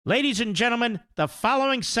Ladies and gentlemen, the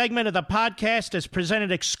following segment of the podcast is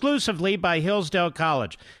presented exclusively by Hillsdale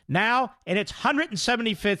College, now in its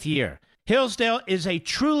 175th year. Hillsdale is a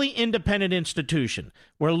truly independent institution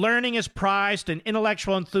where learning is prized and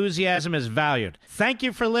intellectual enthusiasm is valued. Thank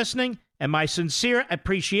you for listening, and my sincere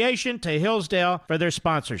appreciation to Hillsdale for their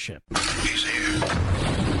sponsorship. He's here.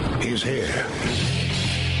 He's here.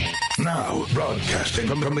 Now, broadcasting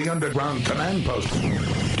from the underground command post,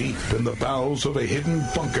 deep in the bowels of a hidden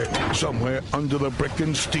bunker, somewhere under the brick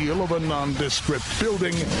and steel of a nondescript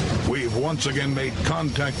building, we've once again made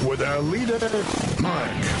contact with our leader, Mark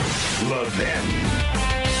Levin.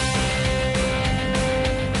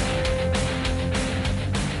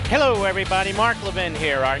 Hello, everybody. Mark Levin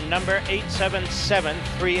here. Our number,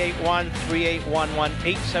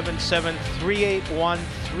 877-381-3811,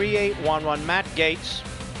 877-381-3811. Matt Gaetz,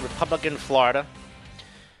 Republican, Florida,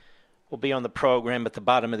 will be on the program at the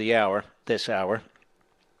bottom of the hour, this hour.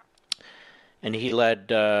 And he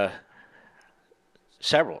led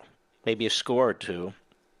several, maybe a score or two,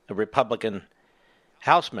 of Republican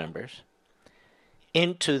House members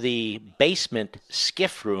into the basement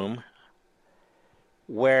SCIF room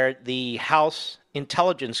where the House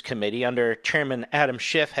Intelligence Committee under Chairman Adam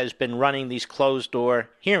Schiff has been running these closed-door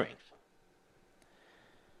hearings,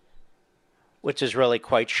 which is really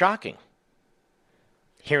quite shocking.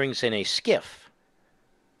 Hearings in a SCIF.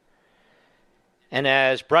 And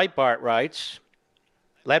as Breitbart writes,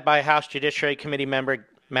 led by House Judiciary Committee member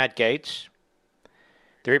Matt Gaetz,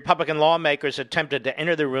 the Republican lawmakers attempted to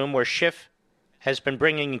enter the room where Schiff has been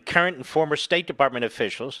bringing current and former State Department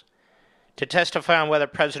officials to testify on whether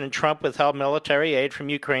President Trump withheld military aid from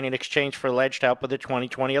Ukraine in exchange for alleged help with the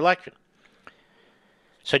 2020 election.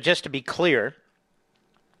 So just to be clear,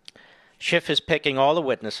 Schiff is picking all the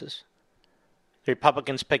witnesses. The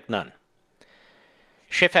Republicans pick none.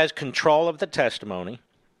 Schiff has control of the testimony.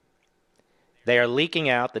 They are leaking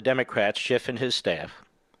out, the Democrats, Schiff and his staff,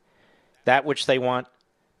 that which they want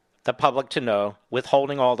the public to know,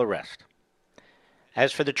 withholding all the rest.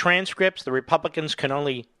 As for the transcripts, the Republicans can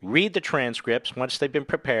only read the transcripts once they've been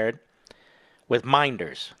prepared with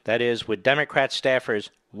minders, that is, with Democrat staffers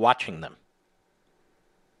watching them.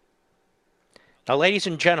 Now, ladies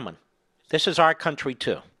and gentlemen, this is our country,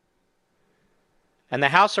 too. And the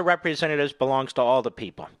House of Representatives belongs to all the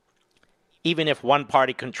people, even if one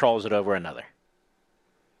party controls it over another.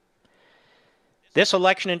 This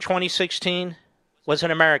election in 2016 was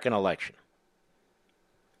an American election.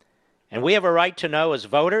 And we have a right to know as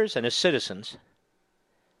voters and as citizens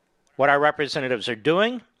what our representatives are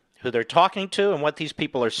doing, who they're talking to, and what these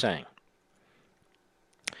people are saying.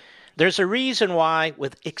 There's a reason why,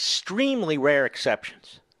 with extremely rare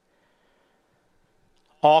exceptions,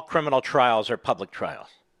 all criminal trials are public trials.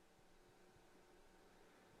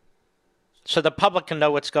 So the public can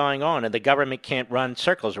know what's going on, and the government can't run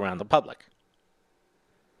circles around the public.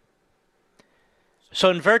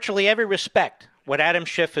 So in virtually every respect, what Adam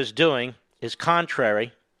Schiff is doing is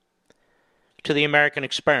contrary to the American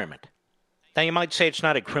experiment. Now, you might say it's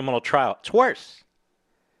not a criminal trial. It's worse.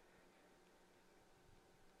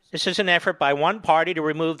 This is an effort by one party to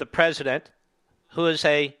remove the president, who is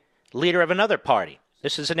a leader of another party.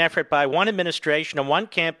 This is an effort by one administration and one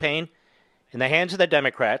campaign in the hands of the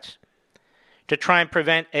Democrats to try and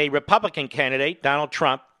prevent a Republican candidate, Donald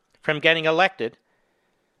Trump, from getting elected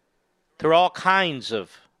through all kinds of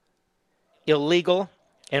illegal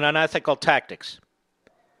and unethical tactics.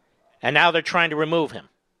 And now they're trying to remove him.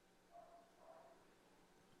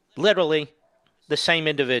 Literally the same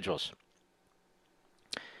individuals.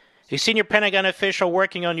 A senior Pentagon official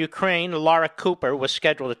working on Ukraine, Laura Cooper, was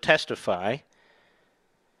scheduled to testify.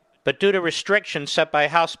 But due to restrictions set by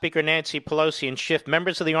House Speaker Nancy Pelosi and Schiff,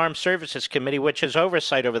 members of the Armed Services Committee, which has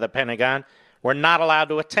oversight over the Pentagon, were not allowed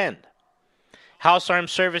to attend. House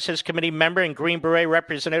Armed Services Committee member and Green Beret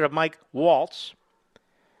Representative Mike Waltz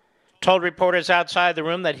told reporters outside the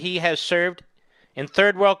room that he has served in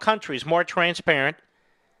third world countries more transparent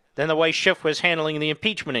than the way Schiff was handling the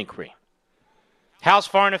impeachment inquiry. House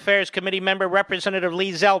Foreign Affairs Committee member Representative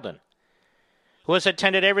Lee Zeldin, who has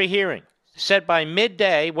attended every hearing, said by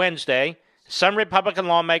midday Wednesday, some Republican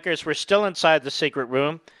lawmakers were still inside the secret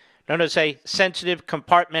room, known as a sensitive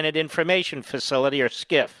compartmented information facility, or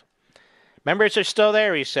SCIF. Members are still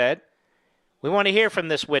there, he said. We want to hear from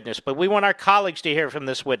this witness, but we want our colleagues to hear from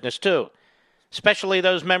this witness, too, especially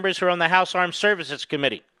those members who are on the House Armed Services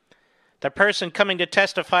Committee. The person coming to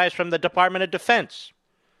testify is from the Department of Defense,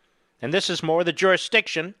 and this is more the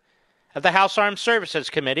jurisdiction of the House Armed Services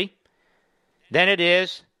Committee than it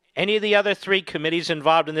is any of the other three committees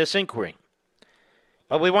involved in this inquiry.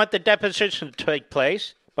 But we want the deposition to take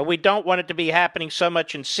place, but we don't want it to be happening so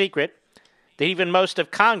much in secret that even most of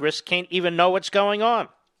Congress can't even know what's going on.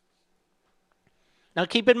 Now,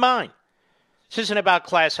 keep in mind, this isn't about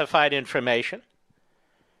classified information.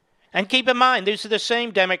 And keep in mind, these are the same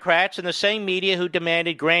Democrats and the same media who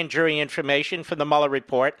demanded grand jury information from the Mueller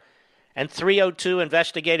report and 302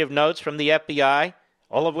 investigative notes from the FBI,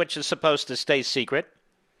 all of which is supposed to stay secret.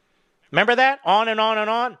 Remember that? On and on and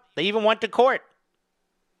on. They even went to court.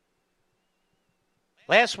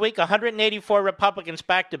 Last week, 184 Republicans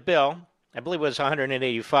backed a bill, I believe it was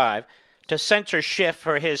 185, to censor Schiff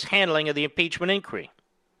for his handling of the impeachment inquiry.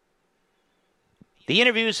 The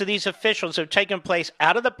interviews of these officials have taken place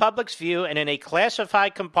out of the public's view and in a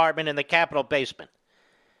classified compartment in the Capitol basement.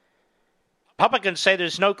 Republicans say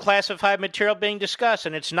there's no classified material being discussed,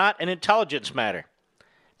 and it's not an intelligence matter.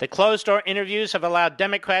 The closed-door interviews have allowed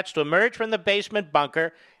Democrats to emerge from the basement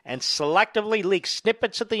bunker and selectively leak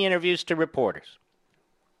snippets of the interviews to reporters.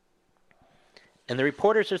 And the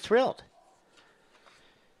reporters are thrilled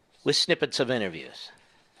with snippets of interviews,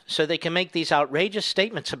 so they can make these outrageous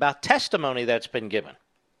statements about testimony that's been given.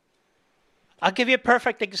 I'll give you a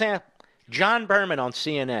perfect example. John Berman on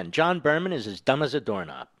CNN. John Berman is as dumb as a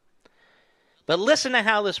doorknob. But listen to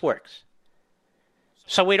how this works.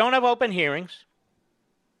 So we don't have open hearings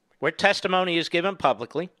where testimony is given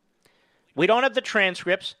publicly. We don't have the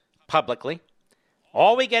transcripts publicly.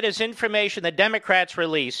 All we get is information the Democrats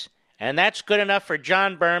release, and that's good enough for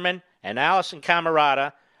John Berman and Allison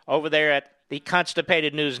Camerata over there at the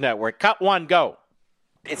Constipated News Network. Cut one, go.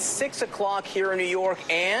 It's 6 o'clock here in New York,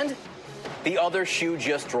 and the other shoe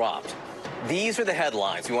just dropped. These are the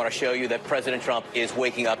headlines we want to show you that President Trump is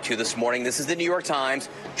waking up to this morning. This is the New York Times.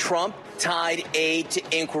 Trump tied aid to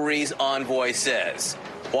inquiries, envoy says.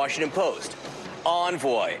 Washington Post,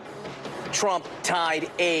 envoy. Trump tied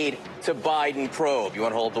aid to Biden probe. You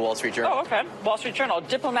want to hold the Wall Street Journal? Oh, okay. Wall Street Journal.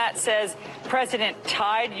 Diplomat says President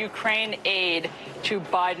tied Ukraine aid to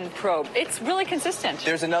Biden probe. It's really consistent.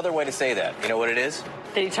 There's another way to say that. You know what it is?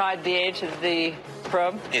 That he tied the aid to the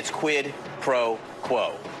probe? It's quid pro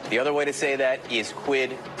quo. The other way to say that is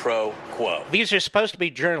quid pro quo. These are supposed to be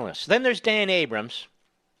journalists. Then there's Dan Abrams,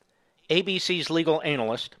 ABC's legal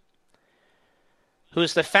analyst, who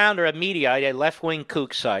is the founder of Mediaite, a left-wing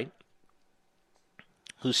kook site,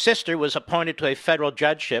 whose sister was appointed to a federal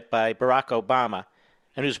judgeship by Barack Obama,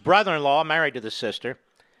 and whose brother-in-law, married to the sister,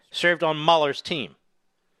 served on Mueller's team.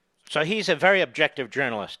 So he's a very objective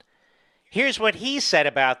journalist. Here's what he said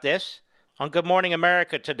about this on Good Morning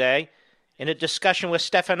America today in a discussion with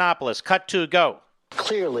Stephanopoulos. Cut two, go.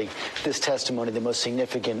 Clearly, this testimony, the most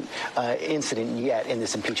significant incident yet in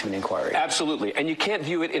this impeachment inquiry. Absolutely. And you can't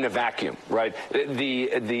view it in a vacuum, right?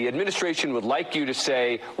 The administration would like you to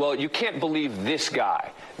say, well, you can't believe this guy.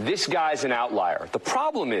 This guy's an outlier. The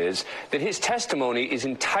problem is that his testimony is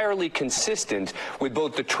entirely consistent with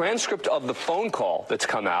both the transcript of the phone call that's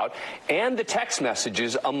come out and the text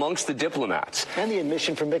messages amongst the diplomats. And the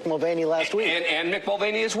admission from Mick Mulvaney last week. And Mick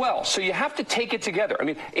Mulvaney as well. So you have to take it together. I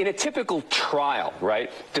mean, in a typical trial, right,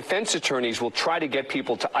 defense attorneys will try to get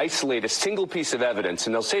people to isolate a single piece of evidence,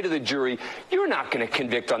 and they'll say to the jury, you're not going to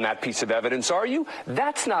convict on that piece of evidence, are you?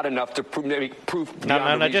 That's not enough to prove.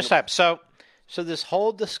 No, just stop. So this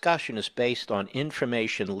whole discussion is based on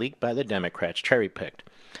information leaked by the Democrats, cherry-picked,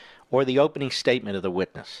 or the opening statement of the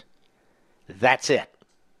witness. That's it.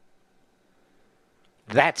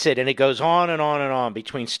 That's it. And it goes on and on and on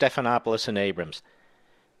between Stephanopoulos and Abrams.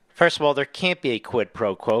 First of all, there can't be a quid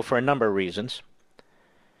pro quo for a number of reasons.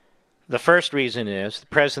 The first reason is the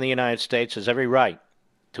President of the United States has every right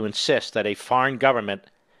to insist that a foreign government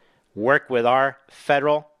work with our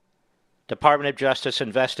federal Department of Justice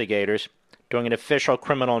investigators during an official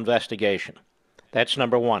criminal investigation. That's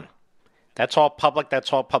number one. That's all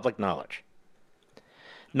public knowledge.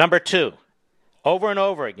 Number two, over and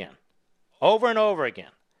over again,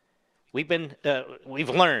 we've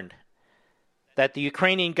learned that the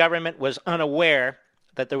Ukrainian government was unaware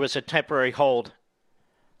that there was a temporary hold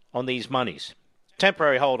on these monies.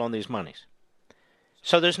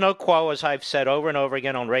 So there's no quo, as I've said over and over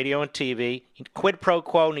again on radio and TV. Quid pro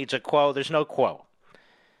quo needs a quo. There's no quo.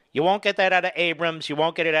 You won't get that out of Abrams. You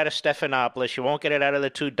won't get it out of Stephanopoulos. You won't get it out of the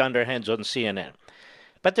two dunderheads on CNN.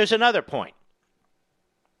 But there's another point.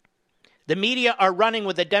 The media are running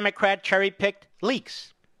with the Democrat cherry-picked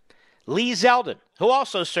leaks. Lee Zeldin, who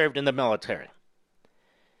also served in the military,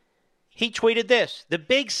 he tweeted this: the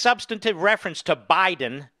big substantive reference to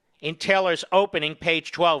Biden in Taylor's opening,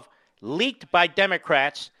 page 12, leaked by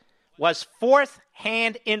Democrats, was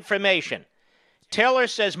fourth-hand information. Taylor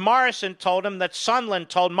says Morrison told him that Sondland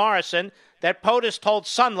told Morrison, that POTUS told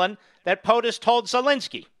Sondland, that POTUS told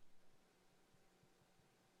Zelensky.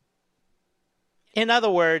 In other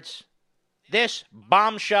words, this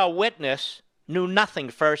bombshell witness knew nothing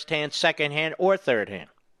firsthand, secondhand, or thirdhand.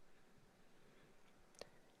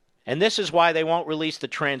 And this is why they won't release the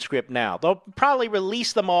transcript now. They'll probably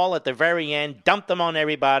release them all at the very end, dump them on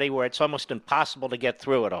everybody where it's almost impossible to get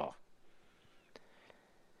through it all.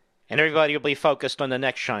 And everybody will be focused on the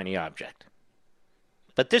next shiny object.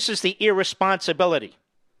 But this is the irresponsibility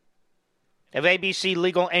of ABC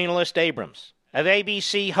legal analyst Abrams, of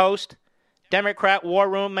ABC host, Democrat war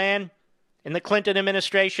room man in the Clinton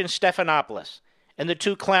administration, Stephanopoulos, and the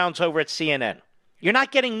two clowns over at CNN. You're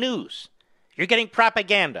not getting news. You're getting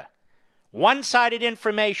propaganda. One-sided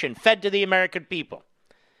information fed to the American people.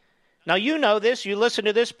 Now, you know this. You listen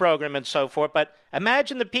to this program and so forth, but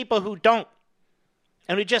imagine the people who don't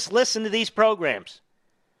and who just listen to these programs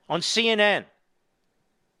on CNN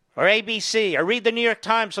or ABC or read the New York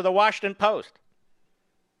Times or the Washington Post.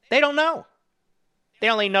 They don't know. They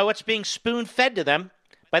only know it's being spoon-fed to them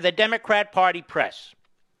by the Democrat Party press.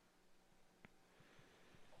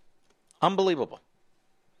 Unbelievable.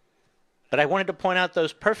 But I wanted to point out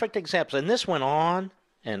those perfect examples. And this went on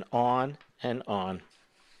and on and on.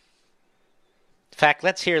 In fact,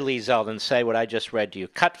 let's hear Lee Zeldin say what I just read to you.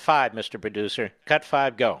 Cut 5, Mr. Producer. Cut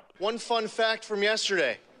 5, go. One fun fact from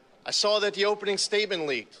yesterday. I saw that the opening statement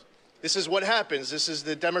leaked. This is what happens. This is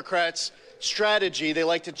the Democrats' strategy. They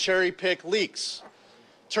like to cherry-pick leaks.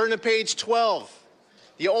 Turn to page 12.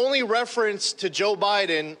 The only reference to Joe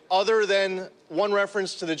Biden, other than one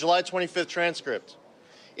reference to the July 25th transcript.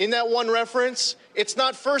 In that one reference, it's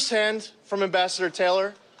not firsthand from Ambassador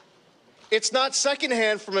Taylor. It's not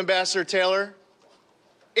secondhand from Ambassador Taylor.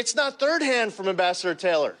 It's not thirdhand from Ambassador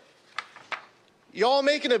Taylor. Y'all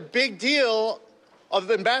making a big deal of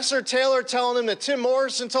Ambassador Taylor telling him that Tim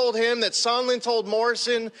Morrison told him, that Sondland told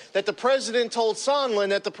Morrison, that the president told Sondland,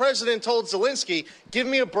 that the president told Zelensky. Give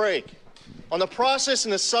me a break. On the process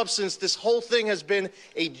and the substance, this whole thing has been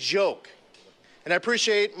a joke. And I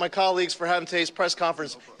appreciate my colleagues for having today's press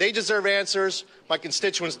conference. They deserve answers. My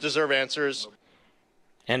constituents deserve answers.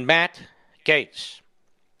 And Matt Gaetz,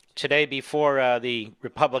 today before the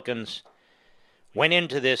Republicans went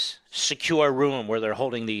into this secure room where they're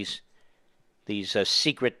holding these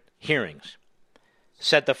secret hearings,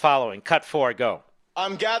 said the following. Cut 4, go.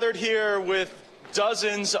 I'm gathered here with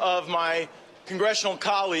dozens of my congressional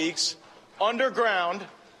colleagues underground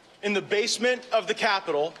in the basement of the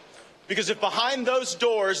Capitol, because if behind those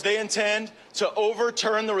doors they intend to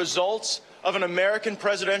overturn the results of an American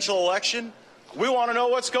presidential election, we want to know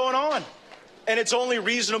what's going on. And it's only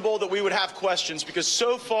reasonable that we would have questions, because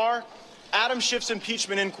so far, Adam Schiff's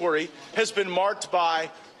impeachment inquiry has been marked by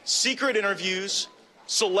secret interviews,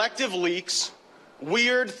 selective leaks,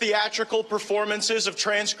 weird theatrical performances of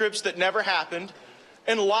transcripts that never happened,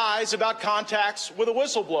 and lies about contacts with a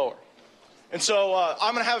whistleblower. And so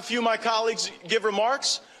I'm going to have a few of my colleagues give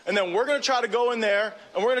remarks, and then we're going to try to go in there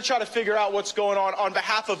and we're going to try to figure out what's going on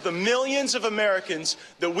behalf of the millions of Americans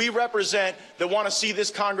that we represent that want to see this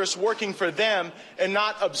Congress working for them and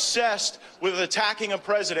not obsessed with attacking a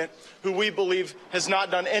president who we believe has not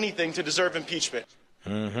done anything to deserve impeachment.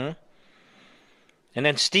 And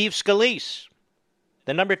then Steve Scalise,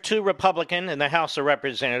 the number 2 Republican in the House of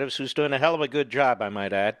Representatives, who's doing a hell of a good job, I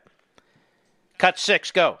might add. Cut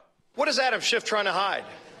 6, go. What is Adam Schiff trying to hide?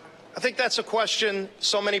 I think that's a question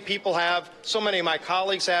so many people have, so many of my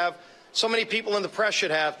colleagues have, so many people in the press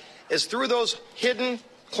should have, is through those hidden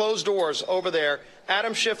closed doors over there,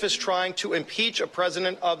 Adam Schiff is trying to impeach a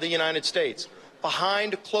president of the United States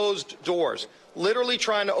behind closed doors, literally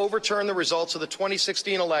trying to overturn the results of the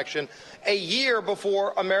 2016 election a year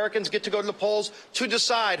before Americans get to go to the polls to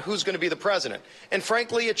decide who's going to be the president. And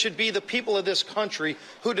frankly, it should be the people of this country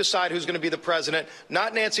who decide who's going to be the president,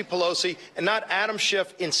 not Nancy Pelosi and not Adam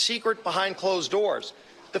Schiff in secret behind closed doors.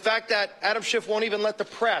 The fact that Adam Schiff won't even let the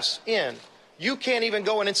press in, you can't even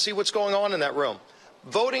go in and see what's going on in that room.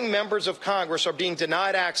 Voting members of Congress are being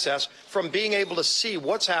denied access from being able to see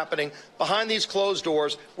what's happening behind these closed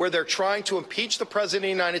doors where they're trying to impeach the President of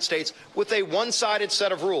the United States with a one-sided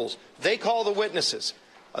set of rules. They call the witnesses.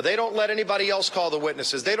 They don't let anybody else call the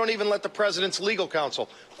witnesses. They don't even let the President's legal counsel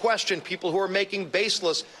question people who are making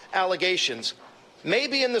baseless allegations.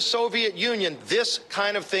 Maybe in the Soviet Union, this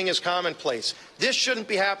kind of thing is commonplace. This shouldn't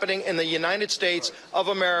be happening in the United States of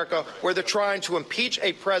America, where they're trying to impeach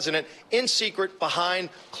a president in secret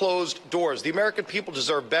behind closed doors. The American people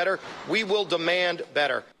deserve better. We will demand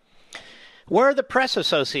better. Where are the press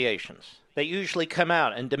associations that usually come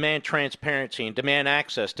out and demand transparency and demand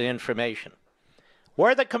access to information?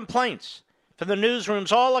 Where are the complaints from the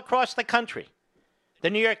newsrooms all across the country?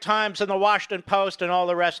 The New York Times and the Washington Post and all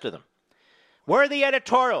the rest of them. Where are the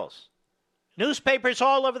editorials Newspapers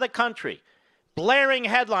all over the country, blaring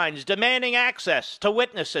headlines demanding access to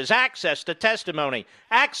witnesses, access to testimony,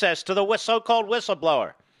 access to the so-called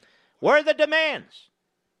whistleblower. Were the demands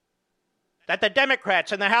that the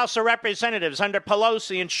Democrats in the House of Representatives under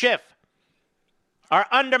Pelosi and Schiff are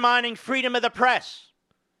undermining freedom of the press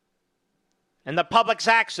and the public's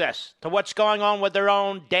access to what's going on with their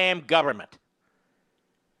own damn government.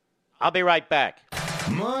 I'll be right back.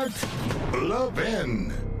 Mark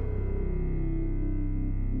Levin.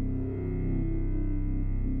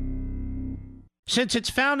 Since its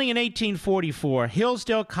founding in 1844,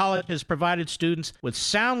 Hillsdale College has provided students with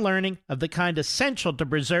sound learning of the kind essential to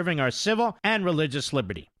preserving our civil and religious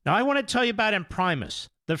liberty. Now, I want to tell you about Imprimis,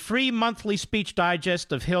 the free monthly speech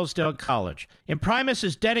digest of Hillsdale College. Imprimis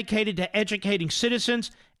is dedicated to educating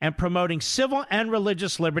citizens and promoting civil and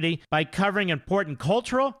religious liberty by covering important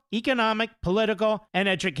cultural, economic, political, and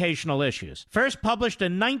educational issues. First published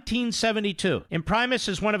in 1972, Imprimis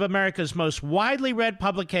is one of America's most widely read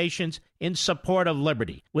publications in support of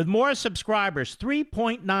liberty, with more subscribers,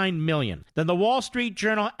 3.9 million, than the Wall Street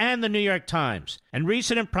Journal and the New York Times. And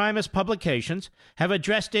recent Imprimis publications have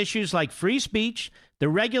addressed issues like free speech, the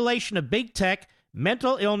regulation of big tech,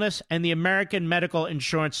 mental illness, and the American medical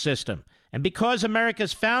insurance system. And because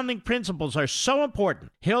America's founding principles are so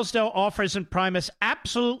important, Hillsdale offers Imprimis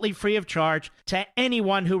absolutely free of charge to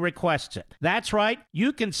anyone who requests it. That's right,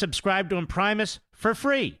 you can subscribe to Imprimis for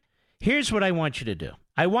free. Here's what I want you to do.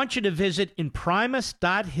 I want you to visit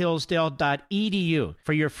imprimis.hillsdale.edu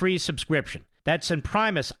for your free subscription. That's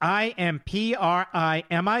Imprimis,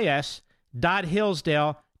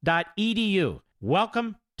 IMPRIMIS.hillsdale.edu.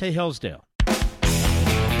 Welcome to Hillsdale.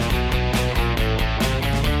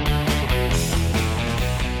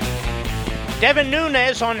 Devin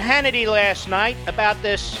Nunes on Hannity last night about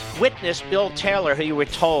this witness, Bill Taylor, who you were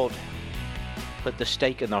told put the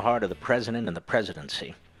stake in the heart of the president and the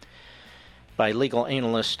presidency, by legal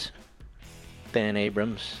analyst Ben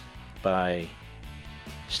Abrams, by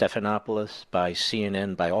Stephanopoulos, by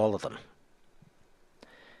CNN, by all of them.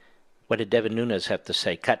 What did Devin Nunes have to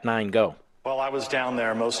say? Cut 9, go. Well, I was down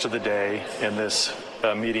there most of the day in this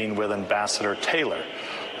meeting with Ambassador Taylor.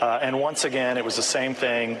 And once again, it was the same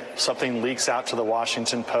thing. Something leaks out to the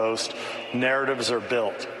Washington Post. Narratives are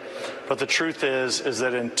built. But the truth is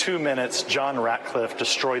that in 2 minutes, John Ratcliffe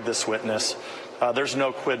destroyed this witness. There's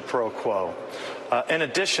no quid pro quo. In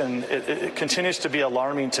addition, it continues to be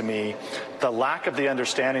alarming to me the lack of the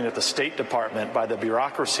understanding at the State Department by the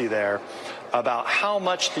bureaucracy there about how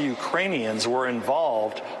much the Ukrainians were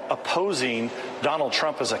involved opposing Donald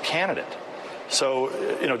Trump as a candidate. So,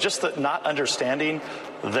 just the not understanding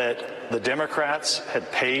that the Democrats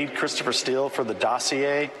had paid Christopher Steele for the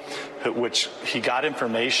dossier, which he got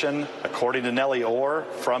information, according to Nellie Orr,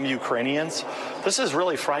 from Ukrainians. This is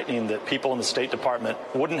really frightening that people in the State Department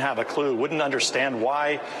wouldn't have a clue, wouldn't understand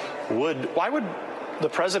why would the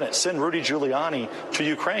president send Rudy Giuliani to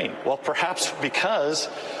Ukraine? Well, perhaps because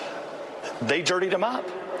they dirtied him up.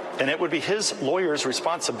 And it would be his lawyer's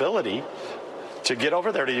responsibility to get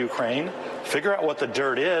over there to Ukraine, figure out what the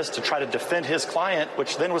dirt is to try to defend his client,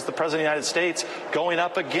 which then was the President of the United States, going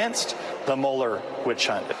up against the Mueller witch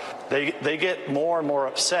hunt. They get more and more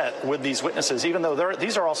upset with these witnesses, even though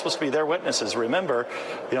these are all supposed to be their witnesses. Remember,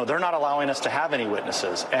 they're not allowing us to have any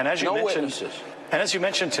witnesses. And as you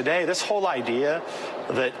mentioned today, this whole idea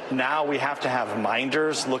that now we have to have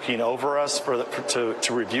minders looking over us to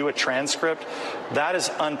review a transcript, that is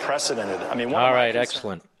unprecedented. I mean, all right,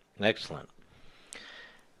 excellent.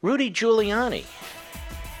 Rudy Giuliani.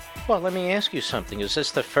 Well, let me ask you something. Is this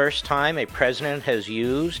the first time a president has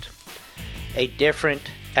used a different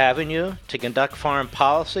avenue to conduct foreign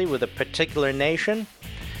policy with a particular nation?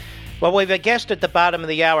 Well, we've a guest at the bottom of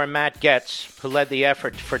the hour, Matt Gaetz, who led the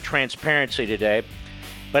effort for transparency today.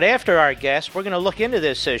 But after our guest, we're going to look into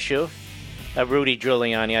this issue of Rudy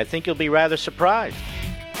Giuliani. I think you'll be rather surprised.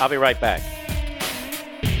 I'll be right back.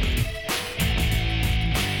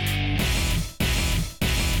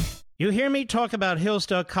 You hear me talk about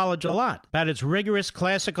Hillsdale College a lot, about its rigorous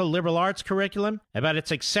classical liberal arts curriculum, about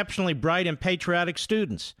its exceptionally bright and patriotic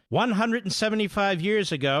students. 175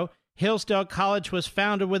 years ago, Hillsdale College was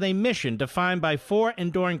founded with a mission defined by 4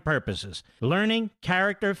 enduring purposes: learning,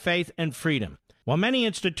 character, faith, and freedom. While many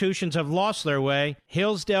institutions have lost their way,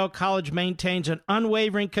 Hillsdale College maintains an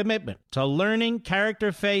unwavering commitment to learning,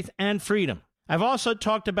 character, faith, and freedom. I've also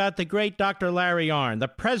talked about the great Dr. Larry Arnn, the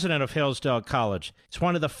president of Hillsdale College. It's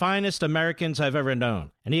one of the finest Americans I've ever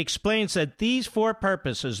known. And he explains that these four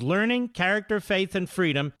purposes, learning, character, faith, and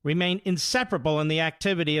freedom, remain inseparable in the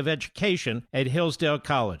activity of education at Hillsdale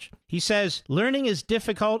College. He says, learning is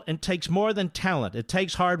difficult and takes more than talent. It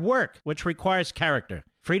takes hard work, which requires character.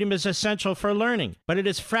 Freedom is essential for learning, but it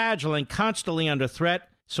is fragile and constantly under threat,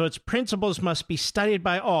 so its principles must be studied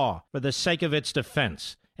by all for the sake of its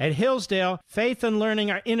defense. At Hillsdale, faith and learning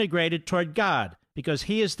are integrated toward God because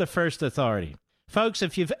He is the first authority. Folks,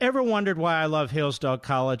 if you've ever wondered why I love Hillsdale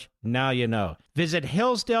College, now you know. Visit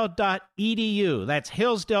hillsdale.edu. That's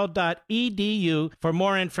hillsdale.edu for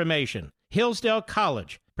more information. Hillsdale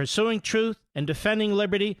College, pursuing truth and defending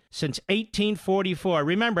liberty since 1844.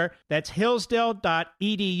 Remember, that's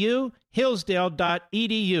hillsdale.edu,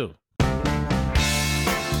 hillsdale.edu.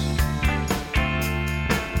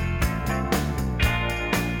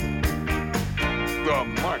 The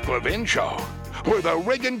Mark Levin Show, where the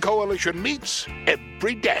Reagan Coalition meets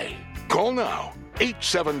every day. Call now,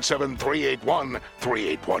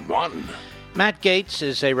 877-381-3811. Matt Gaetz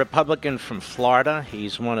is a Republican from Florida.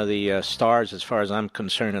 He's one of the stars, as far as I'm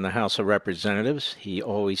concerned, in the House of Representatives. He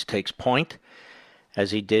always takes point,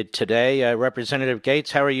 as he did today. Representative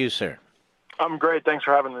Gaetz, how are you, sir? I'm great. Thanks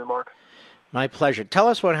for having me, Mark. My pleasure. Tell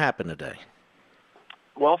us what happened today.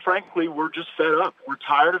 Well, frankly, we're just fed up. We're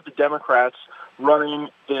tired of the Democrats running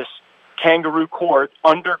this kangaroo court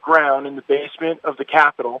underground in the basement of the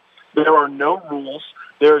Capitol. There are no rules.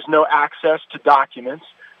 There is no access to documents.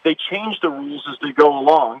 They change the rules as they go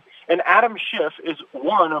along. And Adam Schiff is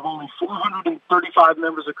one of only 435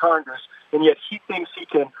 members of Congress, and yet he thinks he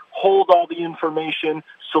can hold all the information,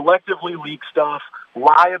 selectively leak stuff,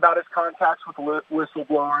 lie about his contacts with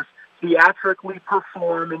whistleblowers, theatrically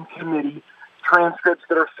perform in committee transcripts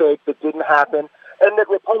that are fake, that didn't happen, and that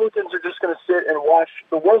Republicans are just going to sit and watch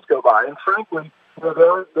the world go by. And frankly,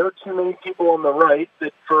 there are too many people on the right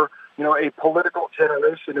that for a political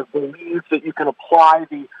generation have believed that you can apply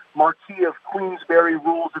the Marquis of Queensberry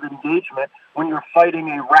rules of engagement when you're fighting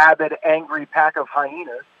a rabid, angry pack of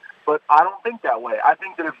hyenas. But I don't think that way. I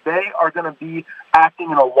think that if they are going to be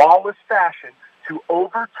acting in a lawless fashion to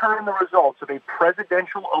overturn the results of a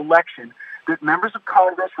presidential election, that members of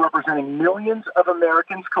Congress representing millions of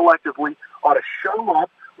Americans collectively ought to show up,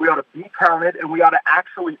 we ought to be counted, and we ought to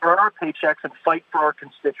actually earn our paychecks and fight for our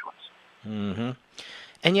constituents. Mm-hmm.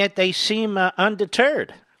 And yet they seem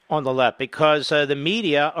undeterred on the left because the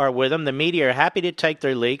media are with them. The media are happy to take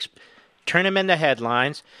their leaks, turn them into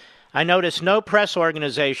headlines. I notice no press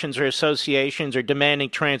organizations or associations are demanding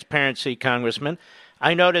transparency, Congressman.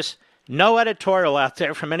 I notice no editorial out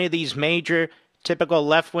there from any of these major typical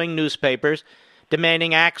left-wing newspapers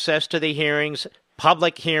demanding access to the hearings,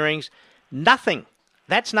 public hearings. Nothing.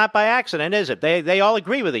 That's not by accident, is it? They all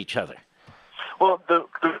agree with each other. Well, the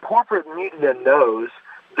corporate media knows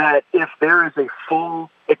that if there is a full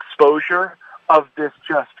exposure of this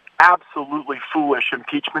just absolutely foolish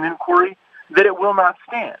impeachment inquiry, that it will not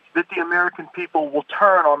stand, that the American people will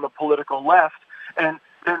turn on the political left, and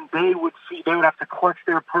then they would have to clutch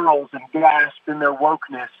their pearls and gasp in their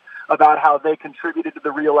wokeness about how they contributed to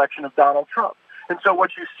the re-election of Donald Trump. And so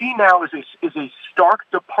what you see now is a stark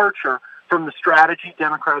departure from the strategy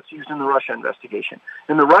Democrats used in the Russia investigation.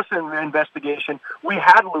 In the Russia investigation, we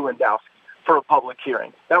had Lewandowski for a public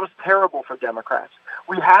hearing. That was terrible for Democrats.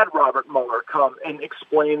 We had Robert Mueller come and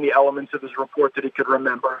explain the elements of his report that he could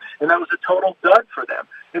remember, and that was a total dud for them.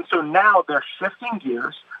 And so now they're shifting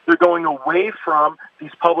gears. They're going away from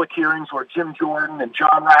these public hearings where Jim Jordan and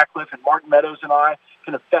John Ratcliffe and Mark Meadows and I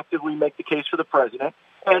can effectively make the case for the president,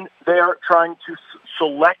 and they're trying to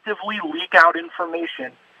selectively leak out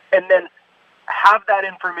information and then have that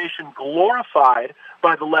information glorified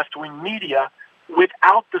by the left-wing media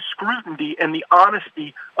without the scrutiny and the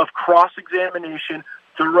honesty of cross-examination,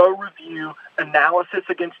 thorough review, analysis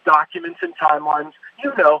against documents and timelines,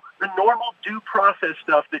 the normal due process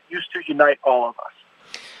stuff that used to unite all of us.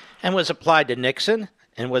 And was applied to Nixon,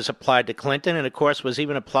 and was applied to Clinton, and of course was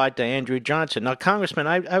even applied to Andrew Johnson. Now, Congressman,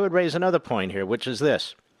 I would raise another point here, which is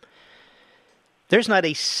this. There's not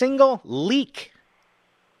a single leak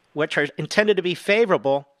which are intended to be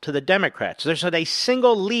favorable to the Democrats. There's not a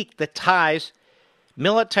single leak that ties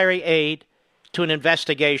military aid to an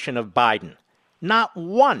investigation of Biden. Not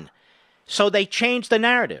one. So they changed the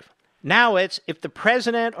narrative. Now it's if the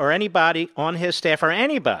president or anybody on his staff or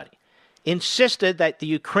anybody insisted that the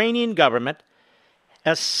Ukrainian government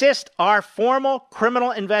assist our formal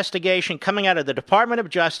criminal investigation coming out of the Department of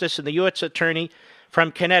Justice and the U.S. Attorney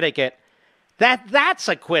from Connecticut, that's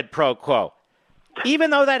a quid pro quo. Even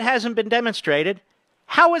though that hasn't been demonstrated,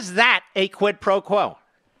 How is that a quid pro quo?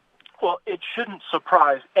 Well, it shouldn't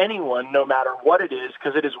surprise anyone, no matter what it is,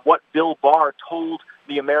 because it is what Bill Barr told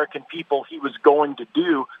the American people he was going to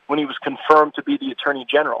do when he was confirmed to be the Attorney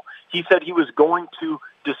General. He said he was going to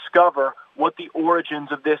discover what the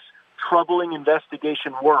origins of this troubling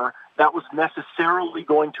investigation were that was necessarily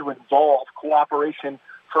going to involve cooperation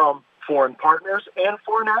from foreign partners and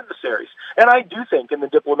foreign adversaries. And I do think in the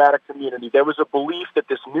diplomatic community there was a belief that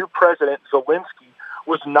this new president, Zelensky,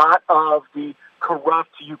 was not of the corrupt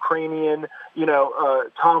Ukrainian,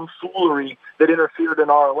 tomfoolery that interfered in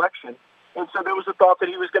our election. And so there was a thought that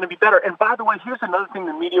he was going to be better. And by the way, here's another thing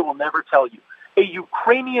the media will never tell you. A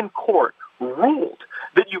Ukrainian court ruled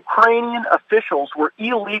that Ukrainian officials were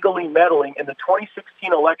illegally meddling in the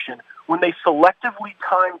 2016 election when they selectively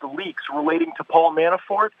timed leaks relating to Paul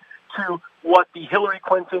Manafort to what the Hillary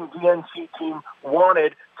Clinton DNC team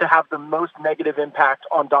wanted to have the most negative impact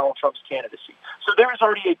on Donald Trump's candidacy. So there is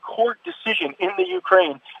already a court decision in the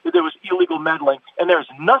Ukraine that there was illegal meddling, and there's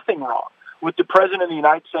nothing wrong with the President of the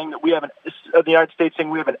United States saying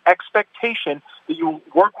we have an expectation that you will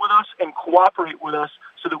work with us and cooperate with us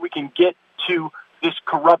so that we can get to this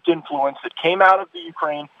corrupt influence that came out of the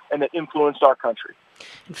Ukraine and that influenced our country.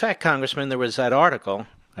 In fact, Congressman, there was that article,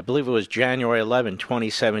 I believe it was January 11,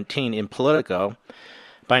 2017, in Politico,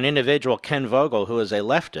 by an individual, Ken Vogel, who is a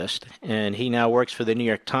leftist, and he now works for the New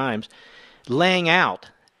York Times, laying out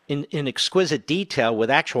in exquisite detail with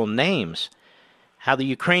actual names how the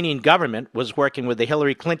Ukrainian government was working with the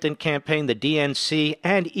Hillary Clinton campaign, the DNC,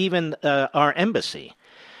 and even our embassy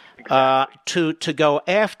to go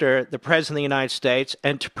after the President of the United States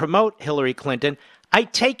and to promote Hillary Clinton. I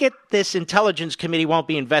take it this Intelligence Committee won't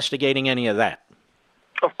be investigating any of that.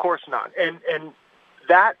 Of course not. And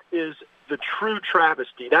that is the true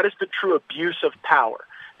travesty. That is the true abuse of power.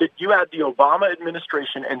 That you had the Obama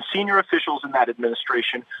administration and senior officials in that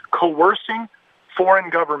administration coercing foreign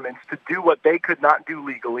governments to do what they could not do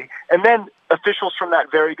legally, and then officials from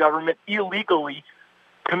that very government illegally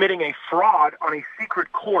committing a fraud on a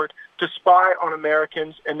secret court to spy on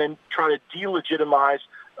Americans and then try to delegitimize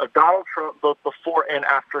Donald Trump both before and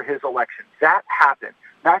after his election. That happened.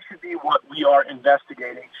 That should be what we are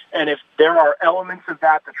investigating. And if there are elements of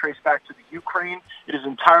that trace back to the Ukraine, it is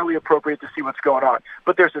entirely appropriate to see what's going on.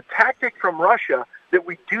 But there's a tactic from Russia that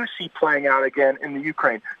we do see playing out again in the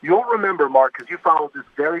Ukraine. You'll remember, Mark, because you followed this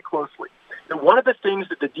very closely, that one of the things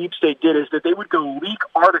that the deep state did is that they would go leak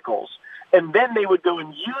articles, and then they would go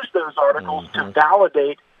and use those articles to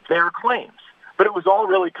validate their claims. But it was all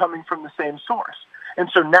really coming from the same source. And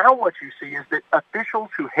so now what you see is that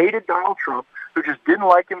officials who hated Donald Trump, who just didn't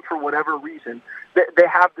like him for whatever reason, they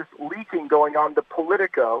have this leaking going on to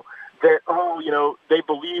Politico that, they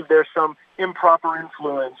believe there's some improper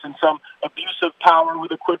influence and some abuse of power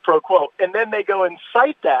with a quid pro quo. And then they go and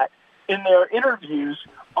cite that in their interviews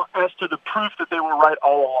as to the proof that they were right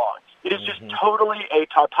all along. It is just totally a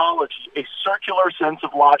tautology, a circular sense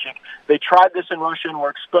of logic. They tried this in Russia and were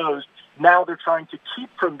exposed. Now they're trying to keep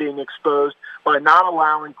from being exposed by not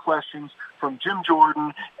allowing questions from Jim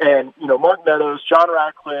Jordan and, Mark Meadows, John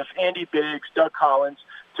Ratcliffe, Andy Biggs, Doug Collins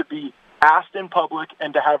to be asked in public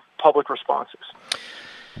and to have public responses.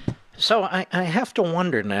 So I have to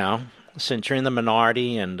wonder now, since you're in the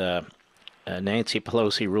minority and Nancy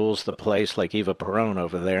Pelosi rules the place like Eva Peron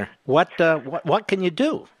over there, what can you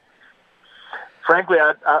do? Frankly,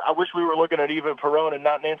 I wish we were looking at Eva Peron and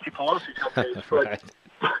not Nancy Pelosi some days. Right.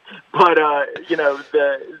 But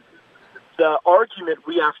the argument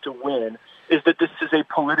we have to win is that this is a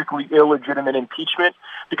politically illegitimate impeachment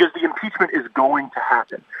because the impeachment is going to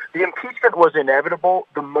happen. The impeachment was inevitable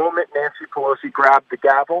the moment Nancy Pelosi grabbed the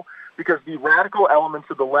gavel because the radical elements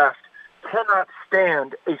of the left cannot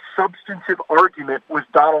stand a substantive argument with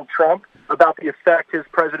Donald Trump about the effect his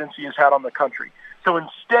presidency has had on the country. So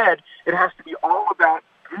instead, it has to be all about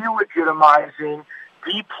delegitimizing,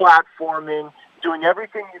 deplatforming, doing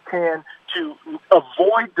everything you can to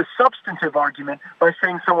avoid the substantive argument by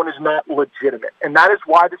saying someone is not legitimate. And that is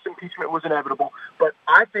why this impeachment was inevitable. But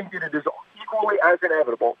I think that it is equally as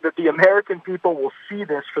inevitable that the American people will see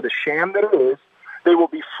this for the sham that it is. They will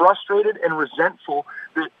be frustrated and resentful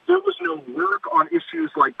that there was no work on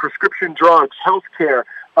issues like prescription drugs, healthcare,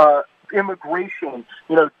 immigration,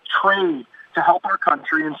 trade to help our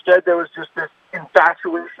country. Instead, there was just this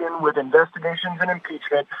infatuation with investigations and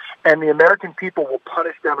impeachment, and the American people will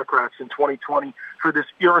punish Democrats in 2020 for this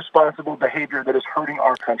irresponsible behavior that is hurting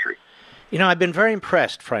our country. I've been very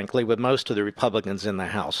impressed, frankly, with most of the Republicans in the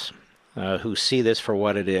House who see this for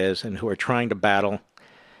what it is and who are trying to battle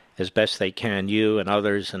as best they can, you and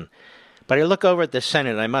others, and But I look over at the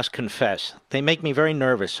Senate, and I must confess, they make me very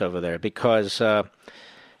nervous over there because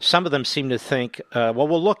some of them seem to think, well,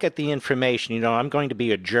 we'll look at the information. You know, I'm going to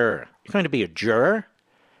be a juror. You're going to be a juror?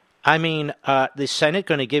 I mean, the Senate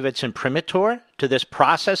going to give its imprimatur to this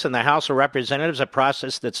process in the House of Representatives, a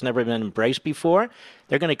process that's never been embraced before?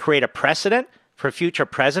 They're going to create a precedent for future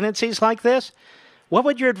presidencies like this? What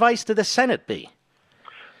would your advice to the Senate be?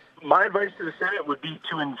 My advice to the Senate would be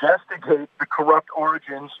to investigate the corrupt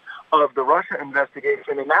origins of the Russia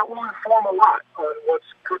investigation, and that will inform a lot on what's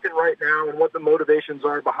cooking right now and what the motivations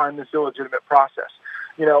are behind this illegitimate process.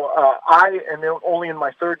 You know, I am only in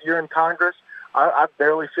my third year in Congress. I've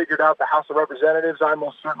barely figured out the House of Representatives. I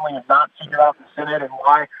most certainly have not figured out the Senate and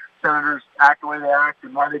why senators act the way they act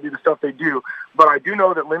and why they do the stuff they do. But I do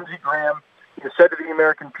know that Lindsey Graham said to the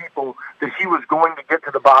American people that he was going to get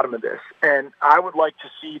to the bottom of this. And I would like to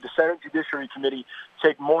see the Senate Judiciary Committee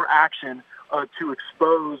take more action to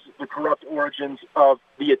expose the corrupt origins of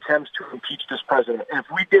the attempts to impeach this president. And if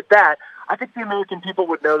we did that, I think the American people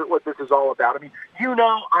would know what this is all about. I mean, you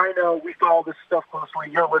know, I know, we follow this stuff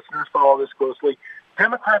closely. Your listeners follow this closely.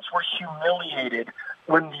 Democrats were humiliated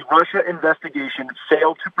when the Russia investigation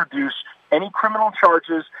failed to produce any criminal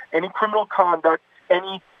charges, any criminal conduct,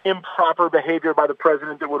 any improper behavior by the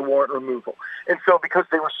president that would warrant removal. And so because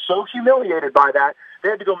they were so humiliated by that, they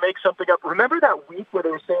had to go make something up. Remember that week where they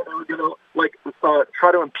were saying they were going to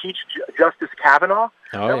try to impeach Justice Kavanaugh?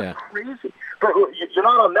 Oh, that was crazy. But you're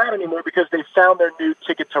not on that anymore because they found their new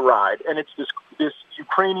ticket to ride. And it's this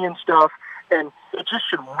Ukrainian stuff. And it just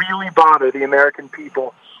should really bother the American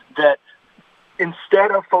people that instead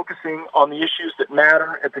of focusing on the issues that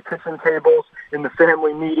matter at the kitchen tables, in the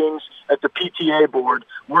family meetings, at the PTA board,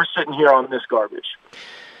 we're sitting here on this garbage.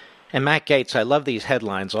 And Matt Gaetz, I love these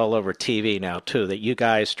headlines all over TV now, too, that you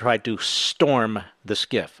guys tried to storm the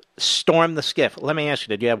SCIF. Storm the SCIF. Let me ask you,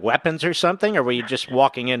 did you have weapons or something, or were you just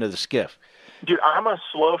walking into the SCIF? Dude, I'm a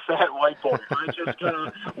slow, fat white boy. I just kind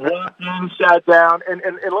of walked in, sat down, and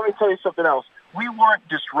let me tell you something else. We weren't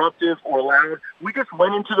disruptive or loud. We just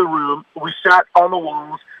went into the room, we sat on the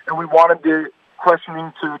walls, and we wanted the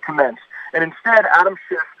questioning to commence. And instead, Adam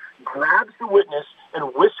Schiff grabs the witness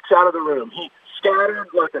and whisks out of the room. He scattered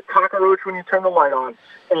like a cockroach when you turn the light on.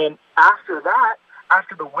 And after that,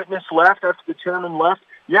 after the witness left, after the chairman left,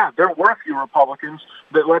 yeah, there were a few Republicans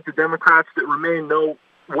that let the Democrats that remain know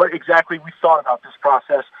what exactly we thought about this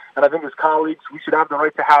process. And I think as colleagues, we should have the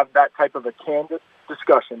right to have that type of a candid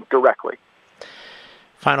discussion directly.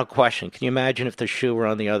 Final question. Can you imagine if the shoe were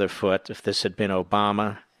on the other foot, if this had been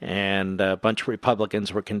Obama and a bunch of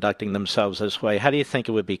Republicans were conducting themselves this way? How do you think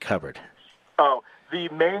it would be covered? Oh, the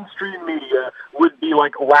mainstream media would be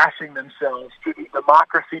like lashing themselves to the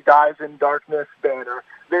 "Democracy Dies in Darkness" banner.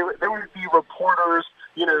 There would be reporters,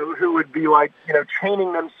 who would be like,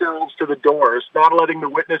 chaining themselves to the doors, not letting the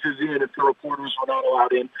witnesses in if the reporters were not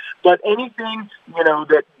allowed in. But anything,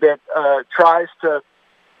 that tries to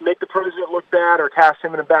make the president look bad or cast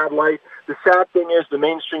him in a bad light, the sad thing is the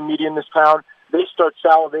mainstream media in this town, they start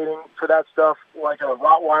salivating for that stuff like a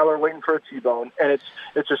Rottweiler waiting for a T-bone. And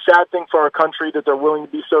it's a sad thing for our country that they're willing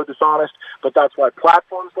to be so dishonest, but that's why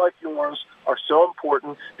platforms like yours are so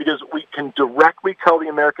important, because we can directly tell the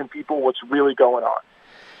American people what's really going on.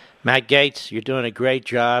 Matt Gaetz, you're doing a great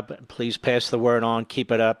job. Please pass the word on.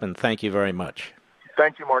 Keep it up, and thank you very much.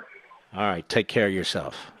 Thank you, Mark. All right, take care of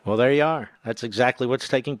yourself. Well, there you are. That's exactly what's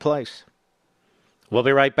taking place. We'll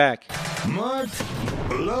be right back. Mark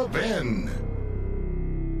Levin.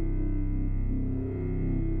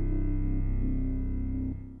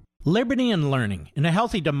 Liberty and learning. In a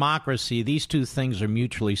healthy democracy, these two things are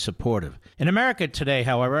mutually supportive. In America today,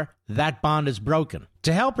 however, that bond is broken.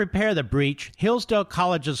 To help repair the breach, Hillsdale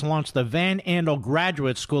College has launched the Van Andel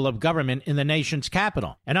Graduate School of Government in the nation's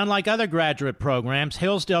capital. And unlike other graduate programs,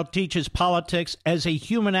 Hillsdale teaches politics as a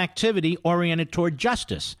human activity oriented toward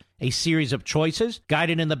justice. A series of choices,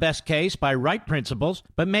 guided in the best case by right principles,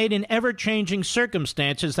 but made in ever-changing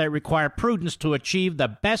circumstances that require prudence to achieve the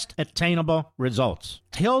best attainable results.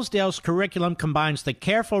 Hillsdale's curriculum combines the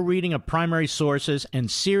careful reading of primary sources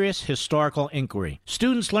and serious historical inquiry.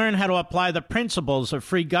 Students learn how to apply the principles of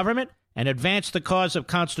free government and advance the cause of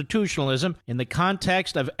constitutionalism in the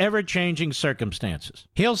context of ever-changing circumstances.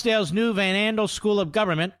 Hillsdale's new Van Andel School of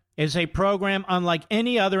Government is a program unlike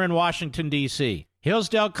any other in Washington, D.C.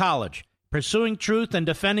 Hillsdale College, pursuing truth and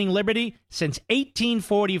defending liberty since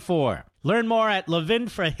 1844. Learn more at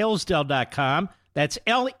levinforhillsdale.com. That's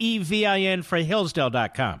Levin for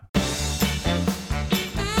Hillsdale.com.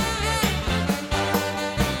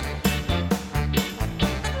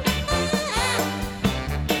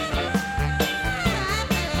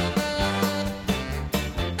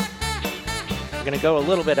 We're going to go a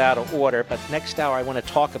little bit out of order, but next hour I want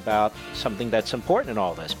to talk about something that's important in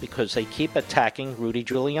all this because they keep attacking Rudy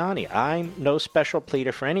Giuliani. I'm no special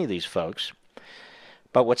pleader for any of these folks,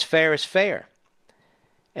 but what's fair is fair.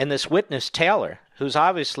 And this witness, Taylor, who's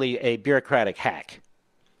obviously a bureaucratic hack,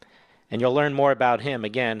 and you'll learn more about him,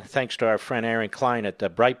 again, thanks to our friend Aaron Klein at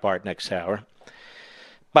Breitbart next hour.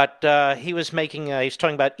 But he's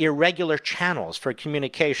talking about irregular channels for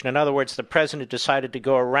communication. In other words, the president decided to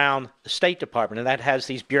go around the State Department, and that has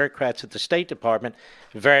these bureaucrats at the State Department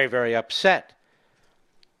very, very upset.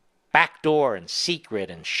 Backdoor and secret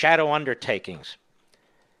and shadow undertakings.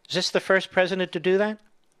 Is this the first president to do that?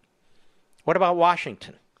 What about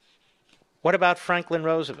Washington? What about Franklin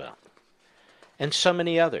Roosevelt? And so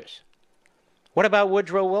many others. What about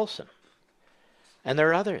Woodrow Wilson? And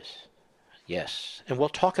there are others. Yes, and we'll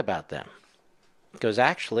talk about them. Because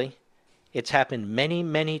actually, it's happened many,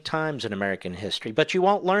 many times in American history. But you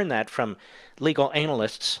won't learn that from legal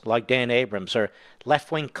analysts like Dan Abrams or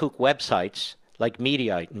left-wing kook websites like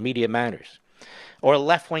Mediaite and Media Matters or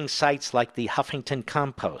left-wing sites like the Huffington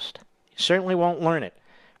Compost. You certainly won't learn it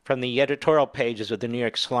from the editorial pages of the New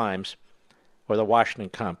York Slimes or the Washington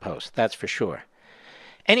Compost, that's for sure.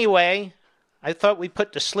 Anyway, I thought we'd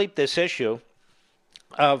put to sleep this issue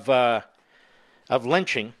of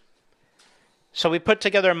lynching. So we put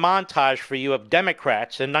together a montage for you of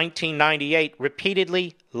Democrats in 1998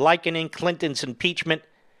 repeatedly likening Clinton's impeachment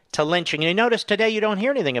to lynching. And you notice today you don't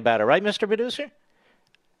hear anything about it, right, Mr. Producer?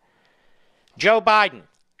 Joe Biden,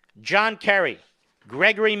 John Kerry,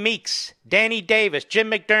 Gregory Meeks, Danny Davis,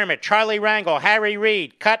 Jim McDermott, Charlie Rangel, Harry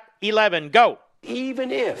Reid. Cut 11. Go.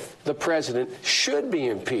 Even if the president should be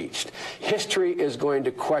impeached, history is going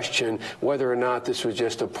to question whether or not this was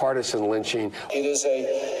just a partisan lynching. It is a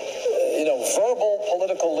verbal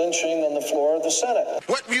political lynching on the floor of the Senate.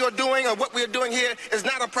 What we are doing here is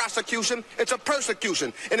not a prosecution, it's a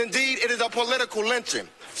persecution. And indeed, it is a political lynching.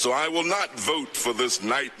 So I will not vote for this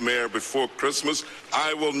nightmare before Christmas.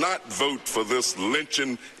 I will not vote for this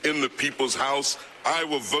lynching in the people's house. I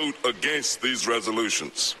will vote against these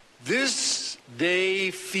resolutions. This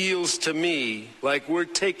day feels to me like we're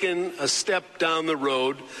taking a step down the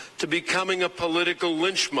road to becoming a political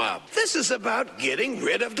lynch mob. This is about getting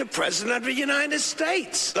rid of the President of the United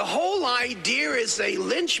States. The whole idea is a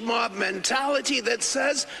lynch mob mentality that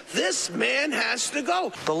says this man has to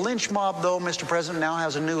go. The lynch mob, though, Mr. President, now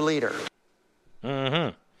has a new leader.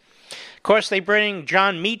 Of course, they bring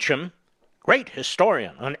John Meacham, great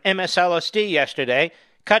historian, on MSLSD yesterday.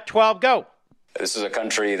 Cut 12, go. This is a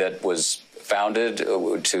country that was founded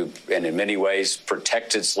to, and in many ways,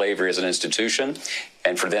 protected slavery as an institution.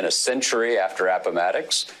 And for then a century after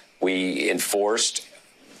Appomattox, we enforced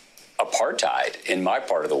apartheid in my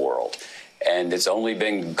part of the world. And it's only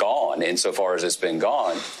been gone, insofar as it's been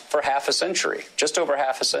gone, for half a century, just over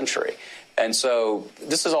half a century. And so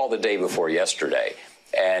this is all the day before yesterday.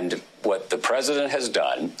 And what the president has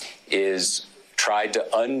done is tried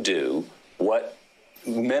to undo what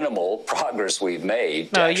minimal progress we've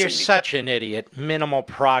made. No, you're such an idiot. Minimal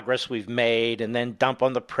progress we've made, and then dump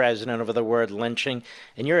on the president over the word lynching.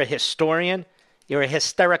 And you're a historian? You're a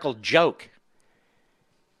hysterical joke.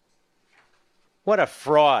 What a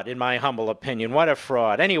fraud, in my humble opinion. What a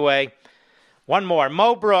fraud. Anyway, one more.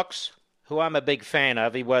 Mo Brooks, who I'm a big fan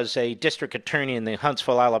of. He was a district attorney in the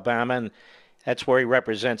Huntsville, Alabama, and that's where he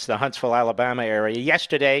represents the Huntsville, Alabama area.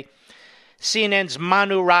 Yesterday, CNN's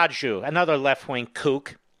Manu Raju, another left-wing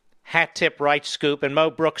kook, hat tip right scoop, and Mo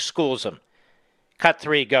Brooks schools him. Cut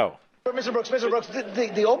 3, go. Mr. Brooks,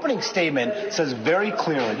 the opening statement says very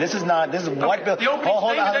clearly, this is what Bill...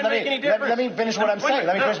 Hold on, let me finish what I'm saying.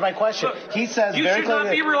 Let me finish my question. He says very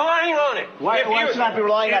clearly... You should not be relying on it. Why should not be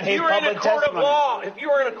relying on his public testimony? If you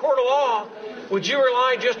were in a court of law, would you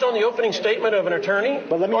rely just on the opening statement of an attorney?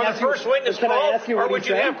 But let me ask you, or the first witness call? Or would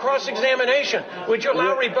you have cross-examination? Would you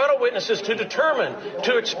allow rebuttal witnesses to determine,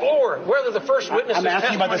 to explore whether the first witness's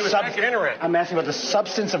testimony was accurate? I'm asking about the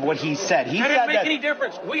substance of what he said. That didn't make any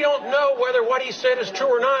difference. We don't know whether what he said is true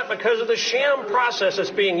or not because of the sham process that's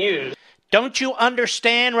being used. Don't you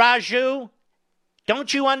understand, Raju?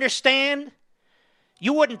 Don't you understand?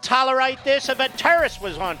 You wouldn't tolerate this if a terrorist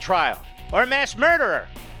was on trial or a mass murderer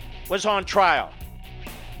was on trial.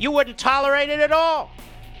 You wouldn't tolerate it at all.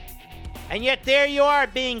 And yet there you are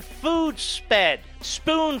being food-fed,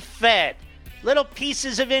 spoon-fed, little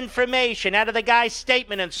pieces of information out of the guy's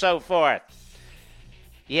statement and so forth.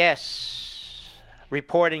 Yes,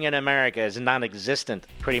 reporting in America is non-existent,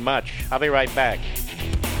 pretty much. I'll be right back.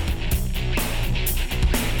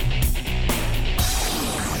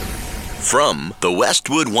 From the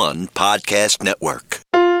Westwood One Podcast Network.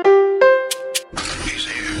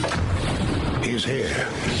 He's is here.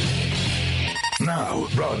 Now,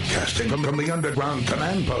 broadcasting from the underground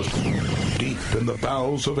command post, deep in the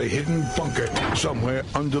bowels of a hidden bunker, somewhere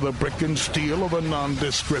under the brick and steel of a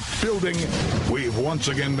nondescript building, we've once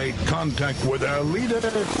again made contact with our leader,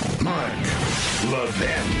 Mark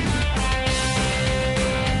Levin.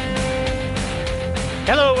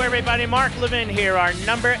 Hello, everybody. Mark Levin here. Our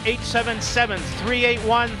number,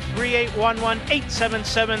 877-381-3811,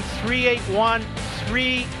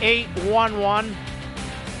 877-381-3811.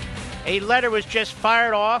 A letter was just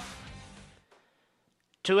fired off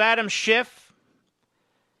to Adam Schiff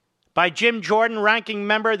by Jim Jordan, ranking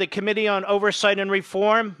member of the Committee on Oversight and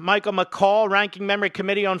Reform, Michael McCall, ranking member,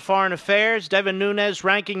 Committee on Foreign Affairs, Devin Nunes,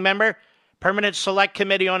 ranking member, Permanent Select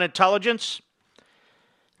Committee on Intelligence.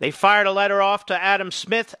 They fired a letter off to Adam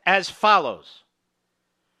Smith as follows.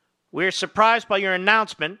 We are surprised by your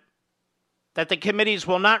announcement that the committees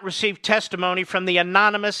will not receive testimony from the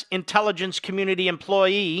anonymous intelligence community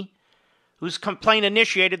employee whose complaint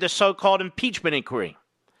initiated the so-called impeachment inquiry.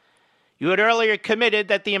 You had earlier committed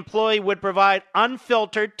that the employee would provide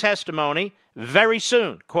unfiltered testimony very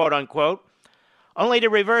soon, quote unquote, only to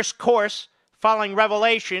reverse course following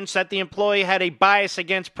revelations that the employee had a bias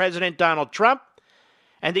against President Donald Trump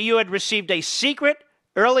and that you had received a secret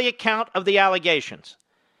early account of the allegations.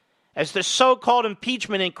 As the so-called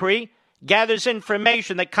impeachment inquiry gathers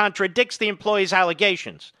information that contradicts the employee's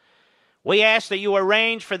allegations, we ask that you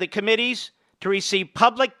arrange for the committees to receive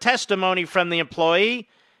public testimony from the employee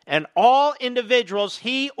and all individuals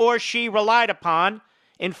he or she relied upon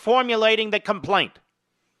in formulating the complaint.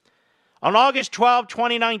 On August 12,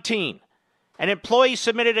 2019, an employee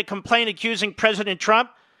submitted a complaint accusing President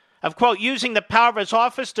Trump of, quote, using the power of his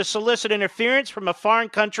office to solicit interference from a foreign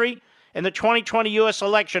country in the 2020 U.S.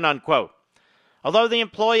 election, unquote. Although the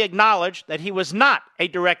employee acknowledged that he was not a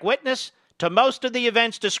direct witness to most of the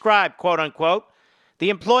events described, quote unquote, the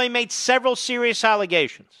employee made several serious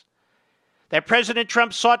allegations. That President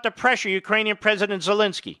Trump sought to pressure Ukrainian President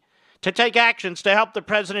Zelensky to take actions to help the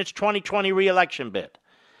president's 2020 re-election bid.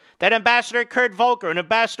 That Ambassador Kurt Volker and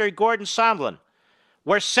Ambassador Gordon Sondland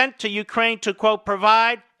were sent to Ukraine to, quote,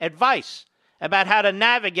 provide advice about how to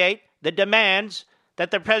navigate the demands that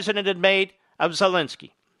the president had made of Zelensky.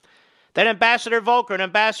 That Ambassador Volker and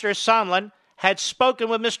Ambassador Sondland had spoken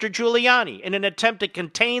with Mr. Giuliani in an attempt to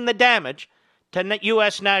contain the damage to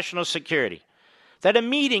U.S. national security. That a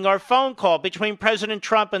meeting or phone call between President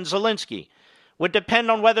Trump and Zelensky would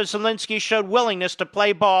depend on whether Zelensky showed willingness to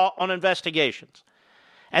play ball on investigations.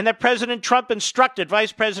 And that President Trump instructed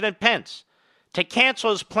Vice President Pence to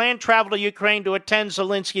cancel his planned travel to Ukraine to attend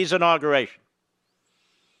Zelensky's inauguration.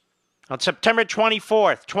 On September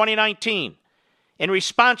 24th, 2019, in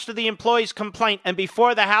response to the employee's complaint and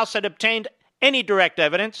before the House had obtained any direct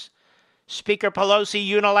evidence, Speaker Pelosi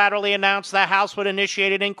unilaterally announced the House would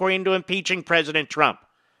initiate an inquiry into impeaching President Trump.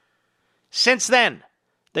 Since then,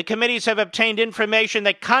 the committees have obtained information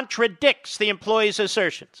that contradicts the employee's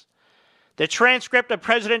assertions. The transcript of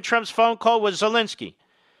President Trump's phone call with Zelensky,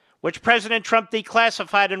 which President Trump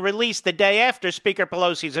declassified and released the day after Speaker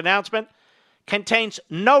Pelosi's announcement, contains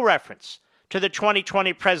no reference to the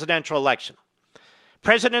 2020 presidential election.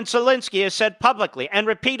 President Zelensky has said publicly and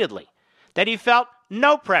repeatedly that he felt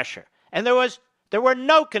no pressure and there were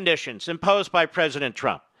no conditions imposed by President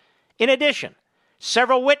Trump. In addition,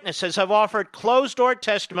 several witnesses have offered closed-door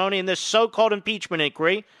testimony in this so-called impeachment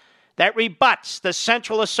inquiry that rebuts the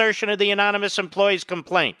central assertion of the anonymous employee's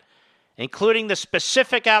complaint, including the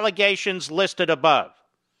specific allegations listed above.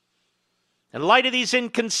 In light of these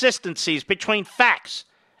inconsistencies between facts,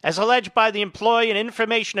 as alleged by the employee, and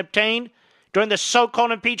information obtained during the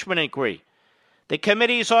so-called impeachment inquiry, the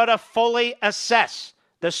committees ought to fully assess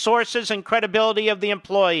the sources and credibility of the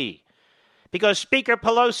employee, because Speaker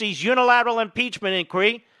Pelosi's unilateral impeachment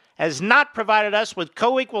inquiry has not provided us with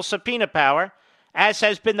co-equal subpoena power, as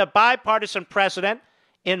has been the bipartisan precedent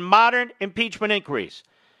in modern impeachment inquiries.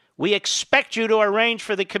 We expect you to arrange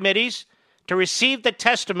for the committees to receive the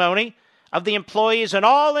testimony of the employees and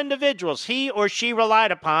all individuals he or she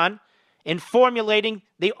relied upon in formulating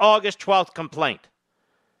the August 12th complaint.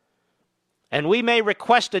 And we may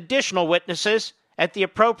request additional witnesses at the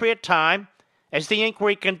appropriate time as the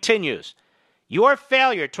inquiry continues. Your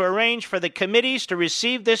failure to arrange for the committees to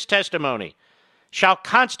receive this testimony shall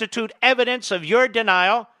constitute evidence of your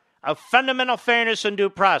denial of fundamental fairness and due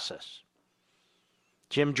process.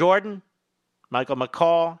 Jim Jordan, Michael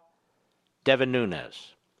McCall, Devin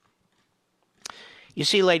Nunes. You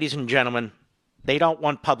see, ladies and gentlemen, they don't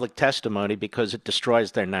want public testimony because it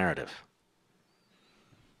destroys their narrative.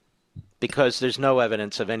 Because there's no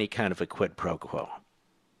evidence of any kind of a quid pro quo.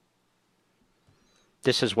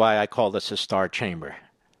 This is why I call this a star chamber,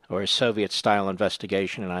 or a Soviet-style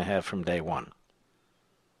investigation, and I have from day one.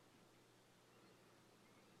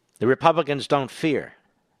 The Republicans don't fear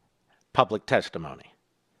public testimony,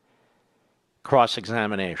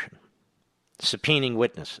 cross-examination, subpoenaing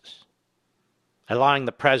witnesses, allowing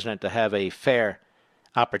the president to have a fair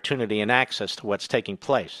opportunity and access to what's taking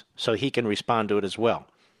place so he can respond to it as well.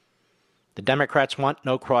 The Democrats want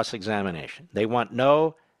no cross-examination. They want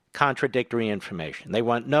no contradictory information. They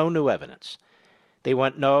want no new evidence. They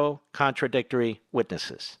want no contradictory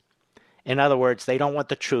witnesses. In other words, they don't want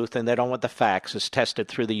the truth and they don't want the facts as tested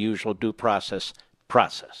through the usual due process.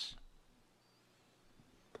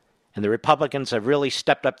 And the Republicans have really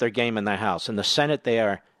stepped up their game in the House. In the Senate, they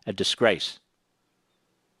are a disgrace.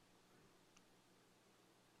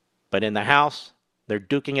 But in the House, they're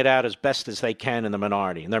duking it out as best as they can in the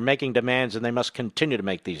minority. And they're making demands, and they must continue to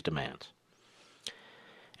make these demands.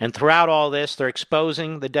 And throughout all this, they're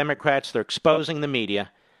exposing the Democrats, they're exposing the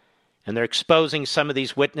media, and they're exposing some of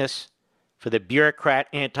these witnesses for the bureaucrat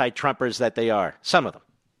anti-Trumpers that they are. Some of them.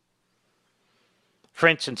 For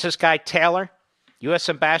instance, this guy Taylor, U.S.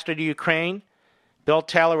 ambassador to Ukraine, Bill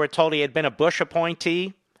Taylor, we're told he had been a Bush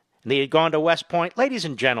appointee, and he had gone to West Point. Ladies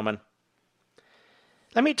and gentlemen,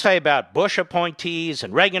 let me tell you about Bush appointees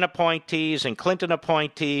and Reagan appointees and Clinton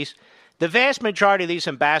appointees. The vast majority of these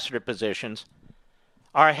ambassador positions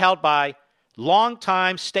are held by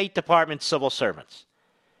longtime State Department civil servants.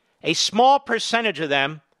 A small percentage of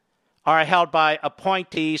them are held by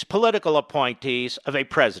appointees, political appointees of a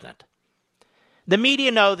president. The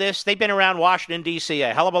media know this. They've been around Washington, D.C.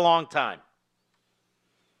 a hell of a long time.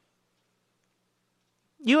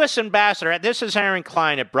 U.S. ambassador, this is Aaron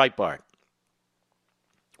Klein at Breitbart,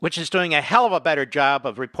 which is doing a hell of a better job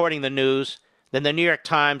of reporting the news than the New York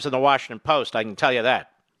Times and the Washington Post, I can tell you that.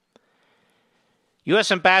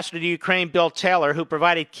 U.S. Ambassador to Ukraine Bill Taylor, who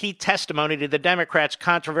provided key testimony to the Democrats'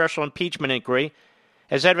 controversial impeachment inquiry,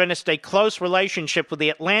 has evidenced a close relationship with the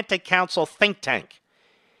Atlantic Council think tank,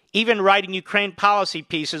 even writing Ukraine policy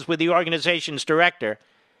pieces with the organization's director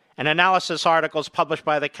and analysis articles published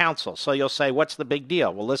by the council. So you'll say, what's the big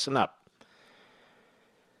deal? Well, listen up.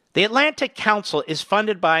 The Atlantic Council is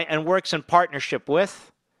funded by and works in partnership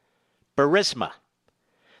with Burisma,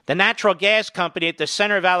 the natural gas company at the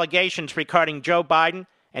center of allegations regarding Joe Biden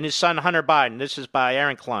and his son Hunter Biden. This is by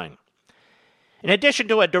Aaron Klein. In addition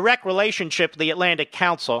to a direct relationship with the Atlantic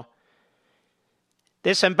Council,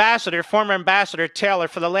 this ambassador, former Ambassador Taylor,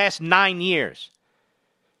 for the last 9 years,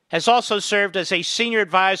 has also served as a senior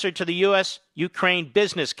advisor to the U.S.-Ukraine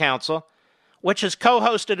Business Council, which has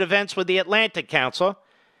co-hosted events with the Atlantic Council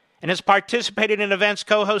and has participated in events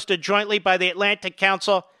co-hosted jointly by the Atlantic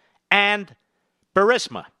Council and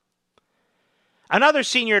Burisma. Another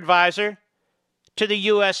senior advisor to the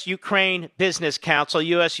U.S.-Ukraine Business Council,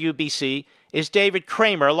 USUBC, is David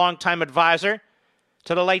Kramer, a longtime advisor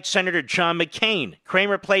to the late Senator John McCain.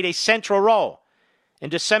 Kramer played a central role in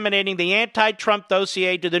disseminating the anti-Trump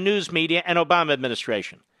dossier to the news media and Obama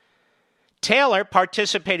administration. Taylor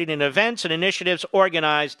participated in events and initiatives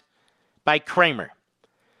organized by Kramer.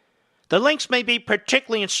 The links may be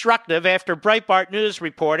particularly instructive after Breitbart News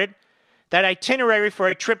reported that itinerary for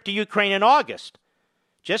a trip to Ukraine in August,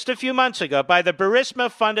 just a few months ago, by the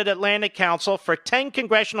Burisma-funded Atlantic Council for 10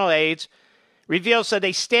 congressional aides, reveals that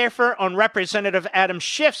a staffer on Representative Adam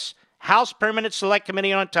Schiff's House Permanent Select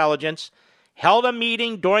Committee on Intelligence held a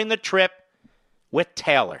meeting during the trip with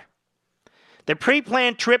Taylor. The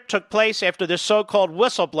pre-planned trip took place after the so-called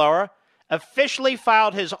whistleblower officially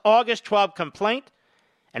filed his August 12 complaint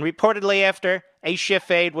and reportedly after a Schiff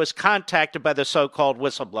aide was contacted by the so-called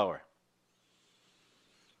whistleblower.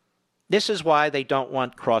 This is why they don't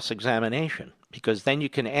want cross-examination, because then you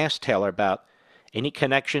can ask Taylor about any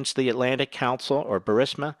connections to the Atlantic Council or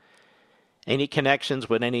Burisma, any connections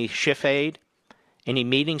with any Schiff aide, any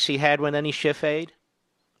meetings he had with any Schiff aide.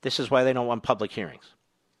 This is why they don't want public hearings.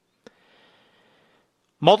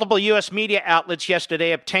 Multiple U.S. media outlets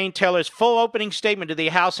yesterday obtained Taylor's full opening statement to the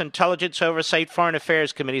House Intelligence Oversight Foreign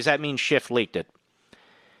Affairs Committees. That means Schiff leaked it.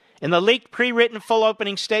 In the leaked pre-written full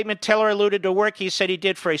opening statement, Taylor alluded to work he said he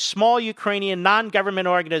did for a small Ukrainian non-government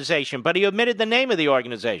organization, but he omitted the name of the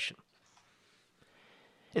organization.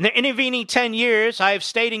 In the intervening 10 years, I have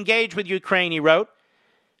stayed engaged with Ukraine, he wrote,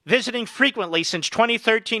 visiting frequently since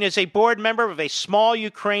 2013 as a board member of a small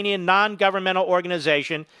Ukrainian non-governmental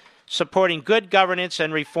organization supporting good governance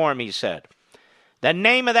and reform, he said. The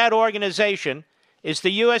name of that organization is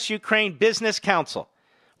the U.S.-Ukraine Business Council,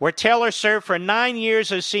 where Taylor served for 9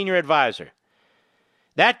 years as senior advisor.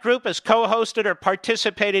 That group has co-hosted or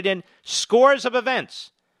participated in scores of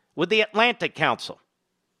events with the Atlantic Council.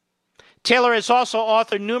 Taylor has also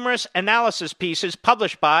authored numerous analysis pieces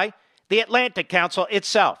published by the Atlantic Council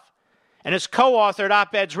itself, and has co-authored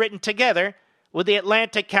op-eds written together with the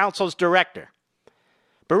Atlantic Council's director.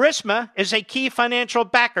 Burisma is a key financial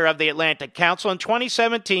backer of the Atlantic Council. In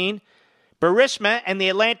 2017, Burisma and the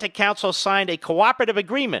Atlantic Council signed a cooperative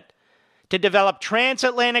agreement to develop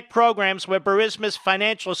transatlantic programs with Burisma's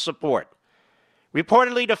financial support,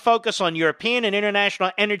 reportedly to focus on European and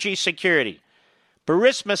international energy security.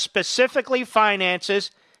 Burisma specifically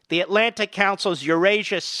finances the Atlantic Council's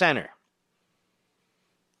Eurasia Center.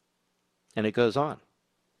 And it goes on.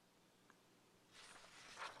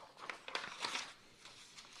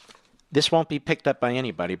 This won't be picked up by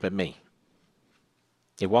anybody but me.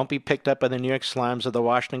 It won't be picked up by the New York Slimes or the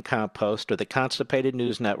Washington Compost or the Constipated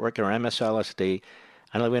News Network or MSLSD.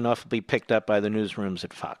 I don't even know if it'll be picked up by the newsrooms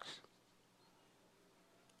at Fox.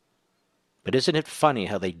 But isn't it funny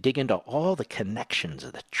how they dig into all the connections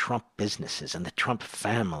of the Trump businesses and the Trump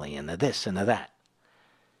family and the this and the that?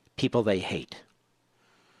 People they hate.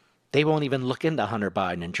 They won't even look into Hunter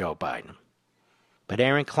Biden and Joe Biden. But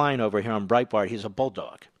Aaron Klein over here on Breitbart, he's a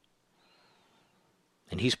bulldog.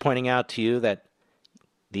 And he's pointing out to you that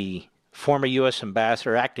the former U.S.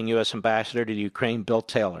 ambassador, acting U.S. ambassador to Ukraine, Bill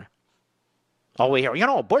Taylor. Oh, we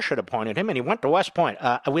hear, Bush had appointed him and he went to West Point.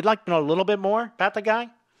 We'd like to know a little bit more about the guy.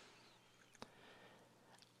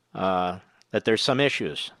 That there's some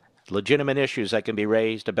issues, legitimate issues that can be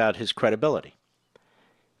raised about his credibility.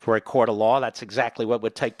 For a court of law, that's exactly what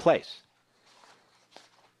would take place.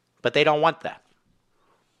 But they don't want that.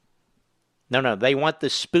 No, they want the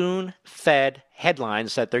spoon-fed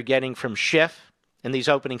headlines that they're getting from Schiff in these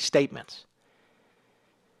opening statements.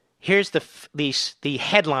 Here's the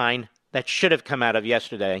headline that should have come out of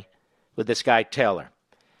yesterday with this guy Taylor.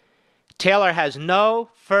 Taylor has no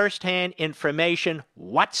first-hand information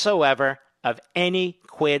whatsoever of any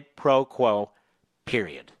quid pro quo,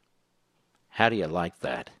 period. How do you like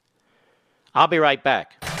that? I'll be right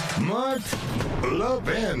back. Mark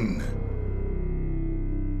Levin.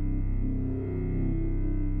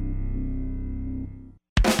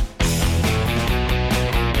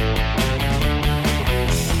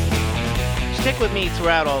 Stick with me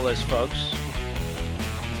throughout all this, folks.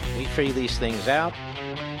 We figure these things out.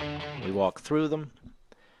 We walk through them.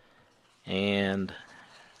 And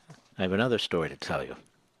I have another story to tell you,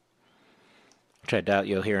 which I doubt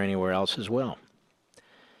you'll hear anywhere else as well.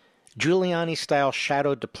 Giuliani-style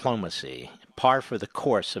shadow diplomacy, par for the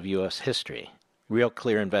course of U.S. history. Real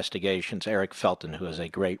Clear Investigations, Eric Felton, who is a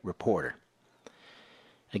great reporter.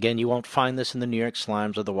 Again, you won't find this in the New York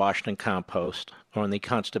Slimes or the Washington Compost or on the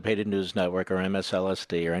Constipated News Network or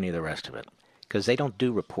MSLSD or any of the rest of it, because they don't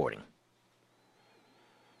do reporting.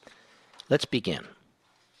 Let's begin.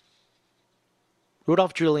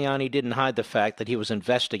 Rudolph Giuliani didn't hide the fact that he was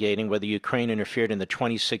investigating whether Ukraine interfered in the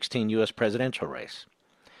 2016 U.S. presidential race.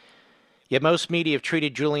 Yet most media have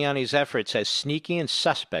treated Giuliani's efforts as sneaky and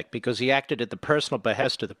suspect because he acted at the personal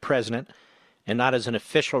behest of the president and not as an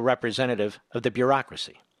official representative of the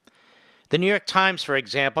bureaucracy. The New York Times, for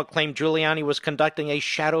example, claimed Giuliani was conducting a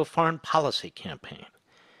shadow foreign policy campaign.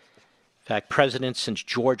 In fact, presidents since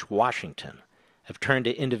George Washington have turned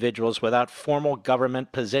to individuals without formal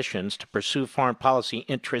government positions to pursue foreign policy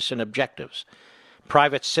interests and objectives.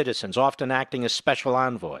 Private citizens, often acting as special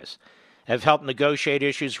envoys, have helped negotiate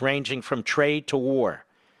issues ranging from trade to war,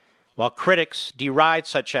 while critics deride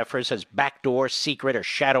such efforts as backdoor, secret, or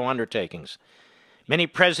shadow undertakings. Many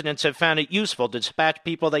presidents have found it useful to dispatch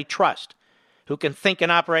people they trust, who can think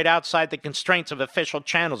and operate outside the constraints of official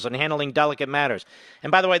channels in handling delicate matters. And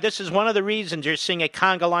by the way, this is one of the reasons you're seeing a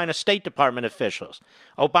conga line of State Department officials,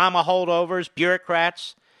 Obama holdovers,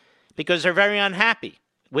 bureaucrats, because they're very unhappy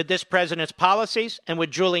with this president's policies and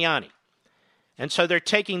with Giuliani. And so they're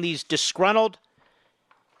taking these disgruntled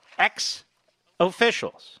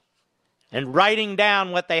ex-officials and writing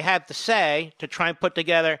down what they have to say to try and put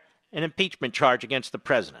together an impeachment charge against the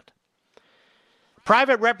president.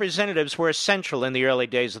 Private representatives were essential in the early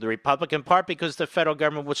days of the Republic, in part because the federal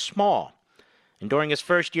government was small. And during his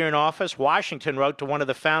first year in office, Washington wrote to one of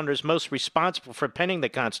the founders most responsible for penning the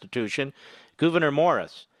Constitution, Gouverneur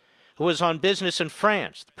Morris, who was on business in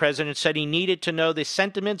France. The president said he needed to know the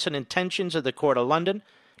sentiments and intentions of the Court of London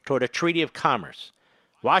toward a treaty of commerce.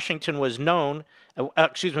 Washington was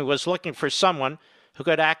looking for someone who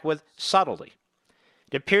could act with subtlety.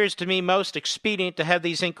 It appears to me most expedient to have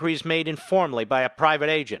these inquiries made informally by a private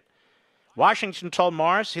agent. Washington told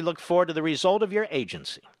Morris he looked forward to the result of your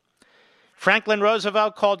agency. Franklin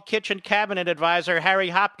Roosevelt called Kitchen Cabinet Advisor Harry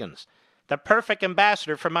Hopkins the perfect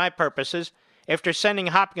ambassador for my purposes after sending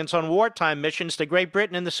Hopkins on wartime missions to Great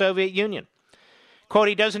Britain and the Soviet Union. Quote,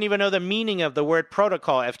 he doesn't even know the meaning of the word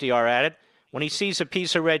protocol, FDR added. When he sees a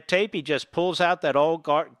piece of red tape, he just pulls out that old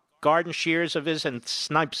garden shears of his and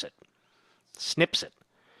snips it.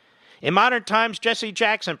 In modern times, Jesse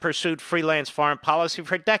Jackson pursued freelance foreign policy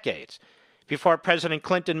for decades before President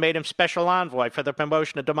Clinton made him special envoy for the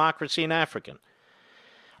promotion of democracy in Africa.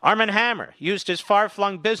 Armand Hammer used his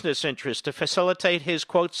far-flung business interests to facilitate his,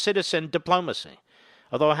 quote, citizen diplomacy.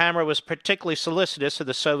 Although Hammer was particularly solicitous of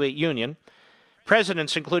the Soviet Union,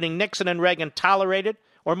 presidents, including Nixon and Reagan, tolerated,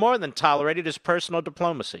 or more than tolerated, his personal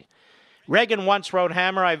diplomacy. Reagan once wrote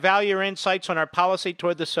Hammer, I value your insights on our policy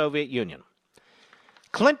toward the Soviet Union.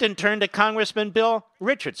 Clinton turned to Congressman Bill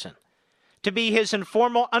Richardson to be his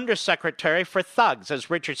informal undersecretary for thugs, as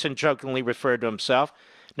Richardson jokingly referred to himself,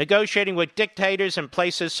 negotiating with dictators in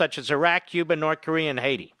places such as Iraq, Cuba, North Korea, and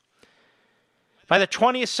Haiti. By the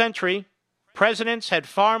 20th century, presidents had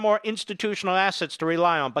far more institutional assets to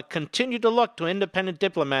rely on, but continued to look to independent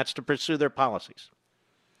diplomats to pursue their policies.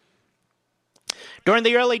 During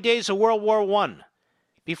the early days of World War I,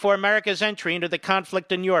 before America's entry into the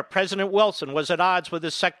conflict in Europe, President Wilson was at odds with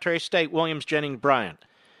his Secretary of State, William Jennings Bryan.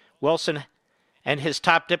 Wilson and his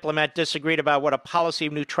top diplomat disagreed about what a policy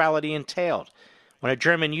of neutrality entailed. When a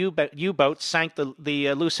German U-boat sank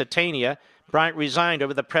the Lusitania, Bryant resigned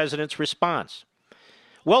over the president's response.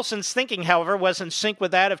 Wilson's thinking, however, was in sync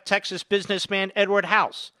with that of Texas businessman Edward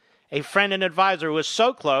House, a friend and advisor who was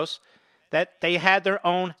so close that they had their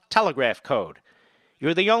own telegraph code.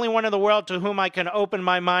 You're the only one in the world to whom I can open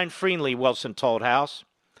my mind freely, Wilson told House.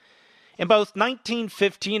 In both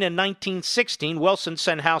 1915 and 1916, Wilson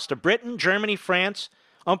sent House to Britain, Germany, France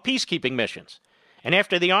on peacekeeping missions. And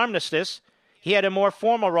after the armistice, he had a more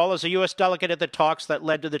formal role as a U.S. delegate at the talks that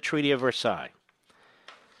led to the Treaty of Versailles.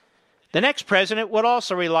 The next president would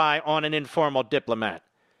also rely on an informal diplomat.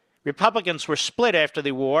 Republicans were split after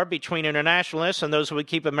the war between internationalists and those who would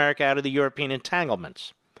keep America out of the European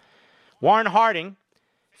entanglements. Warren Harding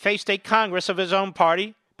faced a Congress of his own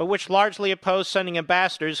party, but which largely opposed sending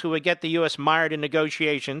ambassadors who would get the U.S. mired in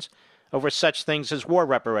negotiations over such things as war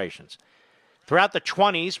reparations. Throughout the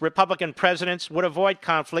 20s, Republican presidents would avoid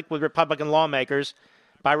conflict with Republican lawmakers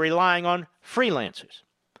by relying on freelancers.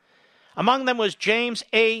 Among them was James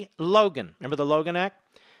A. Logan. Remember the Logan Act?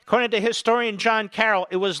 According to historian John Carroll,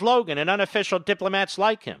 it was Logan and unofficial diplomats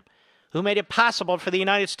like him who made it possible for the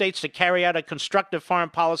United States to carry out a constructive foreign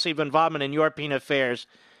policy of involvement in European affairs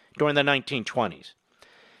during the 1920s.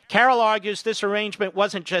 Carroll argues this arrangement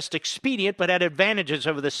wasn't just expedient, but had advantages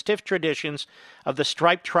over the stiff traditions of the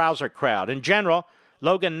striped trouser crowd. In general,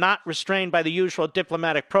 Logan, not restrained by the usual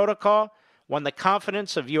diplomatic protocol, won the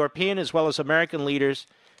confidence of European as well as American leaders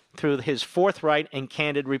through his forthright and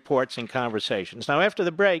candid reports and conversations. Now, after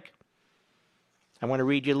the break, I want to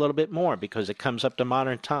read you a little bit more because it comes up to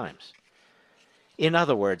modern times. In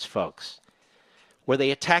other words, folks, where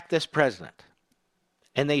they attack this president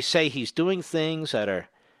and they say he's doing things that are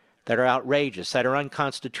outrageous, that are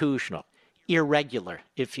unconstitutional, irregular,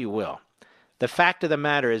 if you will. The fact of the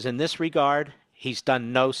matter is, in this regard, he's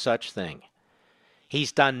done no such thing.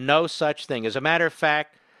 He's done no such thing. As a matter of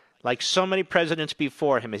fact, like so many presidents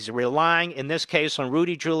before him, he's relying, in this case, on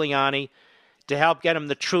Rudy Giuliani to help get him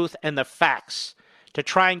the truth and the facts, to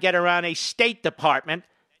try and get around a State Department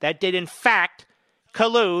that did, in fact,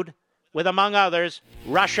 collude with, among others,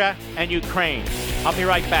 Russia and Ukraine. I'll be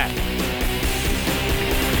right back.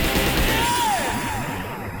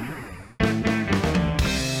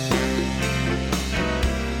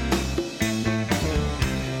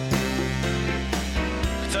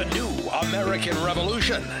 The new American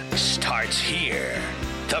Revolution starts here.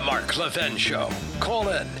 The Mark Levin Show. Call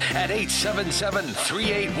in at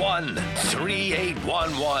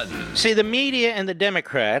 877-381-3811. See, the media and the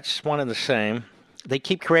Democrats, one and the same, they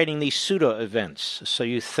keep creating these pseudo-events, so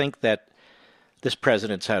you think that this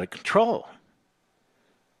president's out of control.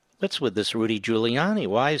 What's with this Rudy Giuliani?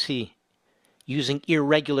 Why is he using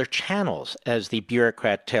irregular channels, as the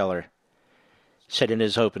bureaucrat Taylor said in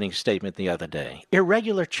his opening statement the other day?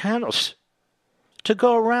 Irregular channels to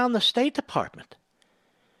go around the State Department.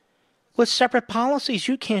 With separate policies,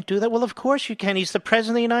 you can't do that. Well, of course you can. He's the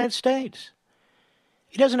President of the United States.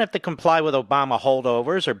 He doesn't have to comply with Obama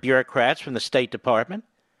holdovers or bureaucrats from the State Department.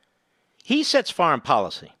 He sets foreign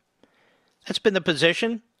policy. That's been the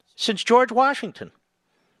position since George Washington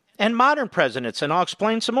and modern presidents, and I'll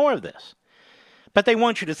explain some more of this. But they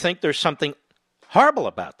want you to think there's something horrible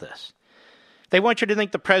about this. They want you to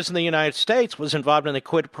think the President of the United States was involved in the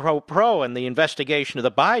quid pro quo and the investigation of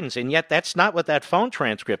the Bidens, and yet that's not what that phone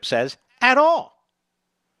transcript says at all.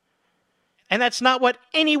 And that's not what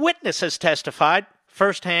any witness has testified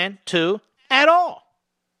firsthand to at all.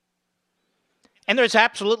 And there's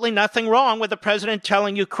absolutely nothing wrong with the president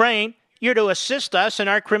telling Ukraine, you're to assist us in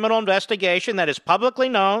our criminal investigation that is publicly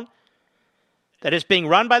known, that is being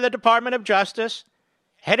run by the Department of Justice,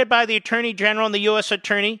 headed by the Attorney General and the U.S.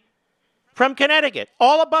 Attorney from Connecticut.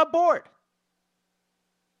 All above board.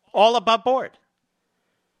 All above board.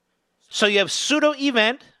 So you have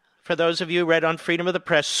pseudo-event, for those of you who read on Freedom of the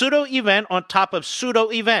Press, pseudo-event on top of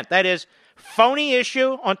pseudo-event. That is, phony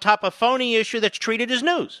issue on top of phony issue that's treated as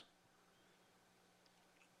news.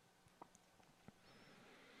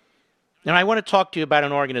 Now, I want to talk to you about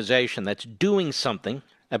an organization that's doing something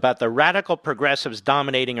about the radical progressives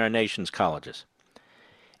dominating our nation's colleges.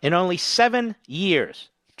 In only 7 years,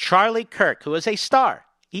 Charlie Kirk, who is a star,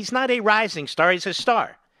 he's not a rising star, he's a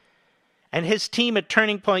star, and his team at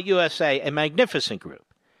Turning Point USA, a magnificent group,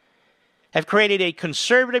 have created a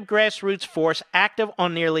conservative grassroots force active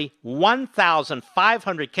on nearly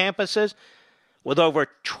 1,500 campuses with over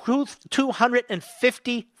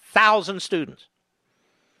 250,000 students.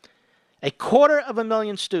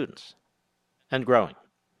 250,000 students and growing.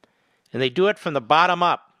 And they do it from the bottom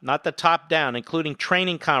up, not the top down, including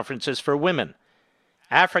training conferences for women,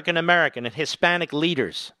 African American and Hispanic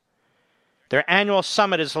leaders. Their annual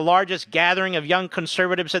summit is the largest gathering of young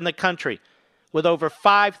conservatives in the country, with over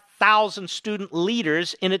 5,000 student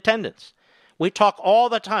leaders in attendance. We talk all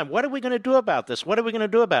the time. What are we going to do about this? What are we going to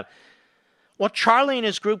do about it? Well, Charlie and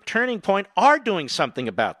his group, Turning Point, are doing something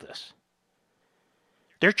about this.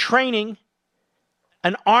 They're training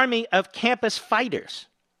an army of campus fighters.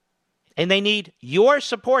 And they need your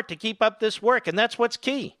support to keep up this work, and that's what's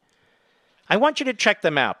key. I want you to check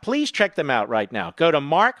them out. Please check them out right now. Go to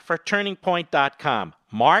markforturningpoint.com.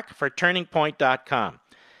 Markforturningpoint.com.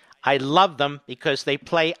 I love them because they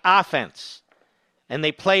play offense, and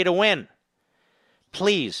they play to win.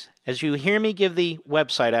 Please, as you hear me give the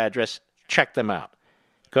website address, check them out.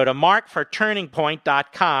 Go to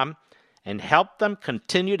markforturningpoint.com and help them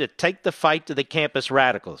continue to take the fight to the campus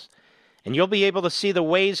radicals. And you'll be able to see the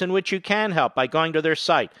ways in which you can help by going to their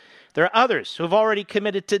site. There are others who've already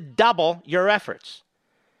committed to double your efforts.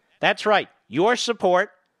 That's right. Your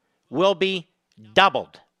support will be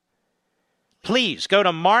doubled. Please go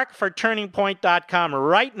to markforturningpoint.com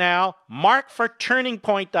right now.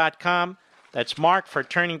 Markforturningpoint.com. That's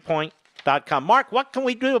markforturningpoint.com. Mark, what can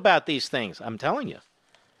we do about these things? I'm telling you.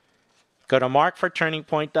 Go to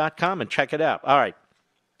markforturningpoint.com and check it out. All right.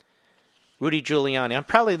 Rudy Giuliani. I'm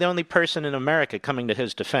probably the only person in America coming to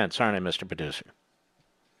his defense, aren't I, Mr. Producer?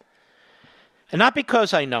 And not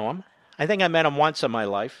because I know him. I think I met him once in my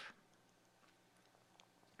life.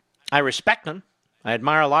 I respect him. I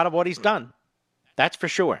admire a lot of what he's done. That's for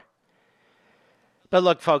sure. But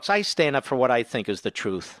look, folks, I stand up for what I think is the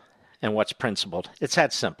truth and what's principled. It's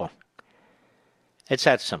that simple. It's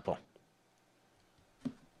that simple.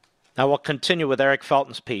 Now we'll continue with Eric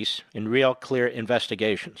Felton's piece in Real Clear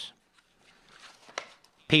Investigations.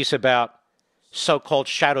 Piece about so-called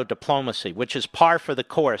shadow diplomacy, which is par for the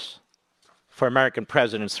course for American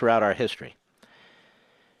presidents throughout our history.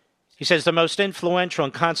 He says the most influential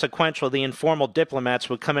and consequential of the informal diplomats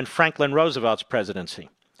would come in Franklin Roosevelt's presidency.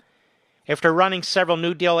 After running several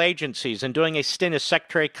New Deal agencies and doing a stint as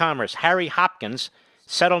Secretary of Commerce, Harry Hopkins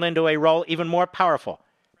settled into a role even more powerful,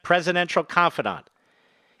 presidential confidant.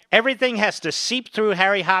 Everything has to seep through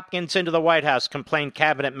Harry Hopkins into the White House, complained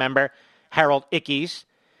cabinet member Harold Ickes.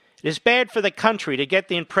 It is bad for the country to get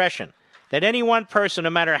the impression that any one person, no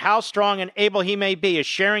matter how strong and able he may be, is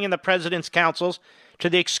sharing in the president's counsels to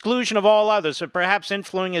the exclusion of all others, and perhaps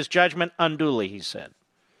influencing his judgment unduly, he said.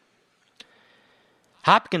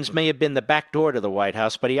 Hopkins may have been the back door to the White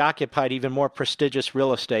House, but he occupied even more prestigious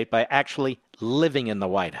real estate by actually living in the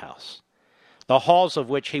White House, the halls of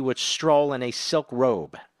which he would stroll in a silk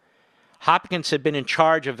robe. Hopkins had been in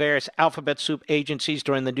charge of various alphabet soup agencies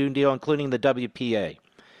during the New Deal, including the WPA.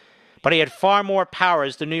 But he had far more power,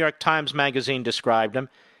 as the New York Times magazine described him,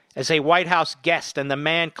 as a White House guest and the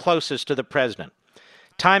man closest to the president.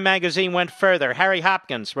 Time magazine went further. Harry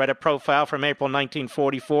Hopkins, read a profile from April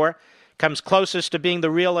 1944, comes closest to being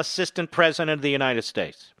the real assistant president of the United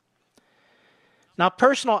States. Now,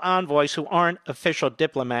 personal envoys who aren't official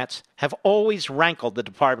diplomats have always rankled the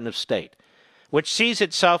Department of State, which sees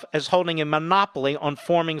itself as holding a monopoly on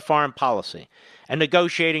forming foreign policy and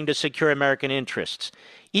negotiating to secure American interests,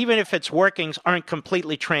 even if its workings aren't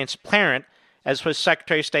completely transparent, as was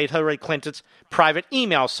Secretary of State Hillary Clinton's private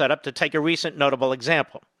email setup, to take a recent notable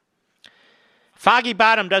example. Foggy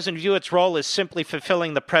Bottom doesn't view its role as simply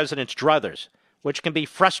fulfilling the president's druthers, which can be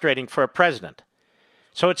frustrating for a president.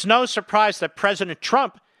 So it's no surprise that President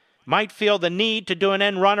Trump might feel the need to do an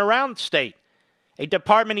end run around state, a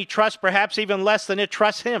department he trusts perhaps even less than it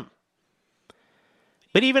trusts him.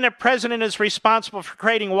 But even a president as responsible for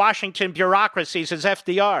creating Washington bureaucracies as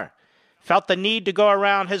FDR felt the need to go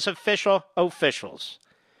around his officials.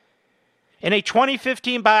 In a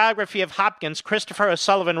 2015 biography of Hopkins, Christopher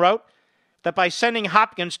O'Sullivan wrote that by sending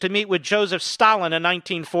Hopkins to meet with Joseph Stalin in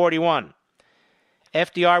 1941,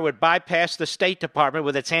 FDR would bypass the State Department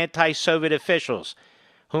with its anti-Soviet officials,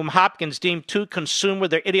 whom Hopkins deemed too consumed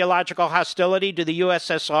with their ideological hostility to the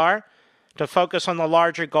USSR to focus on the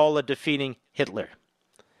larger goal of defeating Hitler.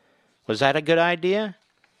 Was that a good idea?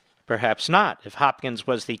 Perhaps not. If Hopkins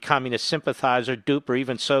was the communist sympathizer, dupe, or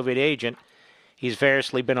even Soviet agent he's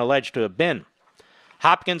variously been alleged to have been.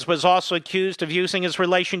 Hopkins was also accused of using his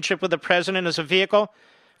relationship with the president as a vehicle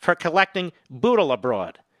for collecting boodle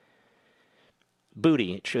abroad.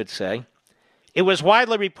 Booty, it should say. It was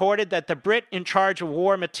widely reported that the Brit in charge of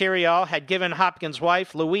war material had given Hopkins'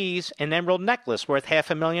 wife, Louise, an emerald necklace worth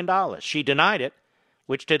 $500,000. She denied it,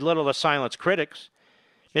 which did little to silence critics.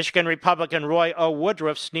 Michigan Republican Roy O.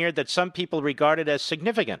 Woodruff sneered that some people regarded as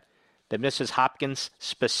significant that Mrs. Hopkins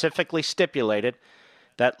specifically stipulated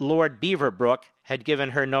that Lord Beaverbrook had given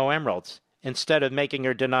her no emeralds, instead of making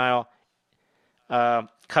her denial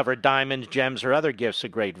cover diamonds, gems, or other gifts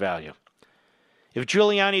of great value. If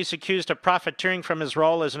Giuliani is accused of profiteering from his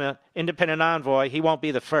role as an independent envoy, he won't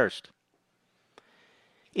be the first.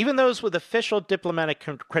 Even those with official diplomatic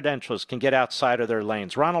credentials can get outside of their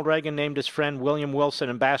lanes. Ronald Reagan named his friend William Wilson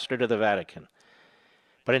ambassador to the Vatican.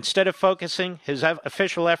 But instead of focusing his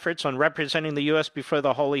official efforts on representing the U.S. before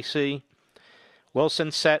the Holy See,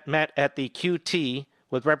 Wilson met at the QT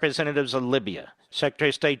with representatives of Libya. Secretary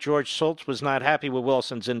of State George Shultz was not happy with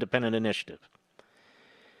Wilson's independent initiative.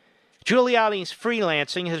 Giuliani's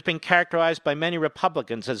freelancing has been characterized by many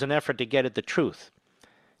Republicans as an effort to get at the truth.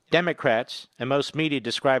 Democrats and most media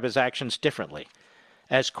describe his actions differently,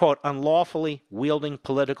 as, quote, unlawfully wielding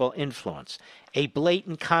political influence, a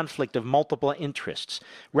blatant conflict of multiple interests,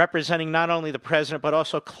 representing not only the president but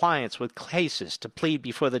also clients with cases to plead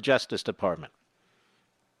before the Justice Department.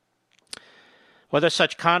 Whether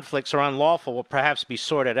such conflicts are unlawful will perhaps be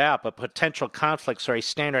sorted out, but potential conflicts are a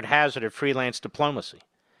standard hazard of freelance diplomacy.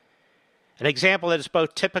 An example that is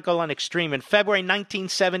both typical and extreme. In February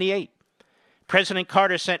 1978, President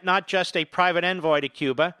Carter sent not just a private envoy to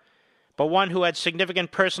Cuba, but one who had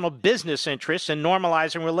significant personal business interests in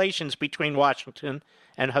normalizing relations between Washington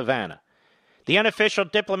and Havana. The unofficial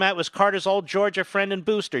diplomat was Carter's old Georgia friend and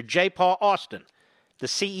booster, J. Paul Austin, the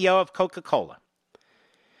CEO of Coca-Cola.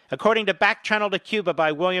 According to Back Channel to Cuba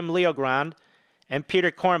by William Leogrand and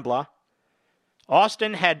Peter Kornblau,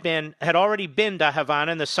 Austin had already been to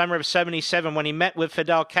Havana in the summer of '77 when he met with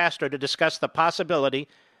Fidel Castro to discuss the possibility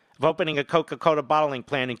of opening a Coca-Cola bottling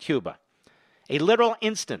plant in Cuba, a literal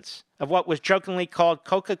instance of what was jokingly called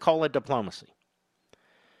Coca-Cola diplomacy.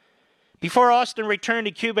 Before Austin returned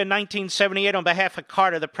to Cuba in 1978 on behalf of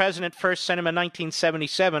Carter, the president first sent him in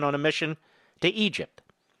 1977 on a mission to Egypt.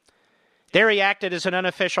 There he acted as an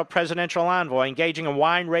unofficial presidential envoy, engaging in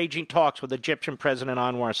wide-ranging talks with Egyptian President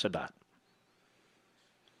Anwar Sadat.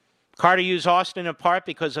 Carter used Austin in part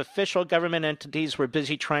because official government entities were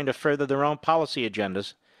busy trying to further their own policy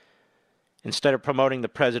agendas instead of promoting the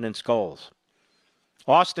president's goals.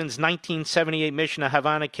 Austin's 1978 mission to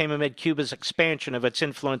Havana came amid Cuba's expansion of its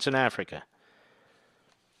influence in Africa.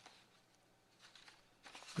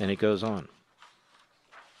 And it goes on.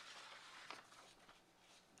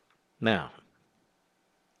 Now,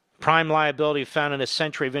 prime liability found in a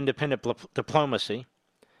century of independent diplomacy,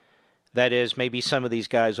 that is, maybe some of these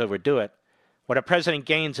guys overdo it, what a president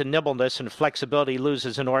gains in nimbleness and flexibility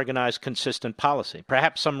loses in organized, consistent policy.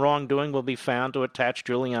 Perhaps some wrongdoing will be found to attach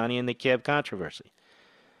Giuliani in the Kiev controversy.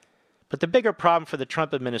 But the bigger problem for the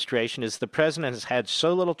Trump administration is the president has had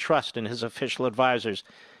so little trust in his official advisors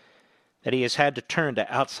that he has had to turn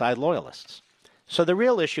to outside loyalists. So the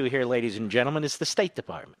real issue here, ladies and gentlemen, is the State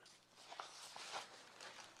Department.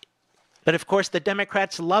 But of course, the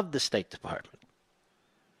Democrats love the State Department,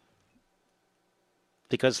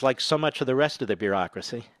 because like so much of the rest of the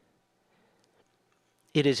bureaucracy,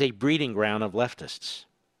 it is a breeding ground of leftists.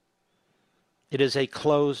 It is a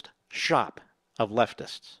closed shop of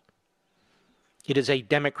leftists. It is a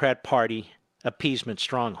Democrat Party appeasement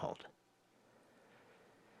stronghold.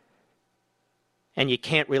 And you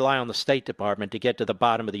can't rely on the State Department to get to the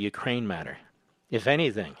bottom of the Ukraine matter. If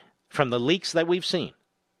anything, from the leaks that we've seen,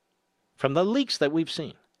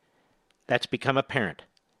 that's become apparent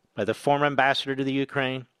by the former ambassador to the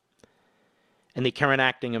Ukraine and the current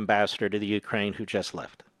acting ambassador to the Ukraine who just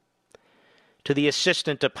left, to the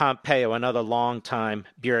assistant to Pompeo, another long-time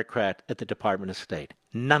bureaucrat at the Department of State.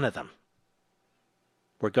 None of them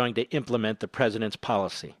were going to implement the president's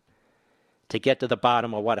policy to get to the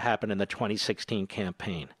bottom of what happened in the 2016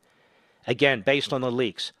 campaign. Again, based on the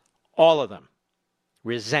leaks, all of them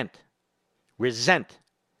resent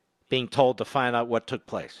being told to find out what took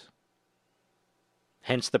place.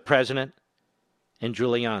 Hence the president and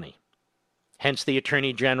Giuliani. Hence the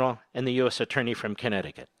Attorney General and the U.S. Attorney from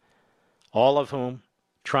Connecticut. All of whom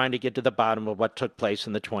trying to get to the bottom of what took place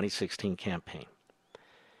in the 2016 campaign.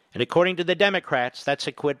 And according to the Democrats, that's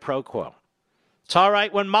a quid pro quo. It's all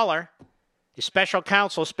right when Mueller, his special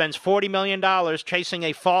counsel, spends $40 million chasing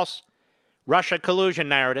a false Russia collusion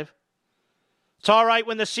narrative. It's all right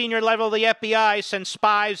when the senior level of the FBI sends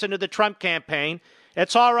spies into the Trump campaign.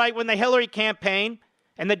 It's all right when the Hillary campaign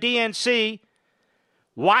and the DNC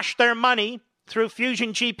wash their money through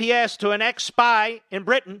Fusion GPS to an ex-spy in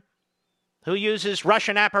Britain who uses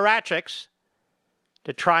Russian apparatchiks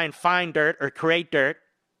to try and find dirt or create dirt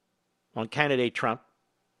on candidate Trump,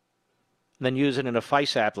 and then use it in a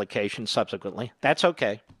FISA application subsequently. That's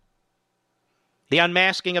okay. The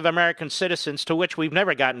unmasking of American citizens, to which we've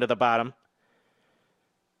never gotten to the bottom,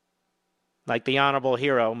 like the honorable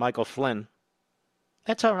hero, Michael Flynn,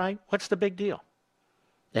 that's all right. What's the big deal?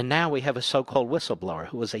 And now we have a so-called whistleblower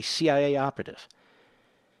who was a CIA operative,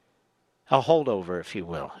 a holdover, if you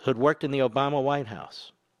will, who'd worked in the Obama White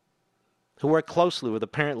House, who worked closely with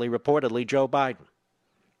reportedly Joe Biden,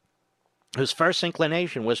 whose first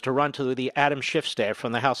inclination was to run to the Adam Schiff staff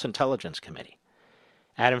from the House Intelligence Committee.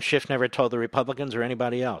 Adam Schiff never told the Republicans or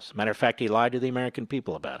anybody else. Matter of fact, he lied to the American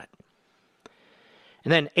people about it.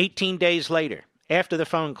 And then 18 days later, after the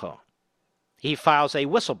phone call, he files a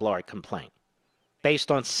whistleblower complaint based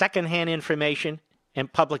on secondhand information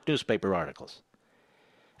and public newspaper articles.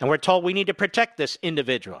 And we're told we need to protect this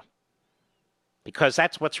individual because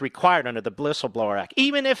that's what's required under the Whistleblower Act.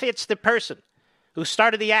 Even if it's the person who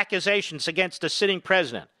started the accusations against the sitting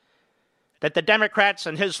president that the Democrats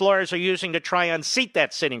and his lawyers are using to try and unseat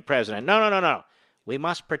that sitting president. No. We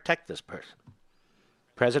must protect this person.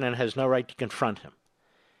 The president has no right to confront him.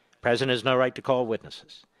 The president has no right to call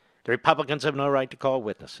witnesses. The Republicans have no right to call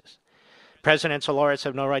witnesses. Presidents or lawyers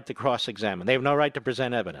have no right to cross-examine. They have no right to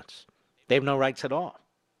present evidence. They have no rights at all.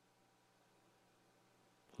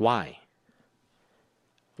 Why?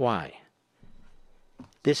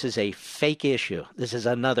 This is a fake issue. This is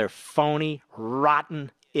another phony, rotten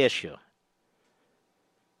issue.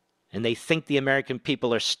 And they think the American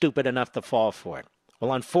people are stupid enough to fall for it.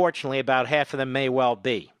 Well, unfortunately, about half of them may well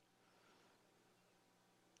be.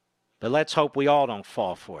 But let's hope we all don't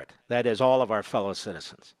fall for it. That is, all of our fellow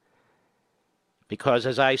citizens. Because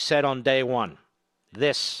as I said on day one,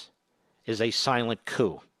 this is a silent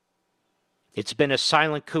coup. It's been a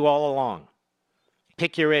silent coup all along.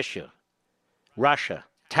 Pick your issue. Russia,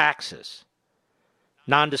 taxes,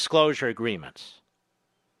 non-disclosure agreements,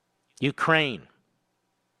 Ukraine.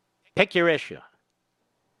 Pick your issue.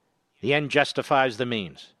 The end justifies the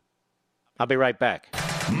means. I'll be right back.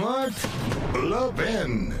 Mark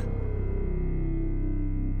Levin.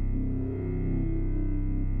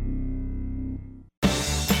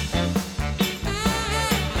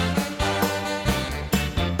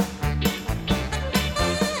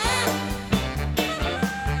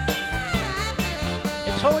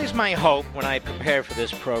 It's always my hope when I prepare for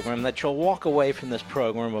this program that you'll walk away from this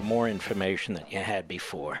program with more information than you had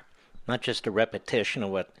before. Not just a repetition of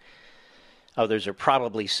what others are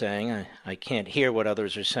probably saying. I can't hear what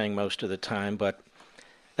others are saying most of the time, but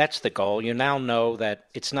that's the goal. You now know that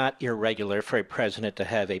it's not irregular for a president to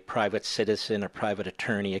have a private citizen, a private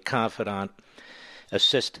attorney, a confidant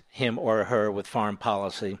assist him or her with foreign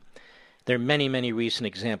policy. There are many, many recent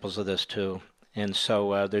examples of this, too. And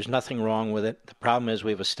so there's nothing wrong with it. The problem is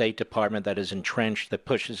we have a State Department that is entrenched, that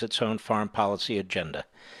pushes its own foreign policy agenda.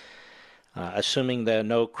 Assuming that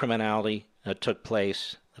no criminality took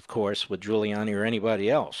place, of course, with Giuliani or anybody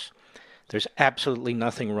else, there's absolutely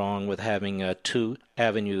nothing wrong with having two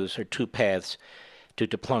avenues or two paths to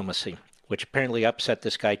diplomacy, which apparently upset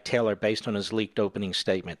this guy Taylor based on his leaked opening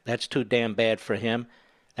statement. That's too damn bad for him.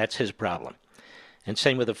 That's his problem. And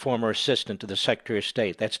same with the former assistant to the Secretary of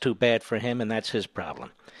State. That's too bad for him, and that's his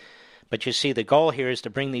problem. But you see, the goal here is to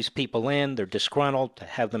bring these people in. They're disgruntled, to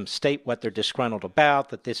have them state what they're disgruntled about,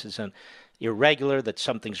 that this is an irregular, that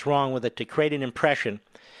something's wrong with it, to create an impression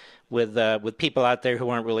with people out there who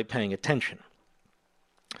aren't really paying attention.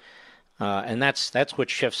 And that's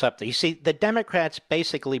what shifts up. You see, the Democrats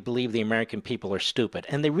basically believe the American people are stupid.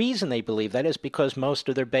 And the reason they believe that is because most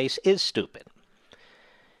of their base is stupid.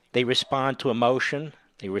 They respond to emotion.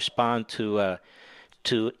 They respond to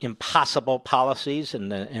impossible policies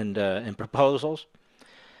and proposals.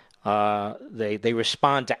 They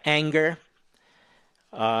respond to anger.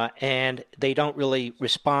 and they don't really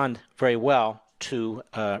respond very well to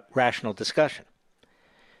rational discussion.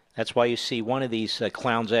 That's why you see one of these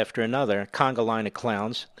clowns after another, a conga line of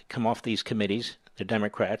clowns, come off these committees, the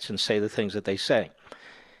Democrats, and say the things that they say.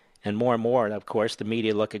 And more, of course, the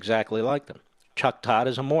media look exactly like them. Chuck Todd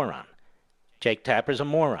is a moron. Jake Tapper's a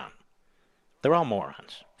moron. They're all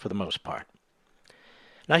morons, for the most part.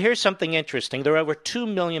 Now, here's something interesting. There are over 2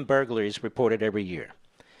 million burglaries reported every year.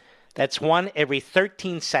 That's one every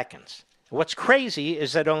 13 seconds. What's crazy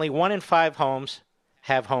is that only 1 in 5 homes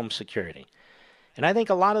have home security. And I think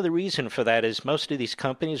a lot of the reason for that is most of these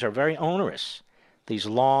companies are very onerous. These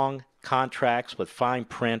long contracts with fine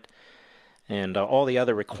print and all the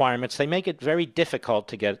other requirements, they make it very difficult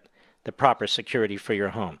to get the proper security for your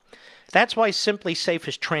home. That's why Simply Safe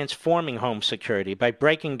is transforming home security by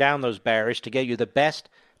breaking down those barriers to get you the best,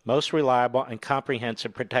 most reliable, and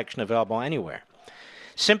comprehensive protection available anywhere.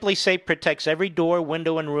 Simply Safe protects every door,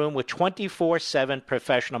 window, and room with 24/7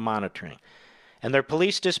 professional monitoring. And their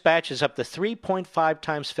police dispatch is up to 3.5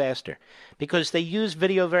 times faster because they use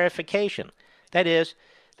video verification. That is,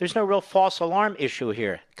 there's no real false alarm issue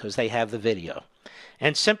here because they have the video.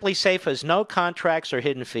 And Simply Safe has no contracts or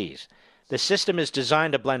hidden fees. The system is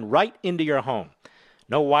designed to blend right into your home.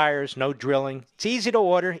 No wires, no drilling. It's easy to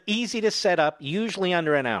order, easy to set up, usually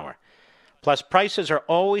under an hour. Plus, prices are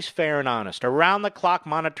always fair and honest. Around-the-clock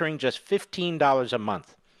monitoring, just $15 a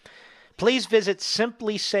month. Please visit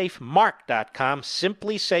simplysafemark.com,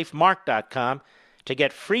 simplysafemark.com, to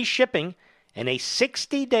get free shipping and a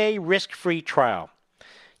 60-day risk-free trial.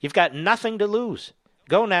 You've got nothing to lose.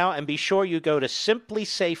 Go now and be sure you go to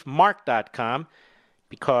simplysafemark.com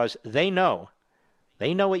because they know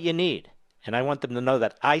what you need. And I want them to know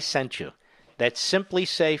that I sent you. That's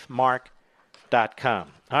simplysafemark.com.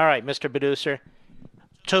 All right, Mr. Producer,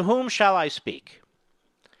 to whom shall I speak?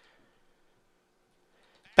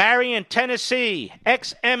 Barry in Tennessee,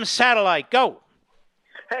 XM Satellite, go.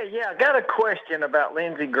 Hey, yeah, I got a question about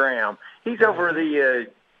Lindsey Graham. He's over the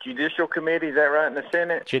Judicial Committee, is that right, in the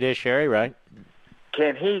Senate? Judiciary, right.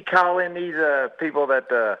 Can he call in these people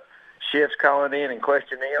that Schiff's calling in and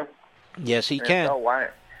question them? Yes, he can. So why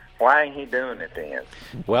ain't he doing it then?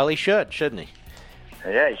 Well, he should, shouldn't he?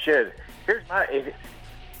 Yeah, he should. Here's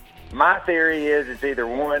my theory is it's either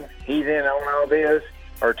one, he's in on all this,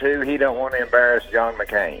 or two, he don't want to embarrass John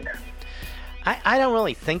McCain. I don't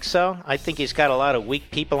really think so. I think he's got a lot of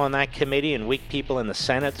weak people on that committee and weak people in the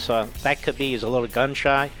Senate, so that could be he's a little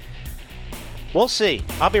gun-shy. We'll see.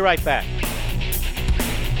 I'll be right back.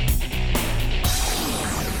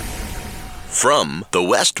 From the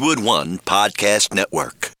Westwood One Podcast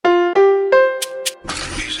Network.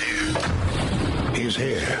 He's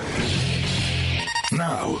here.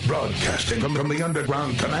 Now, broadcasting from the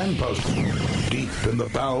underground command post, deep in the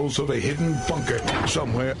bowels of a hidden bunker,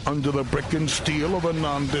 somewhere under the brick and steel of a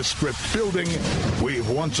nondescript building, we've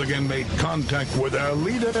once again made contact with our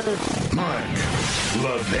leader, Mark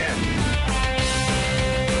Levin.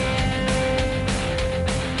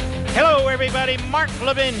 Hello, everybody. Mark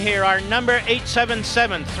Levin here. Our number,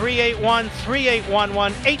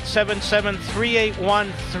 877-381-3811,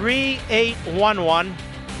 877-381-3811.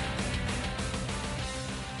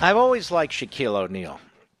 I've always liked Shaquille O'Neal.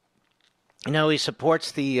 You know, he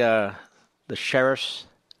supports the sheriff's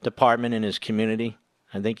department in his community.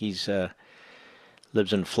 I think he's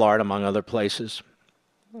lives in Florida, among other places.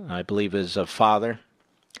 I believe his father,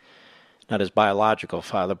 not his biological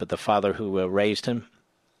father, but the father who raised him,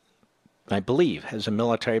 I believe, has a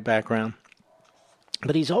military background.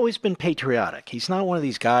 But he's always been patriotic. He's not one of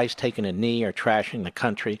these guys taking a knee or trashing the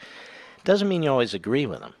country. Doesn't mean you always agree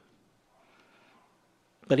with him.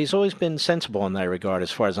 But he's always been sensible in that regard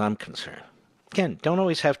as far as I'm concerned. Again, don't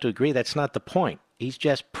always have to agree. That's not the point. He's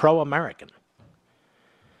just pro-American.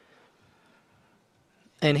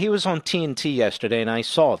 And he was on TNT yesterday, and I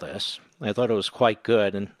saw this. I thought it was quite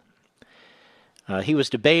good. And he was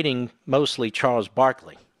debating mostly Charles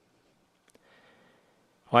Barkley,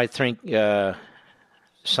 who I think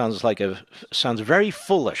sounds very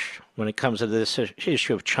foolish when it comes to this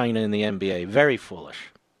issue of China and the NBA. Very foolish.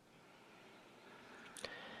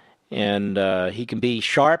 And he can be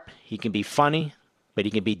sharp, he can be funny, but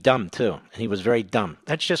he can be dumb too. And he was very dumb.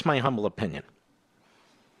 That's just my humble opinion.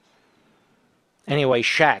 Anyway,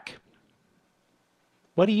 Shaq,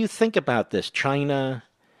 what do you think about this? China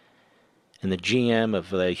and the GM of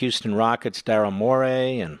the Houston Rockets, Daryl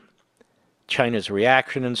Morey, and China's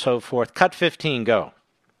reaction and so forth. Cut 15, go.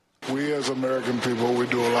 We as American people, we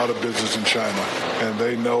do a lot of business in China, and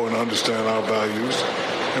they know and understand our values,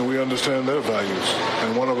 and we understand their values.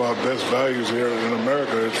 And one of our best values here in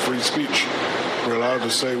America is free speech. We're allowed to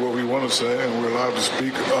say what we want to say, and we're allowed to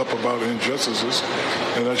speak up about injustices,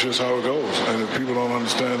 and that's just how it goes. And if people don't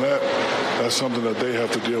understand that, that's something that they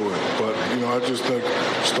have to deal with. But, I just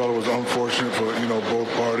thought it was unfortunate for,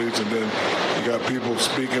 both parties, and then you got people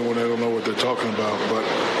speaking when they don't know what they're talking about. But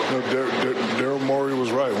Daryl Morey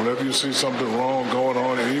was right. Whenever you see something wrong going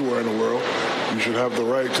on anywhere in the world, you should have the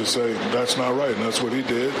right to say that's not right, and that's what he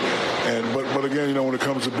did. But again, when it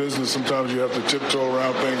comes to business, sometimes you have to tiptoe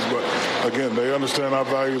around things. But again, they understand our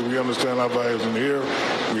values. We understand our values, and here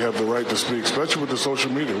we have the right to speak, especially with the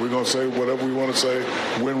social media. We're going to say whatever we want to say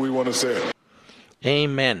when we want to say it.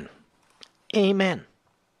 Amen. Amen.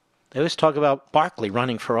 They always talk about Barkley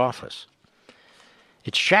running for office.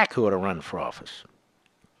 It's Shaq who ought to run for office.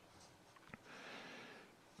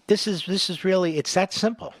 This is really, it's that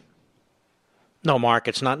simple. No, Mark,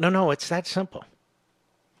 it's not. No, it's that simple.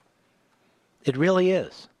 It really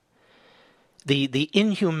is. The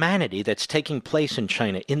inhumanity that's taking place in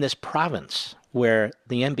China, in this province where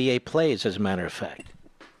the NBA plays, as a matter of fact.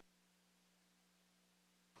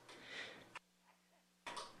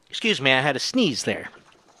 Excuse me, I had a sneeze there.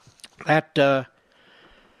 That,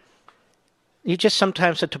 you just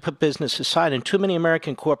sometimes have to put business aside, and too many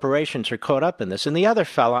American corporations are caught up in this. And the other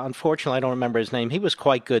fella, unfortunately, I don't remember his name, he was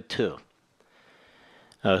quite good too.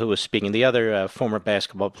 Who was speaking, the other former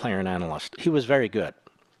basketball player and analyst. He was very good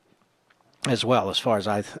as well, as far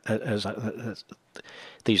as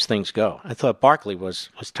these things go. I thought Barkley was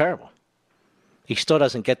terrible. He still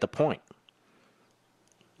doesn't get the point.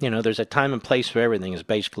 There's a time and place for everything is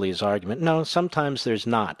basically his argument. No, sometimes there's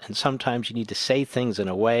not. And sometimes you need to say things in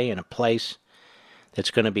a way, in a place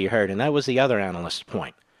that's going to be heard. And that was the other analyst's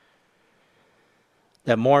point.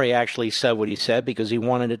 That Morey actually said what he said because he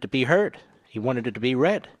wanted it to be heard. He wanted it to be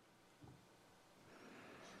read.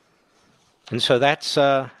 And so that's,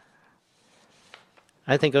 I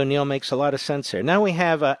think O'Neal makes a lot of sense here. Now we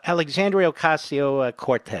have Alexandria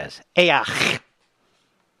Ocasio-Cortez.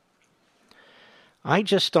 I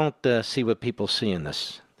just don't see what people see in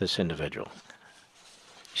this individual.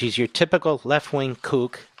 She's your typical left-wing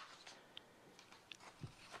kook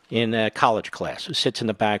in a college class who sits in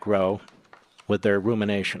the back row with their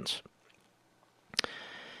ruminations.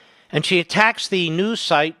 And she attacks the news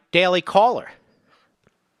site Daily Caller.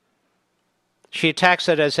 She attacks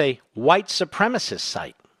it as a white supremacist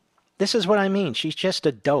site. This is what I mean. She's just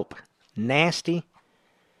a dope. Nasty,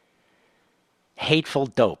 hateful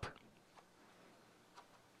dope.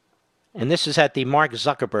 And this is at the Mark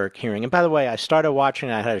Zuckerberg hearing. And by the way, I started watching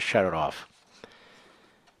and I had to shut it off.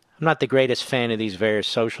 I'm not the greatest fan of these various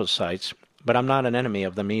social sites, but I'm not an enemy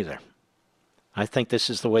of them either. I think this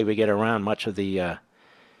is the way we get around much of the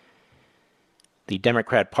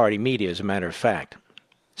Democrat Party media, as a matter of fact.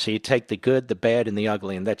 So you take the good, the bad, and the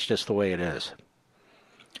ugly, and that's just the way it is.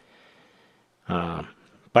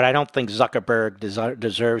 But I don't think Zuckerberg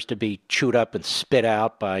deserves to be chewed up and spit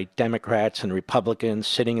out by Democrats and Republicans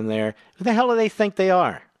sitting in there. Who the hell do they think they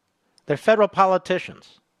are? They're federal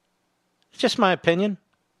politicians. It's just my opinion.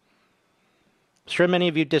 I'm sure many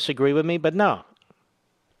of you disagree with me, but no.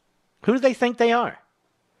 Who do they think they are?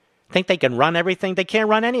 Think they can run everything? They can't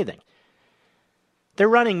run anything. They're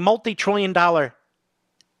running multi-trillion-dollar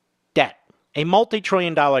debt. A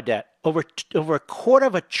multi-trillion-dollar debt. Over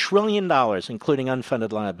 $250 billion, including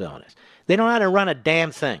unfunded liabilities. They don't know how to run a damn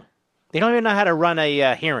thing. They don't even know how to run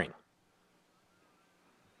a hearing.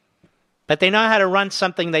 But they know how to run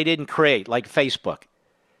something they didn't create, like Facebook.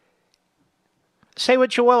 Say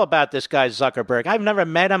what you will about this guy Zuckerberg. I've never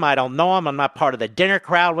met him. I don't know him. I'm not part of the dinner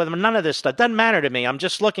crowd with him. None of this stuff. Doesn't matter to me. I'm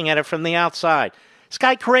just looking at it from the outside. This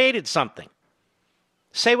guy created something.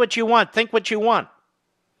 Say what you want. Think what you want.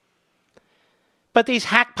 But these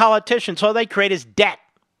hack politicians, all they create is debt.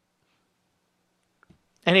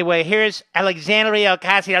 Anyway, here's Alexandria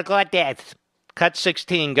Ocasio-Cortez. Cut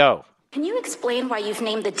 16, go. Can you explain why you've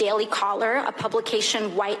named the Daily Caller, a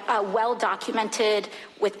publication well-documented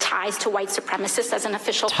with ties to white supremacists, as an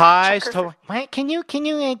official ties to? Can you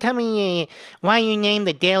tell me why you named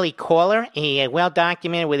the Daily Caller a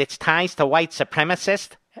well-documented with its ties to white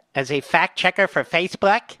supremacists as a fact checker for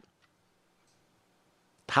Facebook?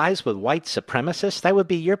 Ties with white supremacists? That would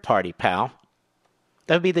be your party, pal.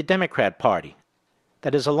 That would be the Democrat Party.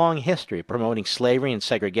 That has a long history of promoting slavery and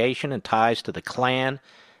segregation and ties to the Klan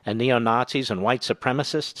and neo-Nazis and white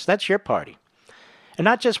supremacists. That's your party. And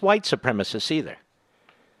not just white supremacists either.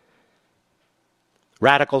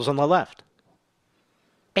 Radicals on the left.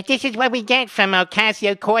 But this is what we get from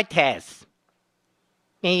Ocasio-Cortez.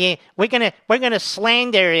 We're gonna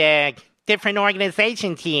slander different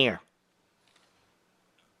organizations here.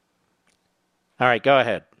 All right, go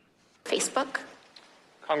ahead. Facebook.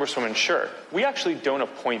 Congresswoman, sure. We actually don't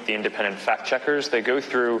appoint the independent fact checkers. They go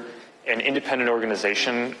through an independent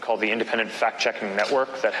organization called the Independent Fact Checking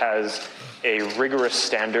Network that has a rigorous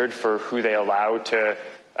standard for who they allow to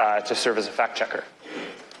serve as a fact checker.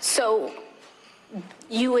 So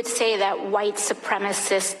you would say that white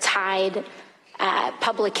supremacist tied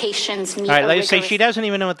publications meet All right, let's say she doesn't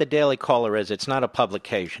even know what the Daily Caller is. It's not a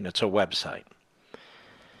publication. It's a website.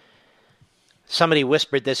 Somebody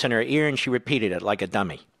whispered this in her ear, and she repeated it like a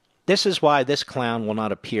dummy. This is why this clown will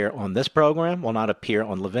not appear on this program, will not appear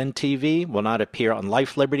on Levin TV, will not appear on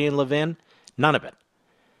Life, Liberty, and Levin. None of it.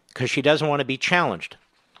 Because she doesn't want to be challenged.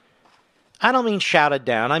 I don't mean shouted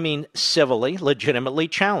down. I mean civilly, legitimately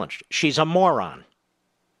challenged. She's a moron.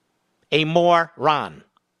 A moron.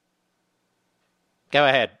 Go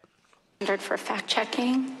ahead. Standard for fact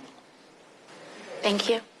checking. Thank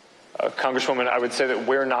you. Congresswoman, I would say that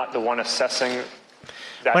we're not the one assessing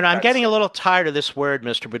that. Well, I'm getting a little tired of this word,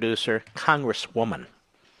 Mr. Producer, congresswoman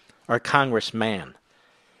or congressman.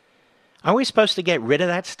 Are we supposed to get rid of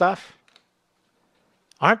that stuff?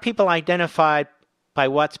 Aren't people identified by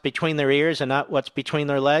what's between their ears and not what's between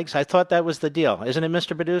their legs? I thought that was the deal. Isn't it,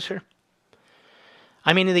 Mr. Producer?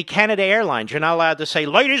 I mean, in the Canada Airlines, you're not allowed to say,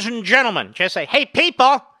 ladies and gentlemen. Just say, hey,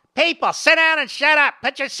 people, sit down and shut up.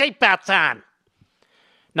 Put your seatbelts on.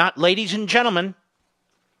 Not ladies and gentlemen,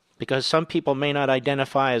 because some people may not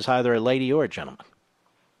identify as either a lady or a gentleman.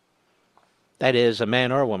 That is, a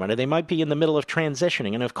man or a woman. Or they might be in the middle of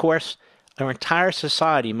transitioning. And, of course, our entire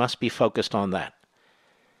society must be focused on that.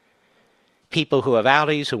 People who have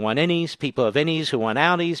outies who want innies, people of innies who want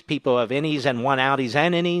outies, people of innies and want outies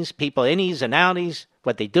and innies, people innies and outies,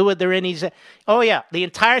 what they do with their innies. Oh, yeah, the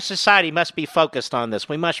entire society must be focused on this.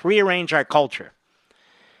 We must rearrange our culture.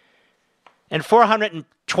 And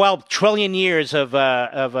 412 trillion years of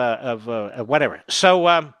whatever.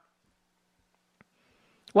 So,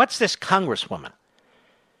 what's this congresswoman?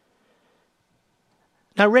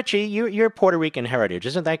 Now, Richie, you're Puerto Rican heritage.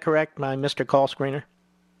 Isn't that correct, my Mr. Call Screener?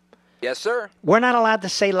 Yes, sir. We're not allowed to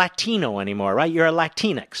say Latino anymore, right? You're a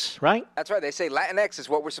Latinx, right? That's right. They say Latinx is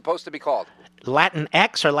what we're supposed to be called.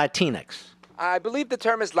 Latinx or Latinx? I believe the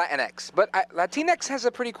term is Latinx, but Latinx has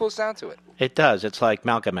a pretty cool sound to it. It does. It's like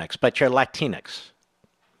Malcolm X, but you're Latinx.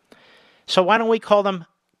 So why don't we call them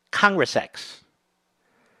Congress X?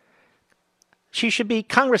 She should be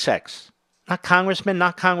Congress X, not congressman,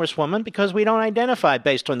 not congresswoman, because we don't identify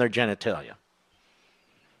based on their genitalia.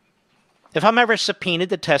 If I'm ever subpoenaed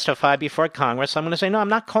to testify before Congress, I'm going to say, no, I'm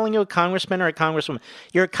not calling you a congressman or a congresswoman.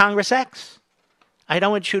 You're a Congress X. I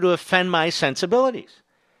don't want you to offend my sensibilities.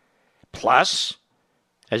 Plus,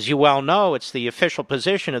 as you well know, it's the official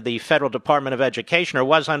position of the Federal Department of Education, or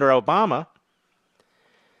was under Obama,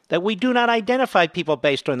 that we do not identify people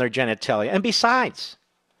based on their genitalia. And besides,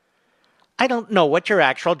 I don't know what your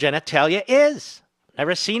actual genitalia is.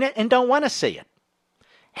 Never seen it and don't want to see it.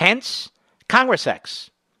 Hence, Congress X.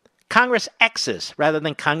 Congress X's rather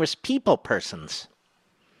than Congress people persons.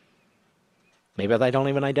 Maybe they don't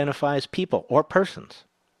even identify as people or persons.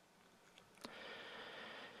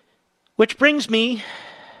 Which brings me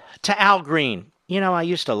to Al Green. You know, I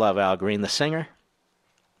used to love Al Green, the singer.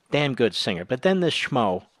 Damn good singer. But then this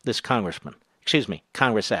schmo, this congressman,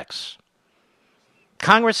 Congress X.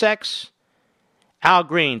 Congress X, Al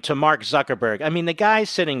Green to Mark Zuckerberg. I mean, the guy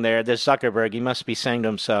sitting there, this Zuckerberg, he must be saying to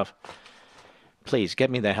himself, please,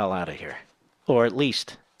 get me the hell out of here. Or at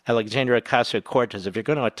least, Alexandria Ocasio-Cortez, if you're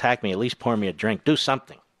going to attack me, at least pour me a drink. Do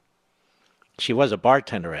something. She was a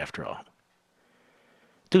bartender, after all.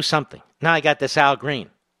 Do something. Now I got this Al Green.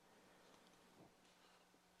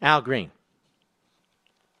 Al Green.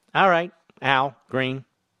 All right, Al Green.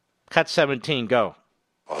 Cut 17, go.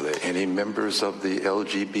 Are there any members of the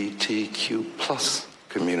LGBTQ plus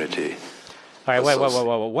community? All right, wait.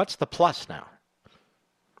 What's the plus now?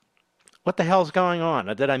 What the hell's going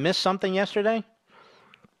on? Did I miss something yesterday?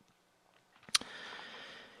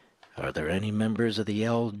 Are there any members of the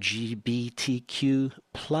LGBTQ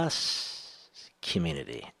plus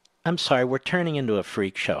community? I'm sorry, we're turning into a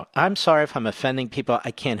freak show. I'm sorry if I'm offending people.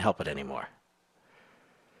 I can't help it anymore.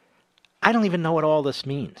 I don't even know what all this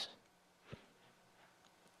means.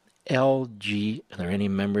 Are there any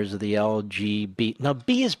members of the LGBT? No,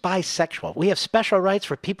 B is bisexual. We have special rights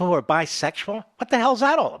for people who are bisexual? What the hell's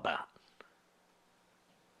that all about?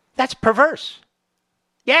 That's perverse.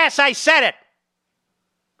 Yes, I said it.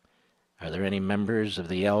 Are there any members of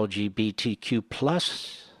the LGBTQ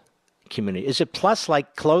plus community? Is it plus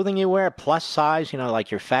like clothing you wear, plus size,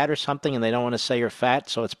 like you're fat or something and they don't want to say you're fat,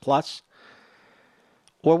 so it's plus?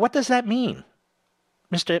 Or what does that mean?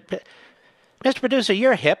 Mr. Producer,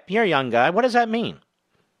 you're hip, you're a young guy. What does that mean?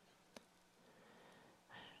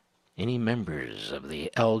 Any members of the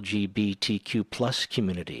LGBTQ plus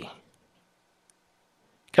community?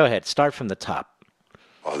 Go ahead, start from the top.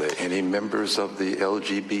 Are there any members of the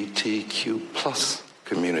LGBTQ plus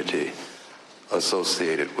community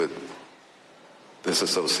associated with this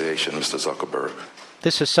association, Mr. Zuckerberg?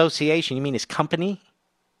 This association, you mean his company?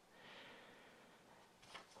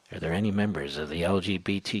 Are there any members of the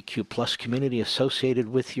LGBTQ plus community associated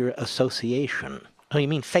with your association? Oh, you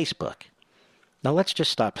mean Facebook? Now let's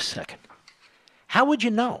just stop a second. How would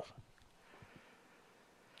you know?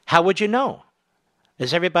 How would you know?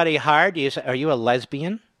 Is everybody hired? Are you a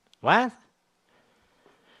lesbian? What?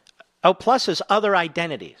 Oh, plus is other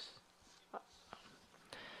identities.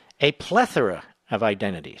 A plethora of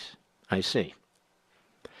identities. I see.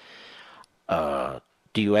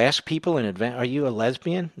 Do you ask people in advance, are you a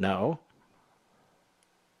lesbian? No.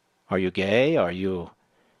 Are you gay? Are you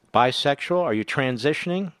bisexual? Are you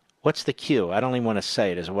transitioning? What's the cue? I don't even want to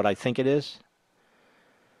say it. Is it what I think it is?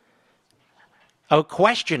 Oh,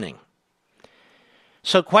 questioning.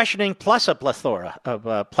 So questioning plus a plethora of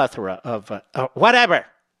whatever.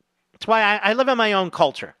 That's why I live in my own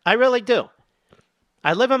culture. I really do.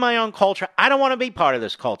 I live in my own culture. I don't want to be part of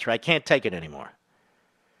this culture. I can't take it anymore.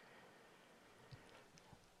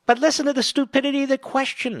 But listen to the stupidity of the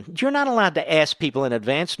question. You're not allowed to ask people in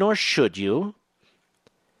advance, nor should you,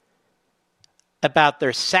 about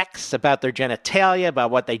their sex, about their genitalia, about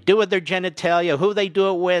what they do with their genitalia, who they do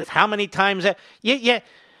it with, how many times. Yeah.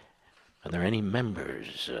 Are there any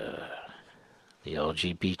members of the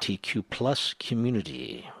LGBTQ plus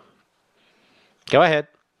community? Go ahead.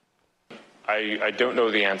 I don't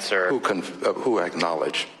know the answer. Who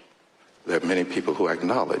acknowledge? There are many people who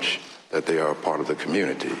acknowledge that they are a part of the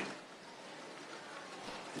community.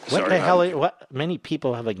 What the hell? What? Many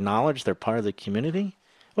people have acknowledged they're part of the community?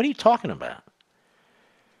 What are you talking about?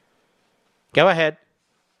 Go ahead.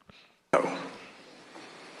 No.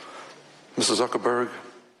 Mr. Zuckerberg,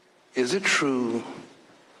 is it true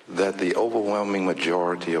that the overwhelming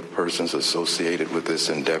majority of persons associated with this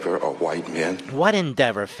endeavor are white men? What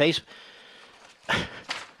endeavor? Mr.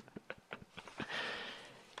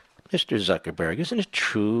 Zuckerberg, isn't it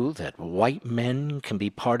true that white men can be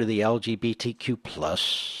part of the LGBTQ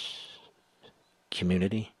plus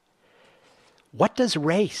community? What does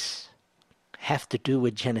race have to do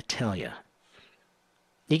with genitalia?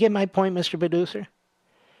 You get my point, Mr. Producer?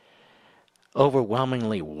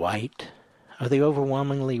 Overwhelmingly white? Are they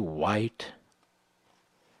overwhelmingly white?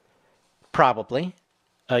 Probably.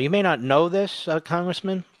 You may not know this,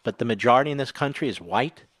 Congressman, but the majority in this country is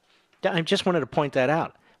white. I just wanted to point that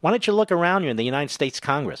out. Why don't you look around you in the United States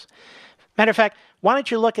Congress? Matter of fact, why don't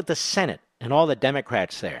you look at the Senate and all the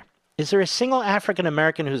Democrats there? Is there a single African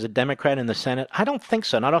American who's a Democrat in the Senate? I don't think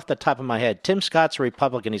so, not off the top of my head. Tim Scott's a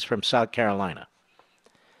Republican. He's from South Carolina.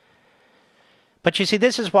 But you see,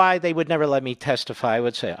 this is why they would never let me testify. I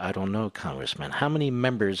would say, I don't know, Congressman. How many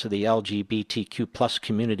members of the LGBTQ plus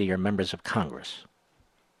community are members of Congress?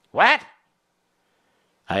 What?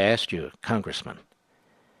 I asked you, Congressman.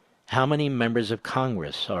 How many members of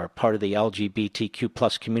Congress are part of the LGBTQ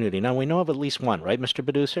plus community? Now, we know of at least one, right, Mr.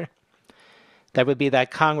 Producer? That would be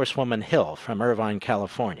that Congresswoman Hill from Irvine,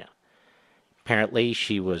 California. Apparently,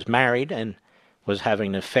 she was married and was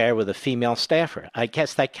having an affair with a female staffer. I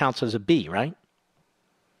guess that counts as a B, right?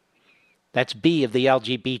 That's B of the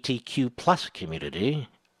LGBTQ plus community.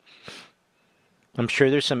 I'm sure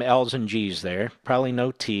there's some L's and G's there. Probably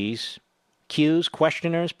no T's. Q's,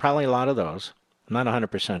 questioners, probably a lot of those. I'm not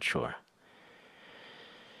 100% sure.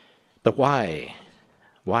 But why?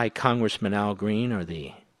 Why Congressman Al Green or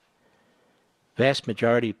the vast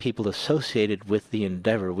majority of people associated with the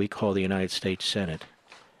endeavor we call the United States Senate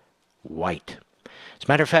white? As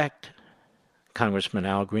a matter of fact, Congressman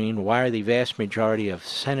Al Green, why are the vast majority of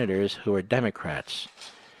senators who are Democrats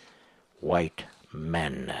white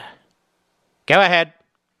men? Go ahead.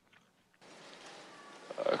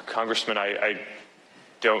 Congressman, I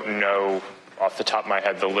don't know off the top of my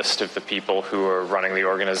head the list of the people who are running the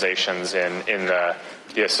organizations in the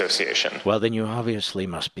association. Well, then you obviously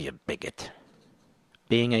must be a bigot.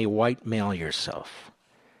 Being a white male yourself,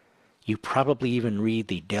 you probably even read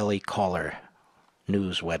the Daily Caller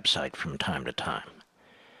news website from time to time.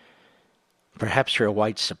 Perhaps you're a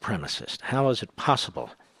white supremacist. How is it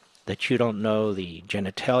possible that you don't know the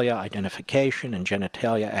genitalia identification and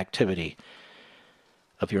genitalia activity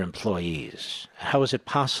of your employees? How is it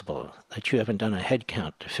possible that you haven't done a head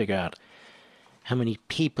count to figure out how many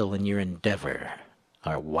people in your endeavor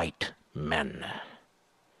are white men?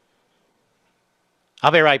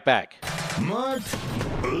 I'll be right back. Mark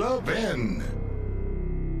Levin.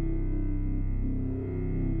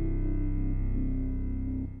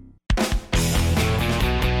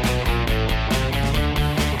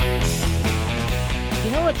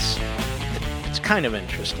 It's kind of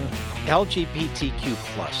interesting. LGBTQ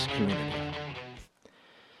plus community.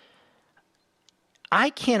 I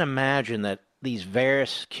can't imagine that these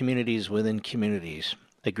various communities within communities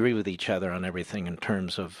agree with each other on everything in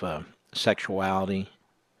terms of sexuality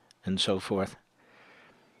and so forth.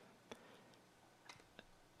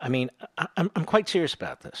 I mean, I'm quite serious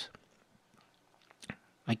about this.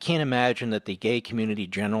 I can't imagine that the gay community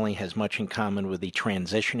generally has much in common with the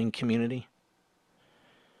transitioning community.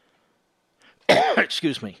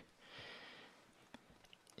 Excuse me.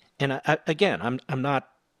 And I'm not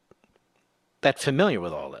that familiar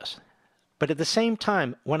with all this. But at the same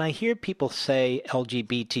time, when I hear people say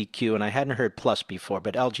LGBTQ, and I hadn't heard plus before,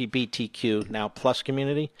 but LGBTQ, now plus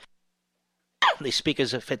community, they speak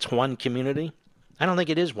as if it's one community. I don't think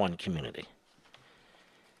it is one community.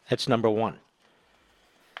 That's number one.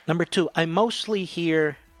 Number two, I mostly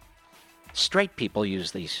hear straight people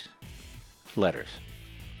use these letters.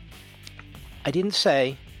 I didn't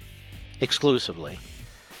say exclusively,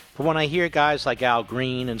 but when I hear guys like Al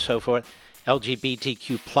Green and so forth,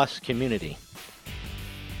 LGBTQ plus community.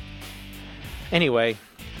 Anyway,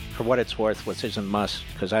 for what it's worth, which isn't must,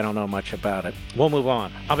 because I don't know much about it. We'll move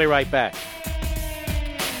on. I'll be right back.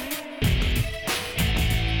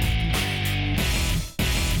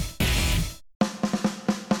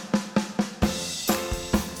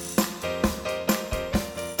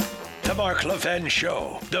 The Mark Levin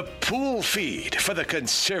Show, the pool feed for the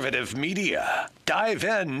conservative media. Dive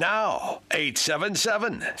in now.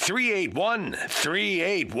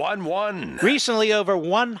 877-381-3811. Recently, over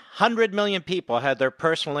 100 million people had their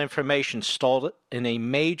personal information stolen in a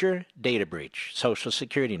major data breach. Social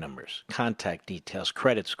security numbers, contact details,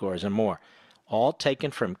 credit scores, and more. All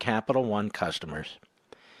taken from Capital One customers.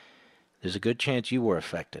 There's a good chance you were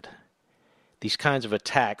affected. These kinds of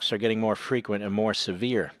attacks are getting more frequent and more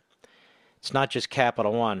severe. It's not just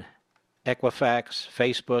Capital One. Equifax,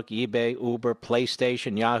 Facebook, eBay, Uber,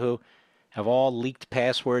 PlayStation, Yahoo have all leaked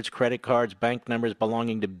passwords, credit cards, bank numbers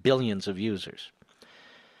belonging to billions of users.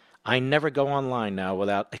 I never go online now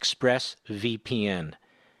without ExpressVPN.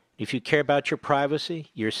 If you care about your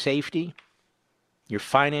privacy, your safety, your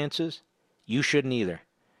finances, you shouldn't either.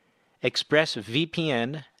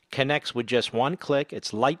 ExpressVPN connects with just one click.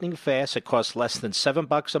 It's lightning fast. It costs less than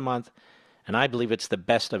 $7 a month, and I believe it's the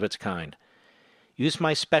best of its kind. Use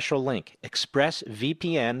my special link,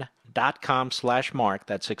 expressvpn.com/mark.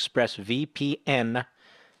 That's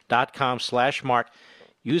expressvpn.com/mark.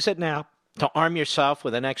 Use it now to arm yourself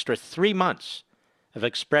with an extra 3 months of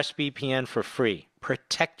ExpressVPN for free.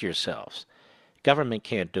 Protect yourselves. Government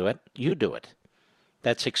can't do it. You do it.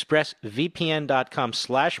 That's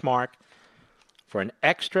expressvpn.com/mark for an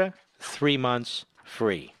extra 3 months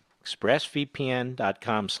free.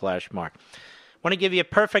 expressvpn.com/mark. I want to give you a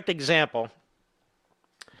perfect example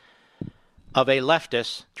of a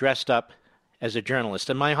leftist dressed up as a journalist,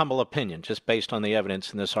 in my humble opinion, just based on the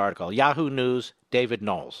evidence in this article. Yahoo News, David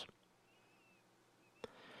Knowles.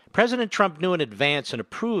 President Trump knew in advance and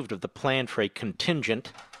approved of the plan for a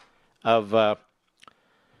contingent of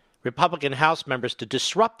Republican House members to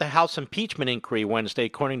disrupt the House impeachment inquiry Wednesday,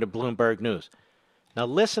 according to Bloomberg News. Now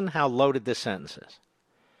listen how loaded this sentence is.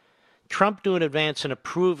 Trump knew in advance and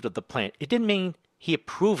approved of the plan. It didn't mean he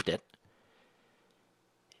approved it.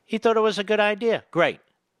 He thought it was a good idea. Great.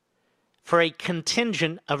 For a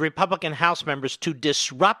contingent of Republican House members to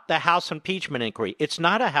disrupt the House impeachment inquiry. It's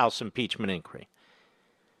not a House impeachment inquiry.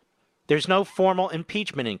 There's no formal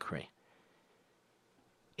impeachment inquiry.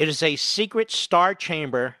 It is a secret star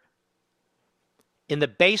chamber in the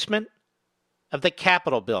basement of the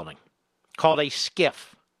Capitol building called a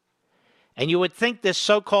SCIF. And you would think this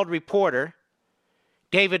so-called reporter,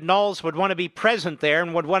 David Knowles, would want to be present there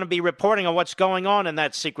and would want to be reporting on what's going on in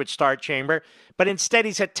that secret star chamber. But instead,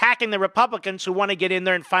 he's attacking the Republicans who want to get in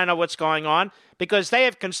there and find out what's going on because they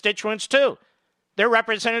have constituents too. They're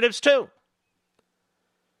representatives too.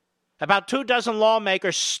 About 24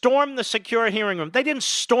 lawmakers stormed the secure hearing room. They didn't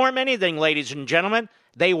storm anything, ladies and gentlemen.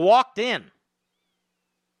 They walked in,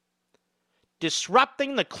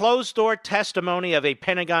 disrupting the closed-door testimony of a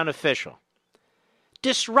Pentagon official.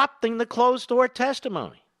 Disrupting the closed-door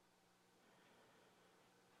testimony.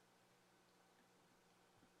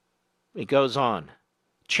 It goes on,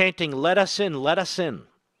 chanting, "Let us in, let us in."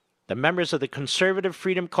 The members of the Conservative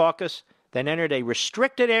Freedom Caucus then entered a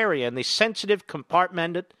restricted area in the sensitive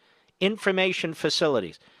compartmented information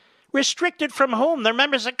facilities. Restricted from whom? They're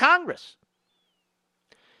members of Congress.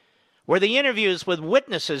 Where the interviews with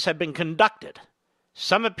witnesses have been conducted.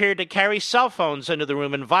 Some appeared to carry cell phones into the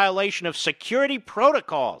room in violation of security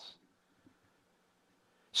protocols.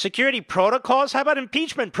 Security protocols? How about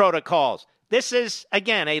impeachment protocols? This is,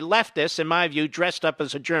 again, a leftist, in my view, dressed up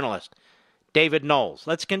as a journalist. David Knowles.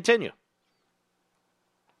 Let's continue.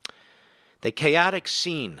 The chaotic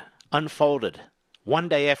scene unfolded one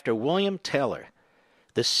day after William Taylor,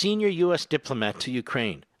 the senior U.S. diplomat to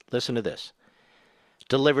Ukraine, listen to this,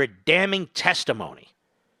 delivered damning testimony.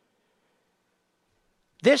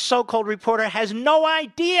 This so-called reporter has no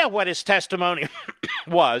idea what his testimony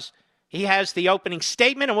was. He has the opening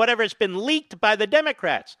statement and whatever has been leaked by the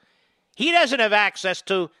Democrats. He doesn't have access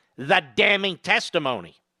to the damning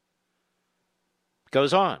testimony.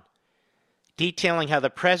 Goes on, detailing how the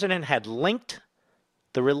president had linked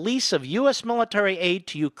the release of U.S. military aid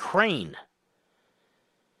to Ukraine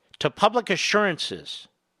to public assurances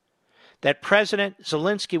that President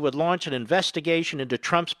Zelensky would launch an investigation into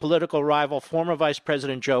Trump's political rival, former Vice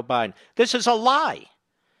President Joe Biden. This is a lie.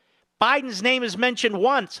 Biden's name is mentioned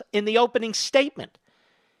once in the opening statement.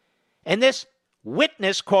 And this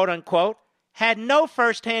witness, quote unquote, had no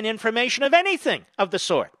firsthand information of anything of the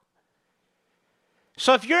sort.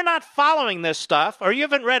 So if you're not following this stuff, or you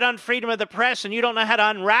haven't read On Freedom of the Press and you don't know how to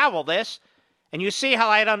unravel this, and you see how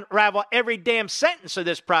I unravel every damn sentence of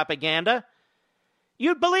this propaganda,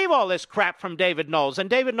 you'd believe all this crap from David Knowles. And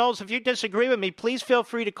David Knowles, if you disagree with me, please feel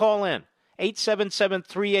free to call in.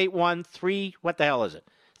 877-381-3, what the hell is it?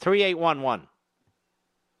 3811.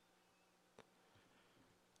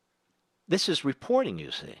 This is reporting, you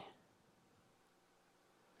see.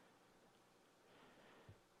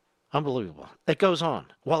 Unbelievable. It goes on.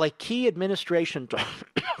 While a key administration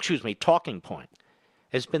talking point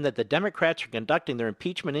has been that the Democrats are conducting their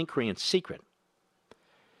impeachment inquiry in secret,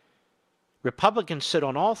 Republicans sit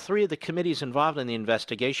on all three of the committees involved in the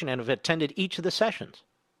investigation and have attended each of the sessions.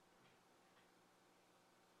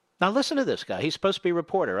 Now listen to this guy. He's supposed to be a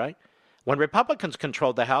reporter, right? When Republicans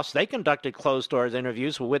controlled the House, they conducted closed-doors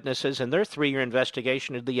interviews with witnesses in their 3-year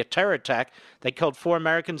investigation into the terror attack that killed 4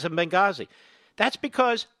 Americans in Benghazi. That's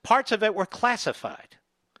because parts of it were classified.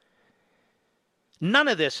 None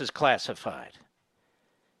of this is classified.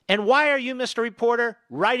 And why are you, Mr. Reporter,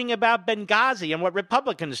 writing about Benghazi and what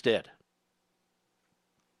Republicans did,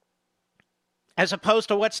 as opposed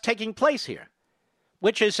to what's taking place here,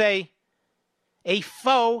 which is a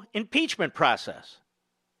faux impeachment process?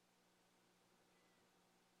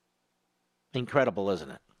 Incredible, isn't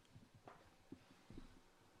it?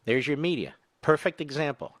 There's your media. Perfect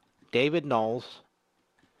example. David Knowles.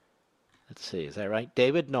 Let's see, is that right?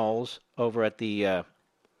 David Knowles over at the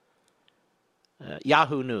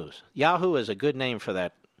Yahoo News. Yahoo is a good name for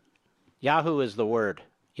that. Yahoo is the word.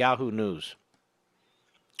 Yahoo News.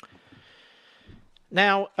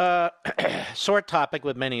 Now, sore topic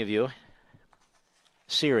with many of you.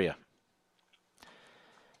 Syria.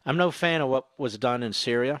 I'm no fan of what was done in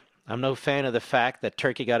Syria. I'm no fan of the fact that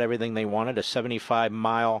Turkey got everything they wanted, a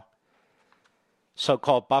 75-mile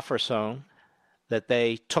so-called buffer zone that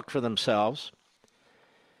they took for themselves.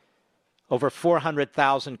 Over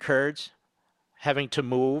 400,000 Kurds having to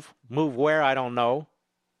move. Move where? I don't know.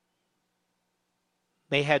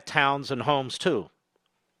 They had towns and homes too.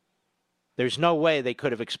 There's no way they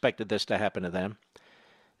could have expected this to happen to them.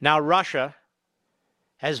 Now Russia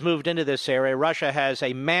has moved into this area. Russia has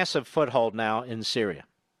a massive foothold now in Syria.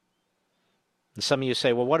 And some of you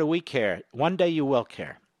say, well, what do we care? One day you will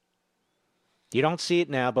care. You don't see it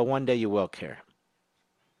now, but one day you will care.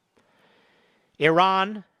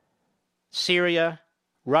 Iran, Syria,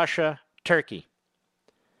 Russia, Turkey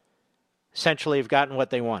essentially have gotten what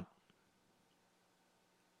they want.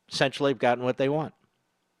 Essentially have gotten what they want.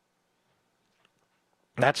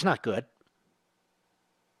 That's not good.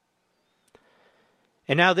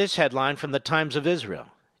 And now this headline from the Times of Israel.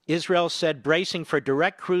 Israel said bracing for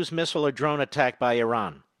direct cruise missile or drone attack by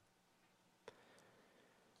Iran.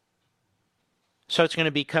 So it's going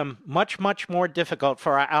to become much, much more difficult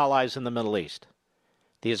for our allies in the Middle East.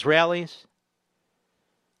 The Israelis,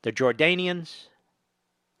 the Jordanians,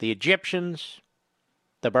 the Egyptians,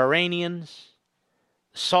 the Bahrainians,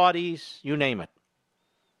 Saudis, you name it.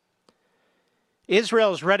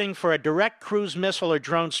 Israel is readying for a direct cruise missile or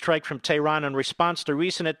drone strike from Tehran in response to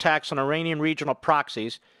recent attacks on Iranian regional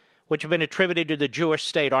proxies, which have been attributed to the Jewish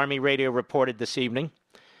state, Army Radio reported this evening.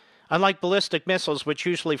 Unlike ballistic missiles, which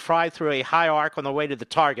usually fly through a high arc on the way to the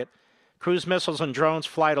target, cruise missiles and drones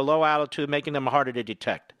fly at a low altitude, making them harder to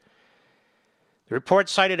detect. The report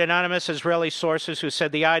cited anonymous Israeli sources who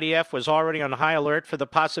said the IDF was already on high alert for the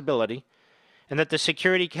possibility, and that the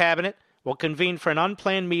Security Cabinet will convene for an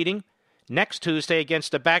unplanned meeting next Tuesday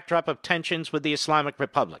against a backdrop of tensions with the Islamic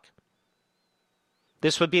Republic.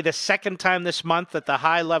 This would be the second time this month that the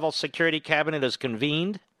high-level Security Cabinet has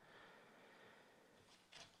convened.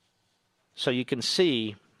 So you can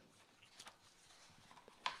see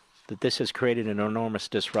that this has created an enormous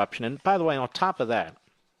disruption. And by the way, on top of that,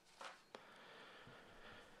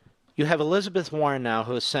 you have Elizabeth Warren now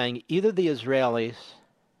who is saying either the Israelis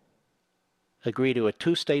agree to a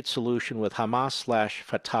two-state solution with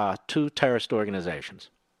Hamas/Fatah, two terrorist organizations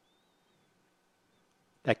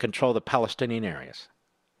that control the Palestinian areas.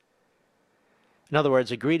 In other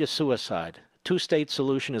words, agree to suicide. Two-state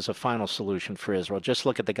solution is a final solution for Israel. Just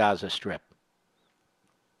look at the Gaza Strip.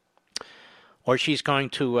 Or she's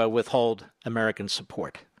going to withhold American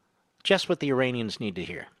support. Just what the Iranians need to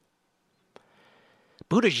hear.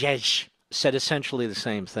 Buttigieg said essentially the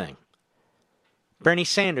same thing. Bernie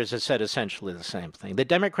Sanders has said essentially the same thing. The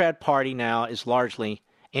Democrat Party now is largely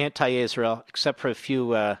anti-Israel, except for a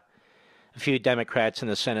few Democrats in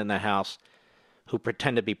the Senate and the House who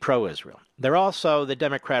pretend to be pro-Israel. They're also, the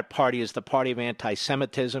Democrat Party is the party of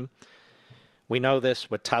anti-Semitism. We know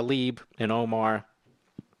this with Tlaib and Omar.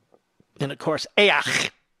 And, of course,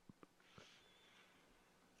 Ayach.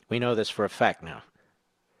 We know this for a fact now.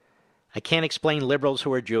 I can't explain liberals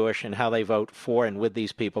who are Jewish and how they vote for and with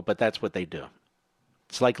these people, but that's what they do.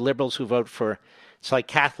 It's like liberals who vote for, it's like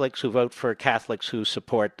Catholics who vote for Catholics who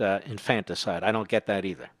support infanticide. I don't get that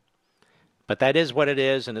either. But that is what it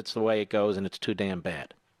is, and it's the way it goes, and it's too damn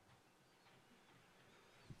bad.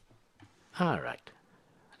 All right.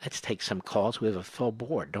 Let's take some calls. We have a full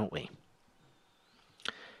board, don't we?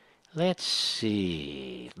 Let's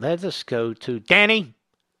see. Let us go to Danny,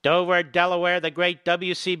 Dover, Delaware, the great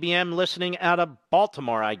WCBM, listening out of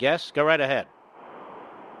Baltimore, I guess. Go right ahead.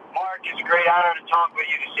 Mark, it's a great honor to talk with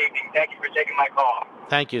you this evening. Thank you for taking my call.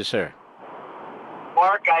 Thank you, sir.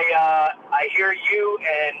 Mark, I hear you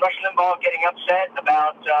and Rush Limbaugh getting upset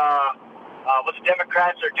about what the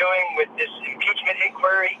Democrats are doing with this impeachment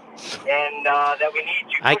inquiry, and that we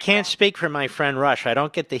need to... I can't speak for my friend Rush. I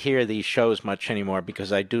don't get to hear these shows much anymore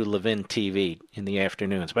because I do Levin TV in the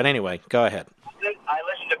afternoons. But anyway, go ahead. I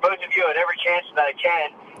listen to both of you at every chance that I can.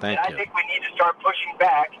 Thank you. I think we need to start pushing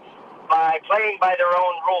back by playing by their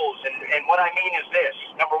own rules. And what I mean is this.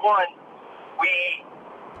 Number one,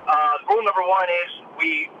 rule number one is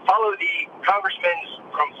we follow the congressman's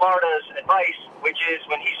from Florida's advice, which is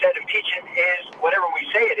when he said impeachment is whatever we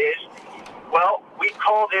say it is, well, we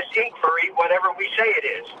call this inquiry whatever we say it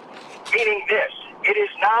is. Meaning this, it is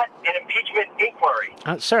not an impeachment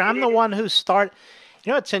inquiry. Sir, I'm the one who started...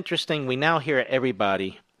 You know, it's interesting. We now hear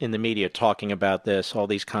everybody in the media talking about this, all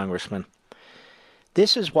these congressmen.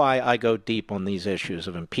 This is why I go deep on these issues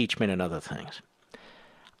of impeachment and other things.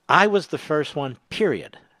 I was the first one,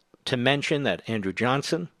 period, to mention that Andrew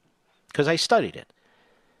Johnson, because I studied it,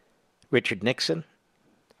 Richard Nixon,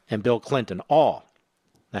 and Bill Clinton, all,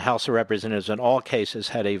 the House of Representatives in all cases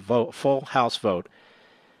had a full House vote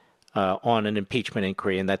on an impeachment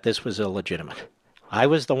inquiry, and that this was illegitimate. I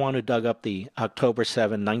was the one who dug up the October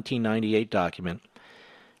 7, 1998 document,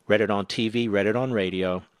 read it on TV, read it on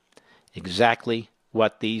radio, exactly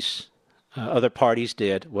what these other parties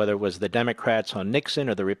did, whether it was the Democrats on Nixon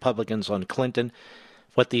or the Republicans on Clinton,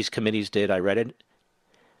 what these committees did. I read it.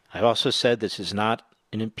 I also said this is not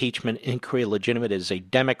an impeachment inquiry legitimate. It is a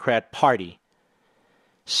Democrat Party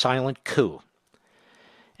silent coup.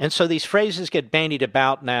 And so these phrases get bandied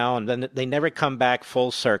about now, and then they never come back full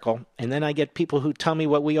circle. And then I get people who tell me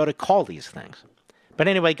what we ought to call these things. But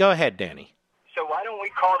anyway, go ahead, Danny. So why don't we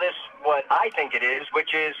call this what I think it is,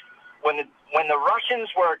 which is when the Russians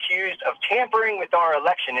were accused of tampering with our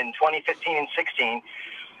election in 2015 and 16,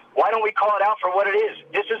 why don't we call it out for what it is?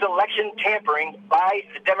 This is election tampering by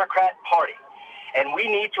the Democrat Party, and we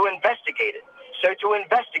need to investigate it. So to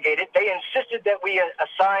investigate it, they insisted that we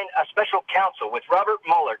assign a special counsel with Robert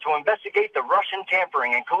Mueller to investigate the Russian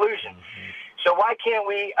tampering and collusion. So why can't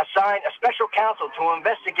we assign a special counsel to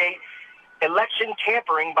investigate election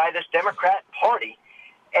tampering by this Democrat Party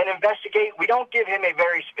and investigate? We don't give him a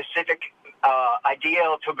very specific idea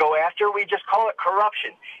to go after. We just call it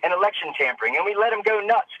corruption and election tampering, and we let him go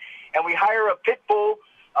nuts. And we hire a pit bull.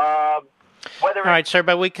 All right, sir,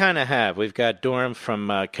 but we kind of have. We've got Durham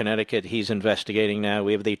from Connecticut. He's investigating now.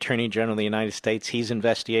 We have the Attorney General of the United States. He's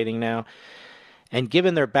investigating now. And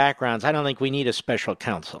given their backgrounds, I don't think we need a special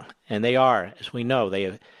counsel. And they are, as we know,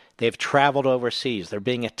 they have traveled overseas. They're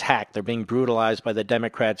being attacked. They're being brutalized by the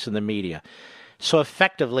Democrats and the media. So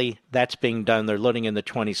effectively, that's being done. They're looking into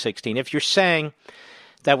 2016. If you're saying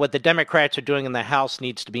that what the Democrats are doing in the House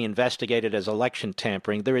needs to be investigated as election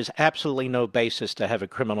tampering, there is absolutely no basis to have a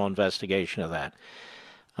criminal investigation of that.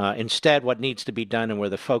 Instead, what needs to be done and where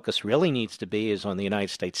the focus really needs to be is on the United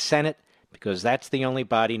States Senate, because that's the only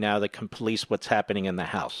body now that can police what's happening in the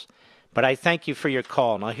House. But I thank you for your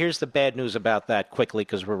call. Now, here's the bad news about that quickly,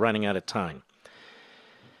 because we're running out of time.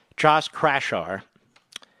 Josh Krashar,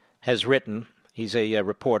 has written, he's a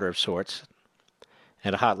reporter of sorts,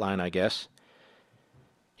 at a hotline, I guess.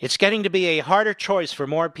 It's getting to be a harder choice for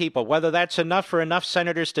more people. Whether that's enough for enough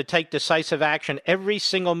senators to take decisive action, every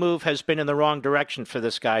single move has been in the wrong direction for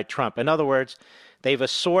this guy, Trump. In other words, they have a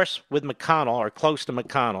source with McConnell, or close to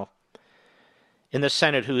McConnell, in the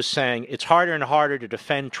Senate who's saying it's harder and harder to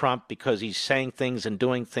defend Trump because he's saying things and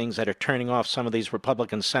doing things that are turning off some of these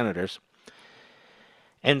Republican senators.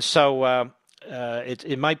 And so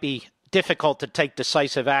it might be difficult to take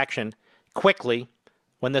decisive action quickly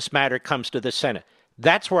when this matter comes to the Senate.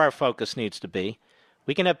 That's where our focus needs to be.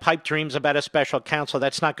 We can have pipe dreams about a special counsel.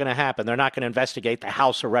 That's not going to happen. They're not going to investigate the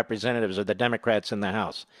House of Representatives or the Democrats in the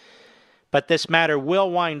House. But this matter will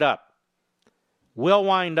wind up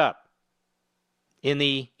in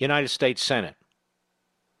the United States Senate.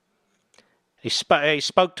 He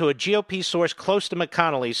spoke to a GOP source close to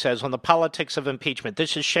McConnell, he says, on the politics of impeachment.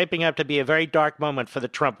 This is shaping up to be a very dark moment for the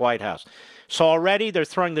Trump White House. So already they're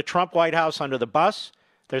throwing the Trump White House under the bus.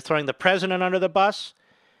 They're throwing the president under the bus.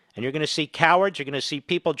 And you're going to see cowards. You're going to see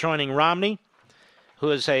people joining Romney,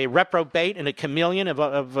 who is a reprobate and a chameleon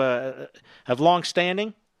of long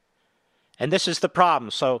standing. And this is the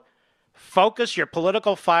problem. So focus your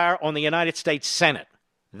political fire on the United States Senate.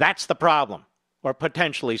 That's the problem, or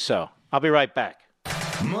potentially so. I'll be right back.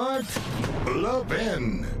 Mark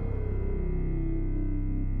Levin.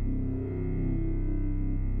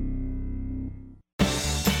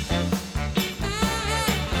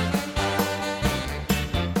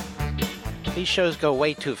 These shows go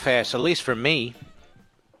way too fast, at least for me.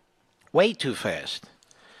 Way too fast.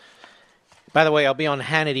 By the way, I'll be on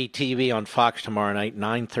Hannity TV on Fox tomorrow night,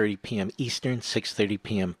 9:30 p.m. Eastern, 6:30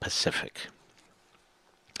 p.m. Pacific.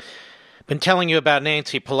 Been telling you about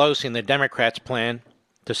Nancy Pelosi and the Democrats' plan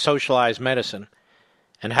to socialize medicine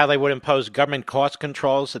and how they would impose government cost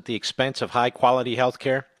controls at the expense of high-quality health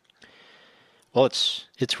care. Well,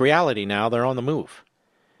 it's reality now. They're on the move.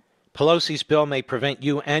 Pelosi's bill may prevent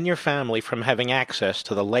you and your family from having access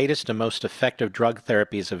to the latest and most effective drug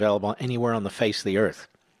therapies available anywhere on the face of the earth.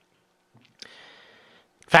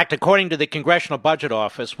 In fact, according to the Congressional Budget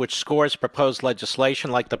Office, which scores proposed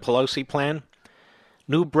legislation like the Pelosi plan,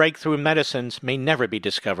 new breakthrough medicines may never be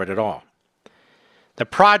discovered at all. The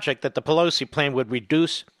project that the Pelosi plan would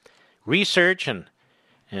reduce research and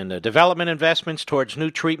development investments towards new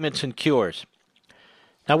treatments and cures.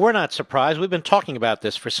 Now, we're not surprised. We've been talking about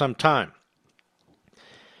this for some time.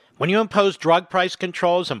 When you impose drug price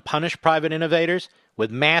controls and punish private innovators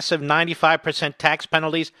with massive 95% tax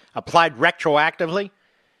penalties applied retroactively,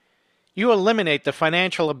 you eliminate the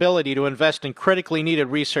financial ability to invest in critically needed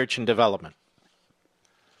research and development.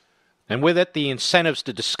 And with it, the incentives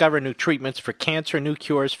to discover new treatments for cancer, new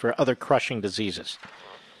cures for other crushing diseases.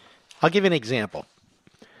 I'll give you an example.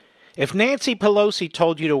 If Nancy Pelosi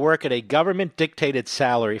told you to work at a government-dictated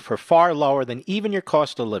salary for far lower than even your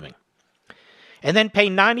cost of living, and then pay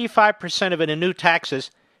 95% of it in new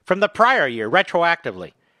taxes from the prior year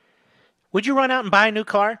retroactively, would you run out and buy a new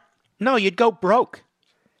car? No, you'd go broke.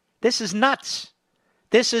 This is nuts.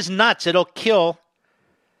 This is nuts. It'll kill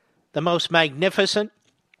the most magnificent,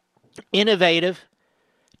 innovative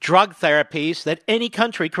drug therapies that any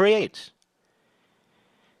country creates.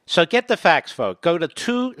 So get the facts, folks. Go to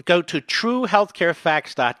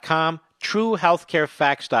truehealthcarefacts.com,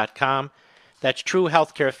 truehealthcarefacts.com. That's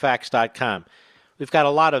truehealthcarefacts.com. We've got a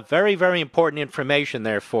lot of very, very important information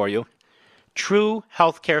there for you.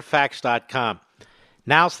 truehealthcarefacts.com.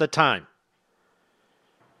 Now's the time.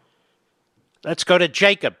 Let's go to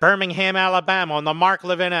Jacob, Birmingham, Alabama, on the Mark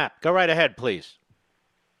Levin app. Go right ahead, please.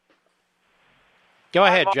 Go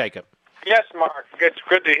ahead, Jacob. Yes, Mark. It's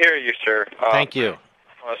good to hear you, sir. Thank you.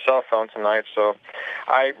 On a cell phone tonight, so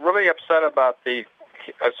I'm really upset about the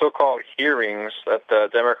so-called hearings that the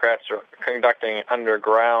Democrats are conducting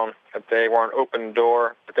underground. That they weren't open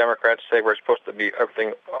door. The Democrats say we're supposed to be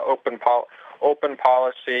everything open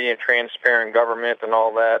policy and transparent government and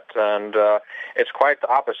all that, and it's quite the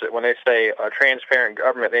opposite. When they say transparent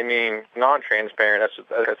government, they mean non-transparent.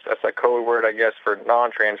 That's a code word, I guess, for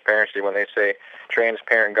non-transparency when they say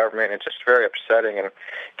transparent government. It's just very upsetting, and I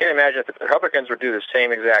can't imagine if the Republicans would do the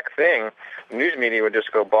same exact thing, the news media would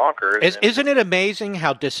just go bonkers. Isn't it amazing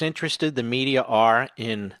how disinterested the media are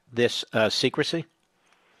in this secrecy?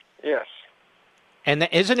 Yes. And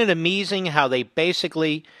isn't it amazing how they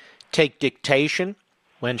basically take dictation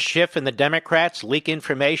when Schiff and the Democrats leak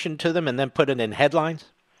information to them and then put it in headlines?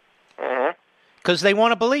 Because they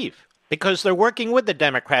want to believe. Because they're working with the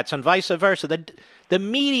Democrats and vice versa. The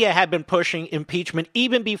media have been pushing impeachment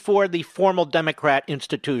even before the formal Democrat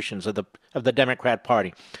institutions of the Democrat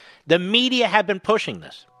Party. The media have been pushing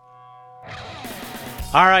this.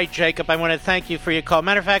 All right, Jacob, I want to thank you for your call.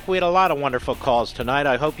 Matter of fact, we had a lot of wonderful calls tonight.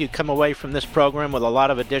 I hope you come away from this program with a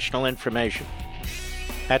lot of additional information.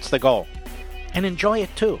 That's the goal. And enjoy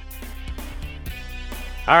it, too.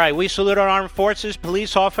 All right, we salute our armed forces,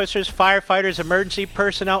 police officers, firefighters, emergency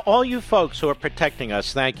personnel, all you folks who are protecting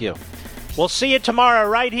us. Thank you. We'll see you tomorrow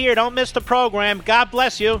right here. Don't miss the program. God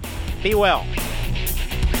bless you. Be well.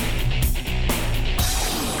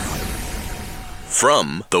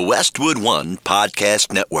 From the Westwood One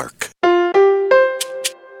Podcast Network.